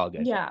 it's all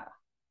good. yeah.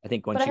 I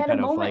think But once I you had a kind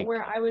of moment like,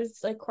 where I was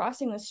like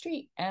crossing the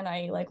street and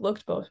I like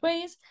looked both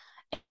ways,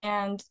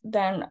 and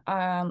then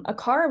a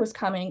car was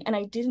coming and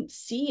I didn't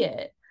see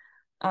it.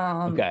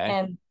 okay,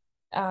 And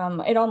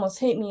it almost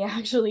hit me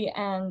actually,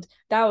 and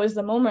that was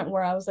the moment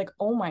where I was like,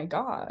 oh my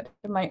God,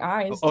 my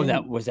eyes oh,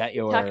 didn't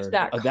detect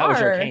that that was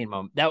your car. cane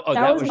moment. That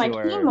was my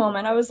key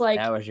moment. I was like,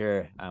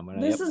 I'm gonna,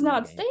 this yep, is I'm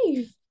gonna not game.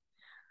 safe.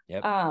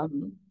 Yep.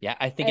 Um, Yeah,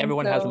 I think and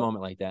everyone has a so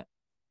moment like that.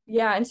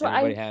 yeah, and so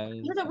I Everybody has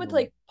did it a with moment.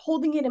 like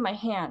holding it in my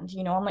hand,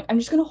 I'm like, I'm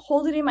just gonna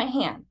hold it in my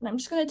hand and I'm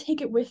just gonna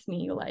take it with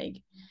me,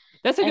 like,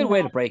 That's a good and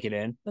way to break it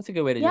in. That's a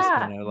good way to just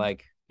kind yeah, of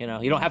like, you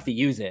don't have to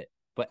use it,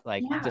 but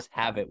like yeah, just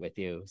have it with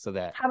you so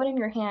that have it in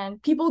your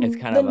hand. People it's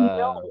kind of then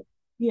a,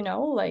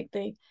 know, like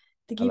they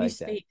I give you like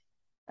that. space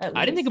at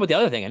I didn't think least. about the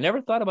other thing. I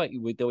never thought about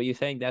you with the way you're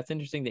saying. That's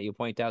interesting that you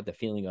point out the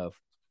feeling of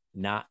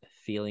not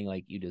feeling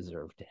like you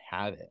deserve to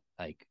have it.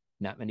 Like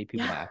not many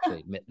people Yeah. actually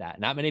admit that.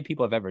 Not many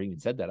people have ever even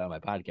said that on my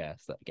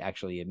podcast. Like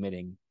actually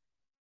admitting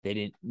they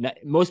didn't. Not,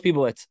 most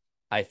people, it's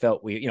I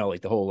felt we,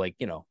 like the whole like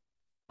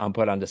I'm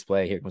put on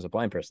display. Here comes a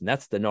blind person.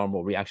 That's the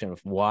normal reaction of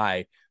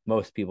why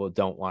most people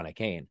don't want a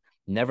cane.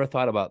 Never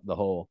thought about the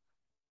whole.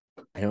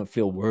 I don't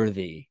feel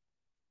worthy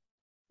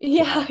to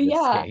Yeah, have this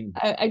yeah. cane.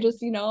 I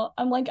just,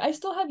 I'm like, I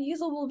still have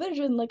usable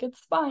vision. Like it's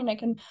fine. I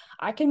can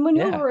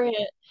Yeah. maneuver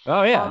it.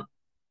 Oh Um, yeah.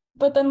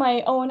 but then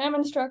my O&M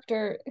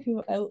instructor,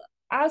 who I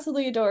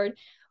absolutely adored,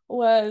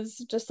 was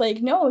just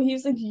like, no, he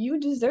was like, you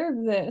deserve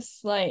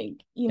this. Like,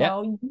 Yep.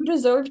 you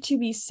deserve to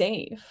be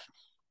safe.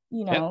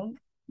 You Yep. know,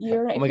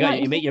 you're Oh if my you're god, not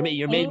interested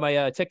you in made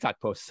my TikTok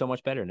post so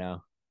much better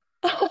now.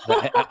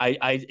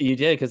 pain. You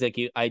did because like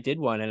I did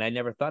one and I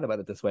never thought about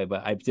it this way,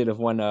 but I did have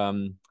one.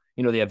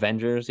 The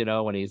Avengers.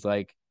 When he's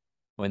like,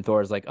 when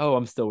Thor's like, "Oh,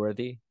 I'm still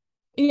worthy."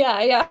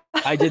 Yeah, yeah.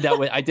 I did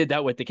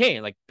that with the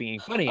cane, like being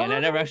funny, and I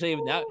never actually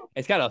now Oh,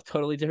 it's got a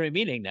totally different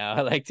meaning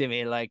now. Like to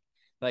me, like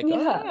oh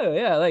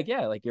yeah.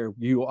 yeah, like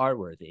you are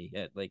worthy.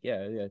 Yeah, like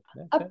yeah.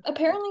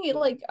 Apparently,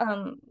 like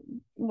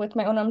with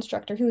my own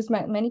instructor, who's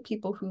met many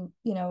people who,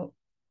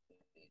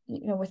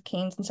 with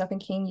canes and stuff,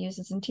 and cane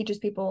uses and teaches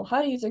people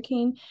how to use their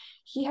cane,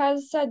 he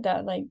has said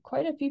that like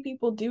quite a few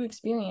people do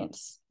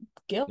experience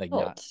Like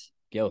not guilt.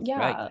 guilt,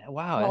 right? Yeah,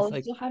 Wow, that's while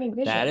like still having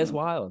that is vision.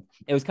 wild.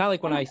 It was kind of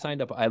like when Yeah. I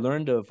signed up. I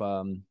learned of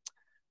when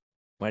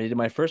I did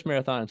my first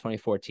marathon in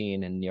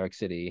 2014 in New York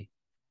City.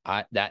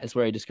 That is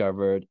where I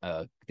discovered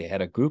they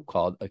had a group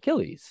called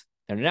Achilles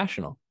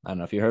International. I don't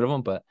know if you heard of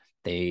them, but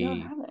No, I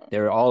they haven't. they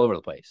were all over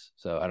the place.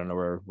 So I don't know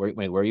where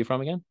are you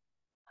from again?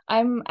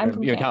 I'm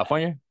from You're in Canada.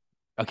 California?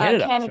 Oh,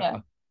 Canada. So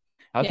Canada.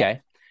 Yeah.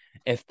 okay.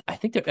 If I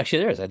think there actually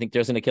there is. I think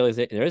there's an Achilles.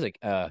 There is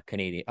a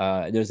Canadian.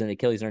 There's an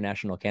Achilles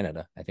International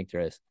Canada. I think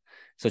there is.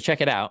 So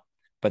check it out.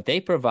 But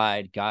they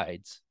provide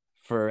guides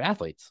for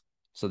athletes,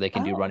 so they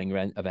can do Oh, running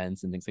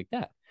events and things like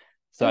that.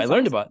 So I that's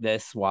learned awesome. about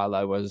this while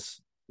I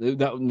was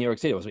New York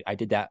City. I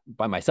did that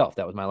by myself.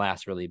 That was my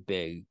last really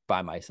big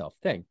by myself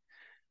thing,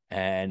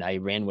 and I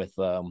ran with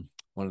one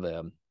of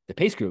the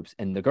pace groups,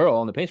 and the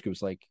girl in the pace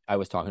groups, like I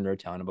was talking to her,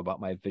 telling them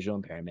about my visual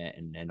impairment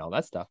and all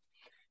that stuff.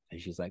 And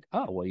she's like,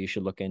 "Oh, well, you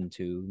should look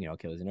into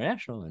Killers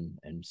International."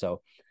 And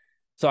so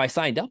I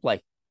signed up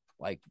like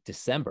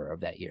December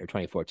of that year,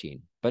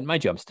 2014. But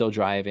mind you, I'm still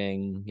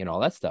driving, all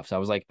that stuff. So I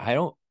was like, I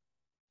don't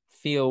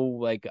feel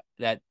like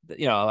that. I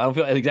don't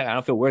feel exactly. I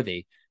don't feel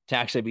worthy to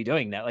actually be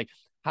doing that. Like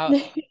how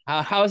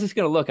how is this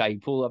going to look? I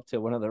pull up to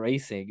one of the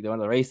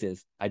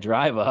races. I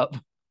drive up,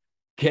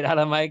 get out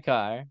of my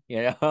car,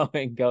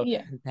 and go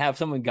Yeah. have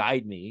someone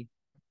guide me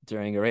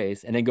during a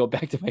race and then go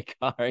back to my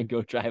car and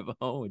go drive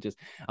home.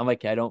 I'm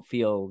like, it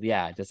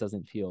just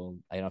doesn't feel,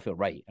 I don't feel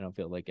right. I don't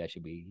feel like I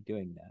should be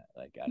doing that.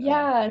 Like, I don't know.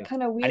 Yeah,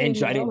 kind of weird, I didn't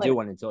do like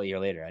one until a year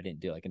later. I didn't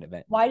do like an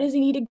event. why does he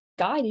need a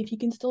guide if he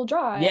can still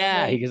drive?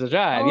 Yeah, he Like, gets a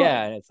drive. oh,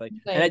 Yeah. And it's like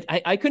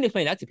I couldn't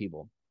explain that to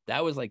people.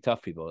 That was like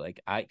tough people.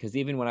 Cause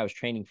even when I was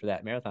training for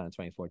that marathon in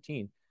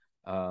 2014,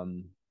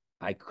 um,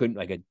 I couldn't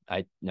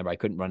I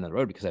couldn't run on the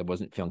road because I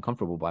wasn't feeling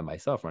comfortable by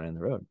myself running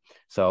the road.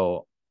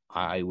 So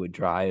I would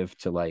drive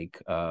to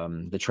like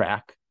the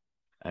track,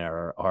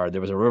 or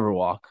there was a river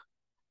walk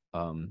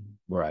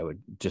where I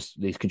would just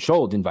these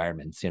controlled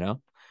environments,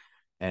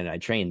 and I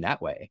trained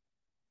that way.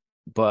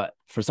 But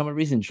for some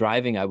reason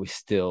driving I was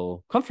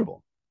still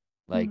comfortable.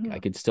 Like I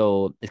mhm. could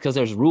still, it's because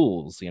there's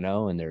rules,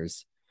 and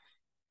there's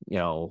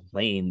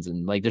lanes,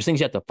 and like there's things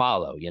you have to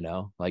follow,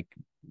 like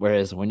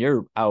whereas when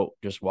you're out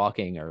just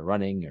walking or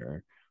running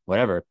or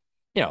whatever,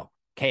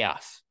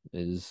 chaos.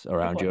 is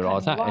around People you are at all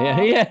cutting the you time.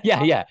 Yeah, off. yeah, yeah,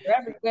 Cops yeah, are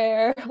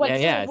everywhere. yeah,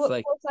 yeah. It's What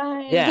like,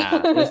 signs?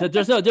 yeah, there's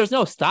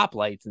no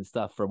stoplights and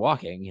stuff for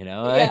walking, you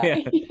know. Yeah,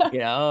 yeah, You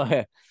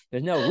know,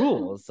 there's no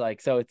rules.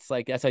 Like, so it's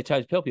like, that's why I try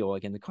to tell people,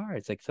 like, in the car,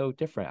 it's like so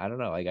different. I don't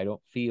know, like I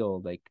don't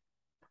feel like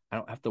I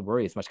don't have to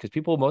worry as much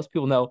because most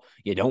people know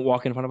you don't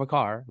walk in front of a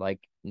car. Like,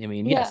 I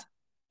mean, yeah,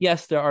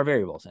 yes, there are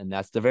variables, and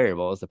that's the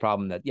variable is the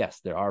problem that yes,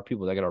 there are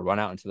people that are going to run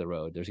out into the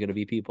road. There's going to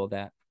be people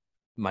that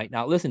might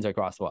not listen to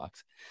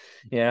crosswalks,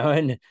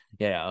 and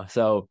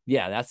so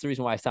yeah, that's the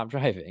reason why I stopped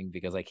driving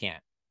because I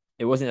can't.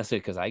 It wasn't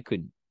necessarily because I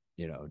couldn't,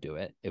 do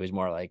it. It was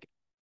more like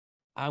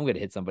I'm going to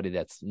hit somebody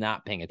that's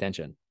not paying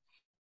attention,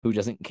 who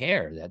doesn't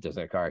care that there's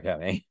a car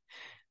coming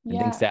and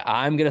thinks yeah, that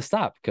I'm going to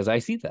stop because I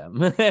see them.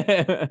 It's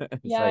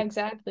yeah. like,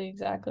 Exactly,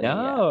 exactly. Yeah,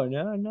 no,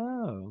 no,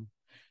 no.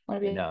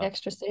 want to be No.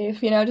 extra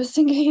safe, just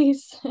in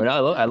case. But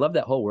no, I love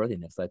that whole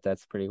worthiness.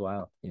 That's pretty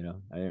wild.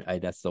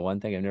 That's the one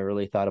thing I've never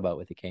really thought about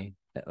with the cane.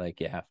 That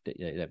like you have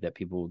to that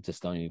people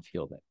just don't even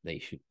feel that they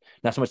should.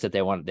 Not so much that they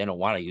don't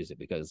want to use it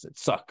because it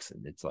sucks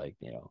and it's like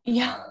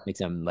Yeah, makes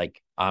them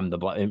like I'm the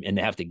blind and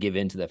they have to give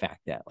in to the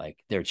fact that like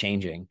they're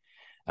changing.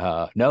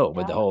 No,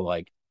 but the yeah, whole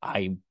like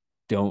I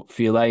don't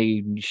feel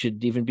I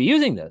should even be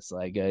using this.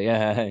 Like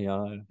yeah,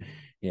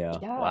 yeah.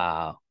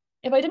 wow.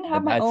 If I didn't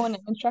have But my that's own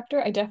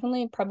instructor, I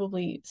definitely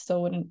probably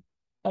still wouldn't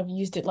have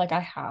used it like I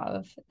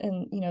have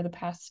in, the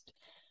past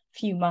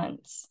few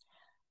months.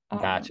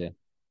 Um, gotcha.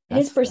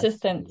 his That's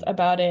persistence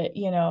about it,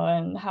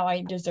 and how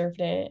I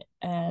deserved it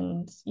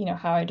and,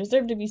 how I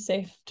deserved to be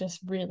safe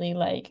just really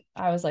like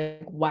I was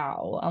like,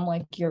 wow. I'm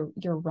like, you're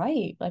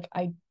right. Like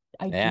I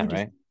yeah, do deserve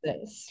right.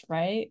 this,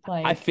 right?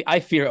 I Like fe- I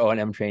fear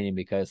O&M training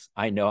because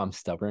I know I'm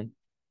stubborn,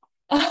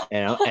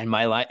 and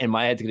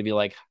my head's gonna be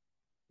like,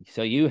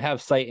 so you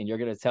have sight, and you're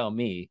gonna tell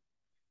me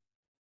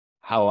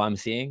how I'm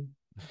seeing,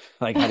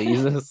 like how to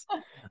use this,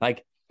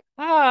 like,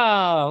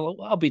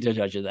 I'll be the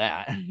judge of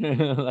that,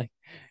 like,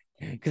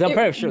 because I'm it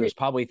pretty sure there's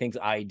probably things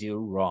I do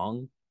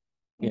wrong,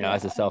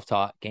 as a yeah.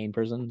 self-taught cane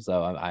person.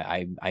 So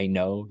I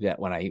know that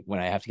when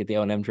I have to get the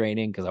O&M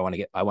training because I want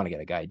to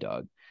get a guide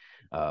dog.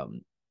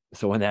 Um,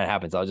 so when that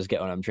happens, I'll just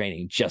get O&M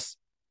training just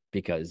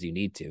because you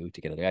need to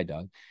get a guide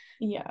dog.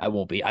 I Yeah.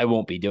 won't be I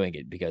won't be doing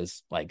it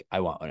because like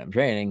I want when I'm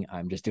training.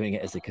 I'm just doing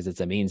it as because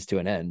it's a means to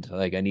an end.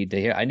 Like I need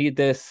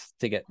this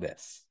to get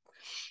this.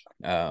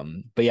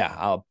 But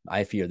yeah,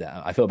 I fear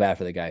that. I feel bad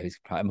for the guy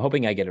I'm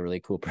hoping I get a really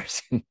cool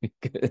person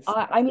because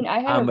I mean, I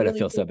had a I'm gonna really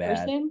feel so cool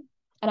bad. person,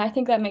 and I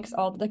think that makes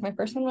all like my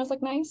first one was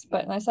like nice,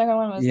 but my second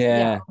one was yeah,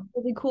 Yeah, a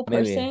really cool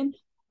maybe. person,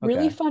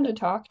 really Okay. fun to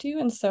talk to,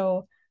 and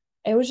so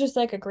it was just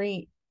like a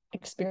great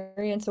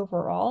experience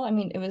overall. I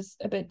mean, it was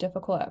a bit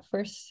difficult at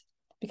first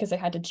because I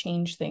had to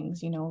change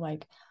things,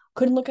 like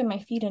couldn't look at my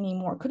feet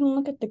anymore, couldn't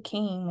look at the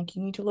cane, like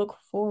you need to look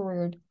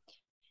forward,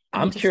 you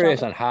I'm need to stop curious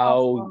at on the how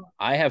crosswalk.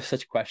 I have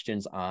such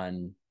questions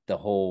on the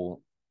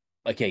whole.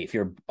 Okay, if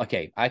you're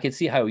okay, I can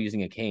see how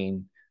using a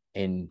cane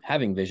and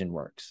having vision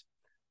works.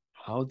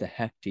 How the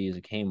heck do you use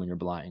a cane when you're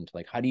blind?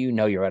 Like, how do you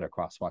know you're at a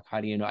crosswalk?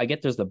 How do you know? I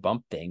get there's the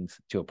bump things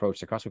to approach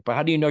the crosswalk, but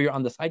how do you know you're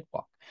on the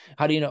sidewalk?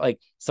 How do you know? Like,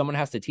 someone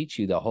has to teach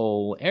you the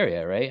whole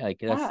area, right?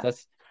 Like, Yeah,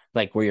 that's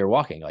like where you're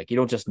walking. Like, you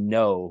don't just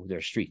know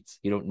there's streets.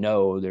 You don't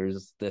know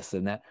there's this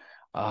and that.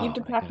 you have Oh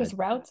to my god. practice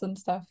routes and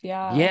stuff.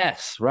 Yeah,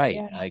 Yes,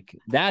 right. yeah, Like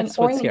and that's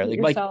what's scary. orientate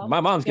Like yourself. my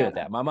mom's good Yeah. at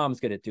that. My mom's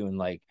good at doing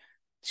like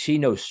she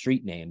knows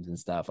street names and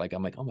stuff. Like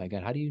I'm like, oh my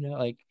god, how do you know?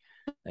 Like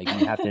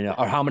you have to know,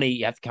 or how many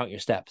you have to count your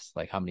steps,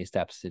 like how many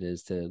steps it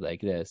is to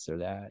like this or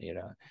that.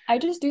 I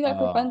just do that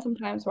for fun Oh,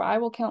 sometimes where I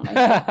will count my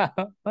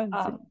steps.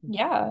 Fun.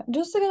 Yeah,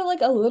 just to get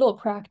like a little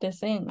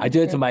practice I in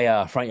do it to here.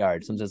 my front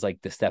yard, sometimes like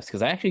the steps,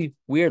 because I actually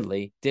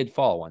weirdly did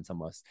fall once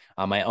almost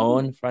on my Oh.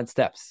 own front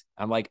steps.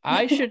 I'm like,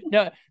 I should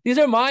know these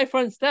are my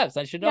front steps.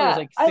 I should know there's Yeah,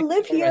 like I six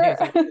live right here. here.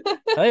 It's like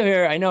I live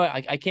here. I know.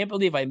 I can't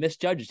believe I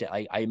misjudged it.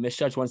 I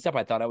misjudged one step.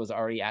 I thought I was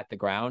already at the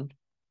ground,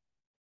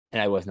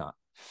 and I was not.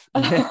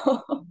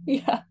 Oh,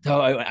 yeah. So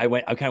I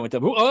kind of went to,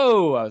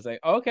 oh, I was like,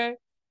 okay,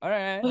 all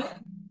right.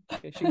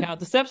 I should count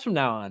the steps from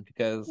now on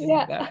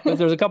Yeah. because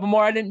there's a couple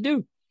more I didn't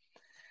do.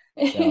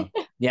 So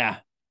yeah,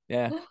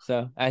 yeah.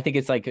 So I think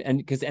it's like,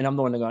 and I'm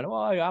the one that going,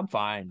 well, I'm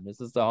fine.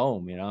 This is the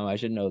home, I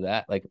should know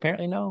that. Like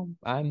apparently, no,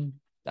 I'm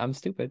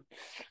stupid.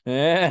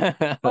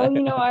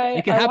 Oh,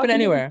 It can I happen walk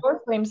into the anywhere.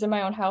 door frames in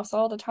my own house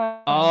all the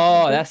time. Like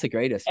Oh, they're that's the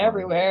greatest one.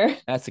 everywhere.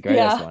 That's the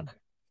greatest Yeah. one.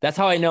 That's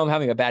how I know I'm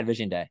having a bad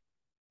vision day.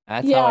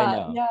 That's how I Yeah,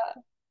 know. yeah.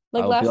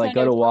 Like I'll be last like, night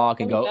I go to was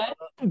walk and going to go, bed,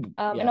 and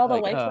yeah, all the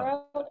like, lights were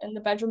out, and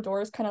the bedroom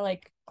doors kind of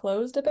like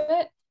closed a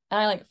bit,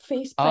 and I like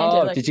face planted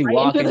oh, like did you right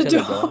walk into the into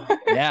the door? door.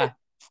 Yeah,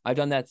 I've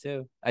done that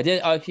too. I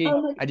did I actually.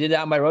 was like, I did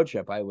that on my road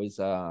trip. I was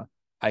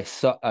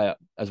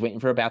waiting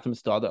for a bathroom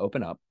stall to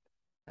open up.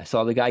 I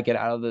saw the guy get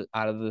out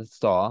of the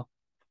stall,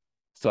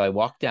 so I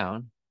walked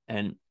down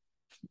and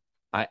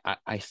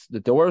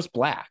the door was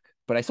black,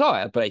 but I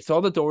saw it. But I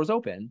saw the door was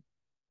open,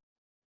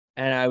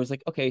 and I was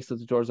like, okay, so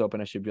the door's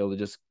open. I should be able to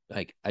just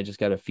like I just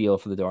got a feel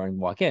for the door and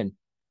walk in.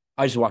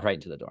 I just walked right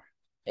into the door.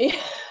 yeah,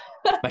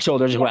 My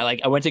shoulder just yeah, went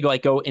like I went to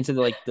go into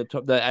the like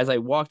the as I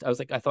walked, I was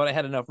like I thought I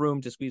had enough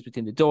room to squeeze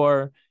between the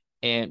door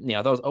And I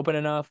thought it was open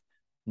enough.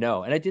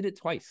 No, and I did it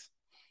twice.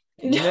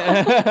 And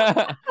then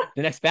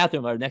the next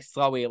bathroom or next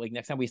hallway, like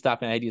next time we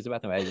stopped and I had to use the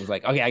bathroom, I was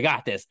like, okay, I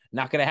got this.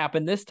 Not gonna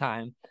happen this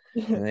time.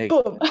 And they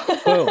Boom.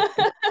 boom.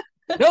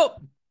 Nope.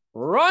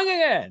 Wrong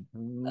again.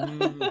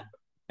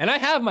 And I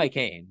have my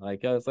cane.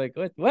 Like I was like,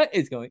 what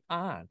is going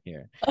on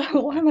here?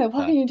 Why Yeah. am I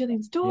walking into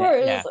these Yeah,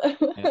 doors? yeah.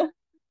 Yeah.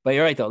 But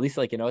you're right though. At least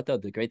like what though,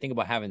 the great thing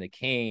about having the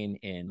cane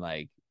in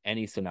like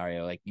any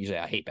scenario, like usually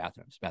I hate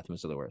bathrooms.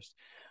 Bathrooms are the worst.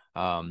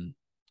 Um,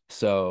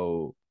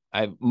 so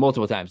I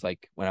multiple times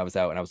like when I was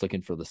out and I was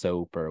looking for the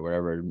soap or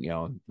whatever,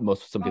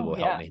 some people Oh will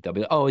help yeah. me. They'll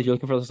be like, "Oh, you're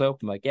looking for the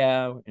soap?" I'm like,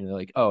 "Yeah," and they're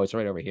like, "Oh, it's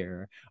right over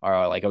here."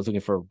 Or like I was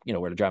looking for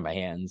where to dry my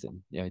hands,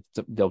 and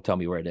they'll tell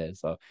me where it is.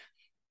 So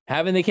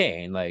having the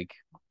cane, like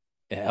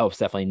it helps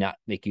definitely not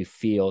make you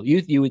feel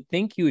you would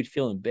think you would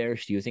feel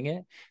embarrassed using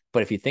it,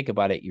 but if you think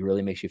about it, it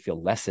really makes you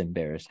feel less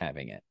embarrassed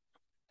having it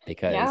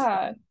because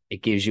Yeah.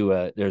 it gives you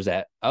there's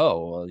that,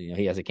 oh well,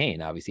 he has a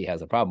cane, obviously he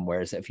has a problem.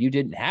 Whereas if you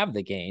didn't have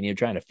the cane, you're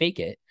trying to fake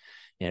it,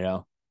 you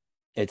know,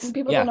 it's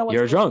People don't yeah, know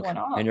you're what's drunk going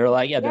on. and you're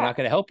like, yeah, they're Yeah. not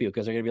going to help you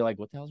because they're going to be like,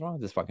 what the hell's wrong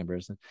with this fucking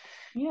person?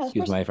 Yeah, this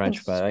Excuse my person's been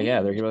French, but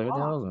yeah, sweet they're and going to be like, what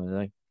the talk, hell? And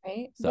like,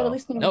 right? But at so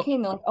least when you nope.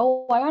 became, they're like,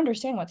 oh, I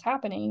understand what's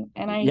happening,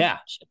 and I Yeah,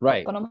 should help.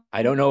 right. And I'm I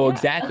like, don't know yeah,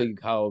 exactly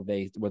how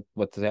they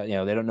what they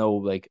don't know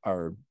like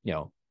our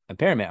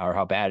impairment or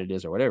how bad it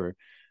is or whatever,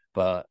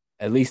 but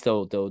at least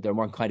they're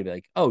more inclined to be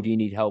like, oh, do you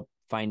need help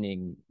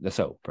finding the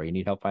soap or you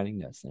need help finding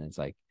this? And it's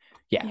like,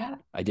 yeah, yeah,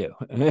 I do.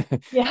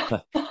 yeah.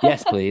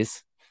 Yes,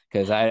 please.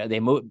 Because they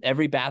moved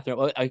every bathroom.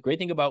 Well, a great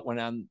thing about when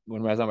I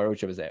was on my road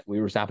trip is that we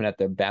were stopping at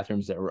the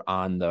bathrooms that were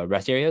on the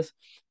rest areas,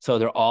 so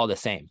they're all the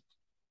same.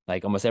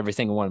 Like almost every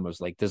single one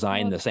was like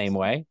designed Oh, the same that's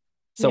way.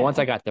 So once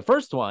yeah, I got the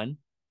first one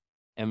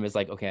and was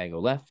like, okay, I go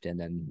left, and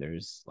then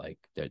there's like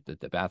the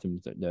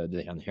bathrooms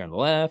here on the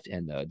left,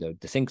 and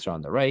the sinks are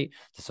on the right.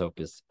 The soap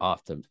is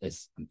off the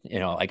is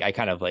like I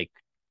kind of like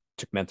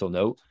took mental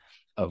note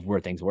of where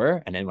things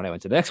were, and then when I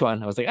went to the next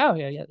one, I was like, oh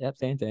yeah, yeah, yep,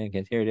 same thing,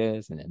 and here it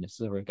is, and then this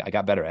is where I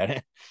got better at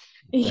it.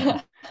 So,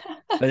 yeah.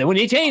 but then when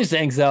you change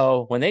things,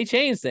 though, when they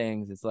change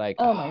things, it's like,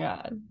 Oh my oh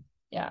God,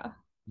 yeah.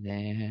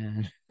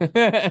 man,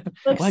 Like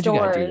why'd you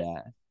gotta do stores,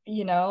 that?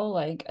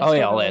 like a Oh store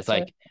yeah, to well, go it's to.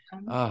 like,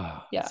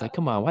 oh, it's Yeah, like,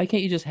 come on, why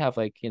can't you just have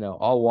like,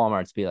 all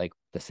Walmarts be like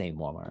the same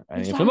Walmart? I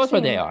mean, for the exact most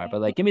part same, they are, but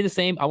right? like, give me the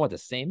same. I want the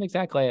same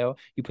exact layout.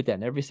 You put that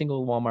in every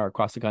single Walmart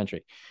across the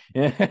country.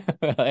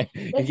 Like,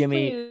 you Yes, give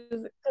me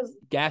please, because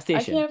gas I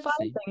station. can't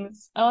find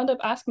things. I'll end up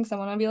asking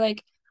someone. I'll be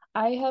like,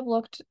 I have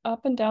looked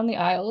up and down the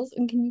aisles,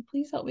 and can you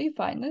please help me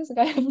find this?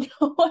 Like, I have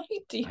no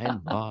idea.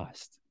 I'm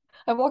lost.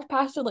 I've walked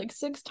past it like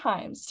 6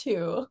 times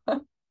too.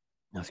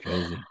 That's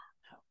crazy.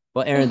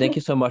 Well, Erin, thank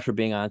you so much for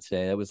being on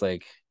today. That was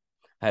like,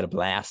 I had a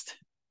blast.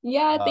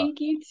 Yeah, Uh, thank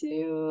you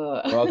too.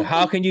 well,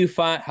 how can you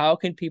find? How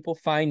can people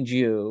find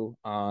you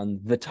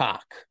on the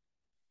talk,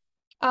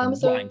 the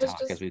So wine it's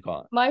talk, as just we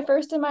call it? my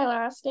first and my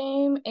last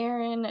name,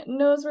 Erin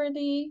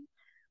Noseworthy.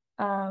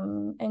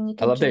 And you I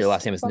can love that your last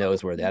just name is follow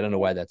Noseworthy. I me don't know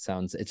why there. that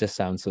sounds. It just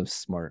sounds so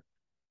smart.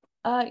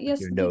 Like Yes,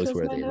 you're because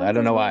my noseworthy. I nose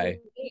don't is know worthy.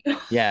 why.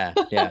 Yeah,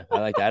 yeah, I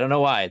like that. I don't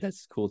know why.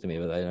 That's cool to me,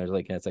 but I was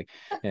like, it's like,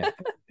 yeah,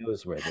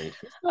 noseworthy.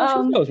 She's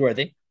Um,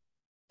 noseworthy.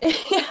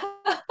 yeah.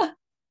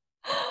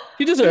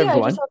 She But deserves yeah, I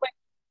just one. have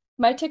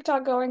my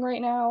TikTok going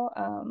right now.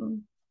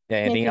 Yeah.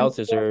 Anything Making else?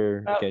 Is videos there?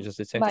 about Okay, just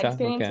a my TikTok.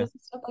 Okay. experiences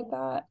and stuff like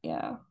that.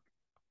 Yeah.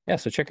 Yeah.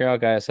 So check her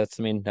out, guys. That's.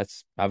 I mean,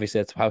 that's obviously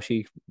that's how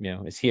she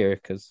is here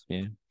because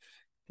to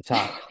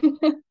talk.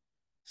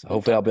 So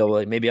hopefully I'll be TikTok.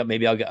 able to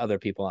maybe I'll get other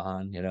people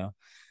on. Yeah.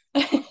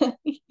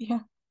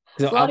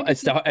 Because A lot of good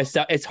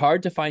people. it's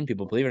hard to find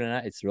people. Believe it or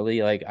not, it's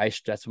really like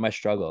that's my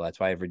struggle. That's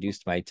why I've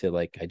reduced my to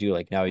like I do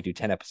like now I do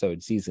 10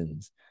 episode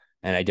seasons,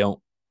 and I don't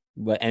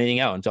let anything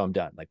out until I'm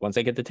done. Like once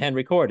I get the 10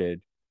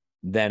 recorded,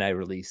 then I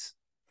release.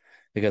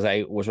 Because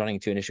I was running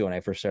into an issue when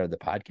I first started the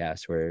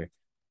podcast where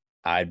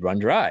I'd run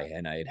dry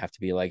and I'd have to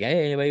be like,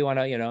 hey, anybody want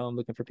to, I'm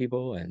looking for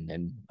people,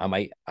 and I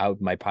might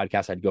out my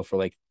podcast I'd go for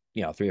like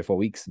 3 or 4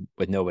 weeks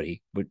with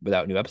nobody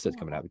without new episodes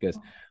coming out because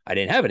I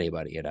didn't have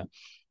anybody.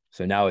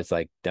 So now it's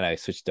like, then I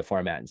switched the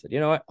format and said, you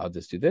know what? I'll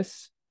just do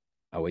this.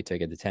 I'll wait till I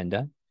get the 10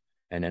 done.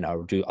 And then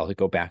I'll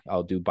go back.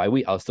 I'll do by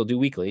week. I'll still do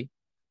weekly,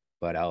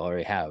 but I'll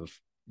already have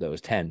those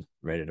 10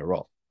 ready to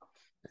roll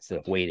instead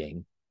of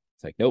waiting.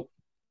 It's like, nope.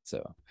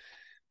 So,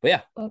 but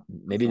yeah,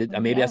 maybe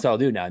Yeah. that's what I'll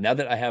do now. Now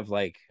that I have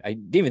like, I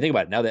didn't even think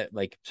about it. Now that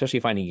like, especially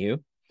finding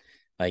you,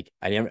 like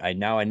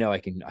now I know I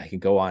can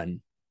go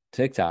on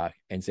TikTok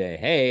and say,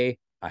 hey,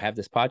 I have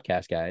this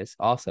podcast, guys.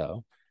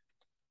 Also,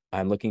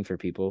 I'm looking for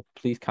people.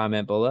 Please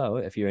comment below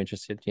if you're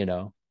interested,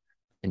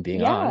 in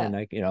being on, Yeah, and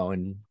like,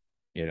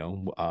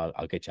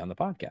 I'll get you on the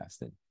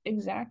podcast. And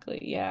exactly.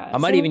 Yeah. I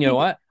might So even, many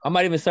what? I people.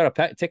 might even start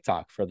a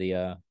TikTok for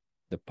the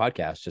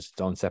podcast, just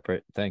its own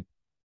separate thing.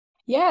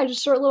 Yeah,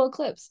 just short little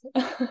clips.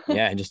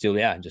 Yeah, and just do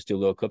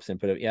little clips and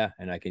put it. Yeah,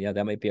 and I can. Yeah,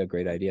 that might be a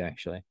great idea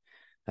actually,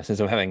 since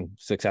I'm having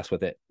success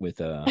with it with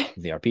the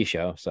RP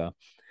show. So,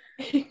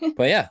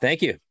 but yeah,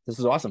 thank you. This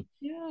is awesome.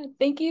 Yeah,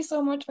 thank you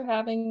so much for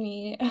having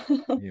me.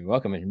 You're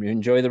welcome, and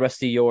enjoy the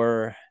rest of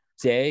your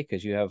day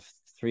because you have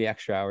 3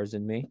 extra hours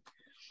in me.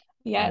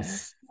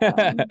 Yes.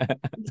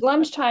 It's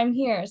lunchtime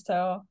here,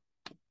 so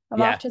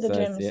I'm off Yeah, to the so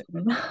that's gym it.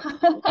 soon.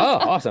 Oh,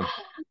 awesome.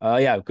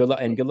 Yeah, good luck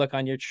and good luck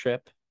on your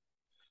trip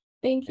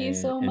Thank you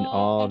so and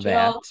all much.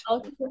 that.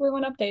 I'll keep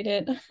everyone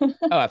updated.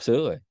 Oh,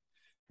 absolutely.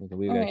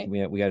 We All got right.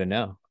 we got to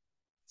know.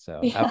 So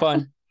have Yeah.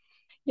 fun.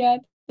 Yeah.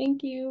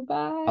 Thank you.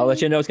 I'll let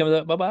Bye. you know what's coming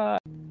up. Bye bye.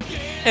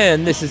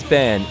 And this has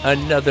been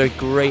another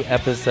great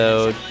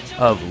episode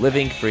of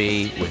Living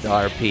Free with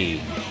RP.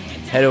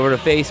 Head over to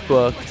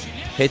Facebook,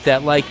 hit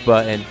that like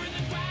button,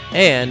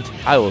 and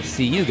I will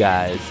see you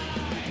guys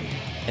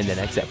in the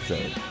next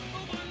episode.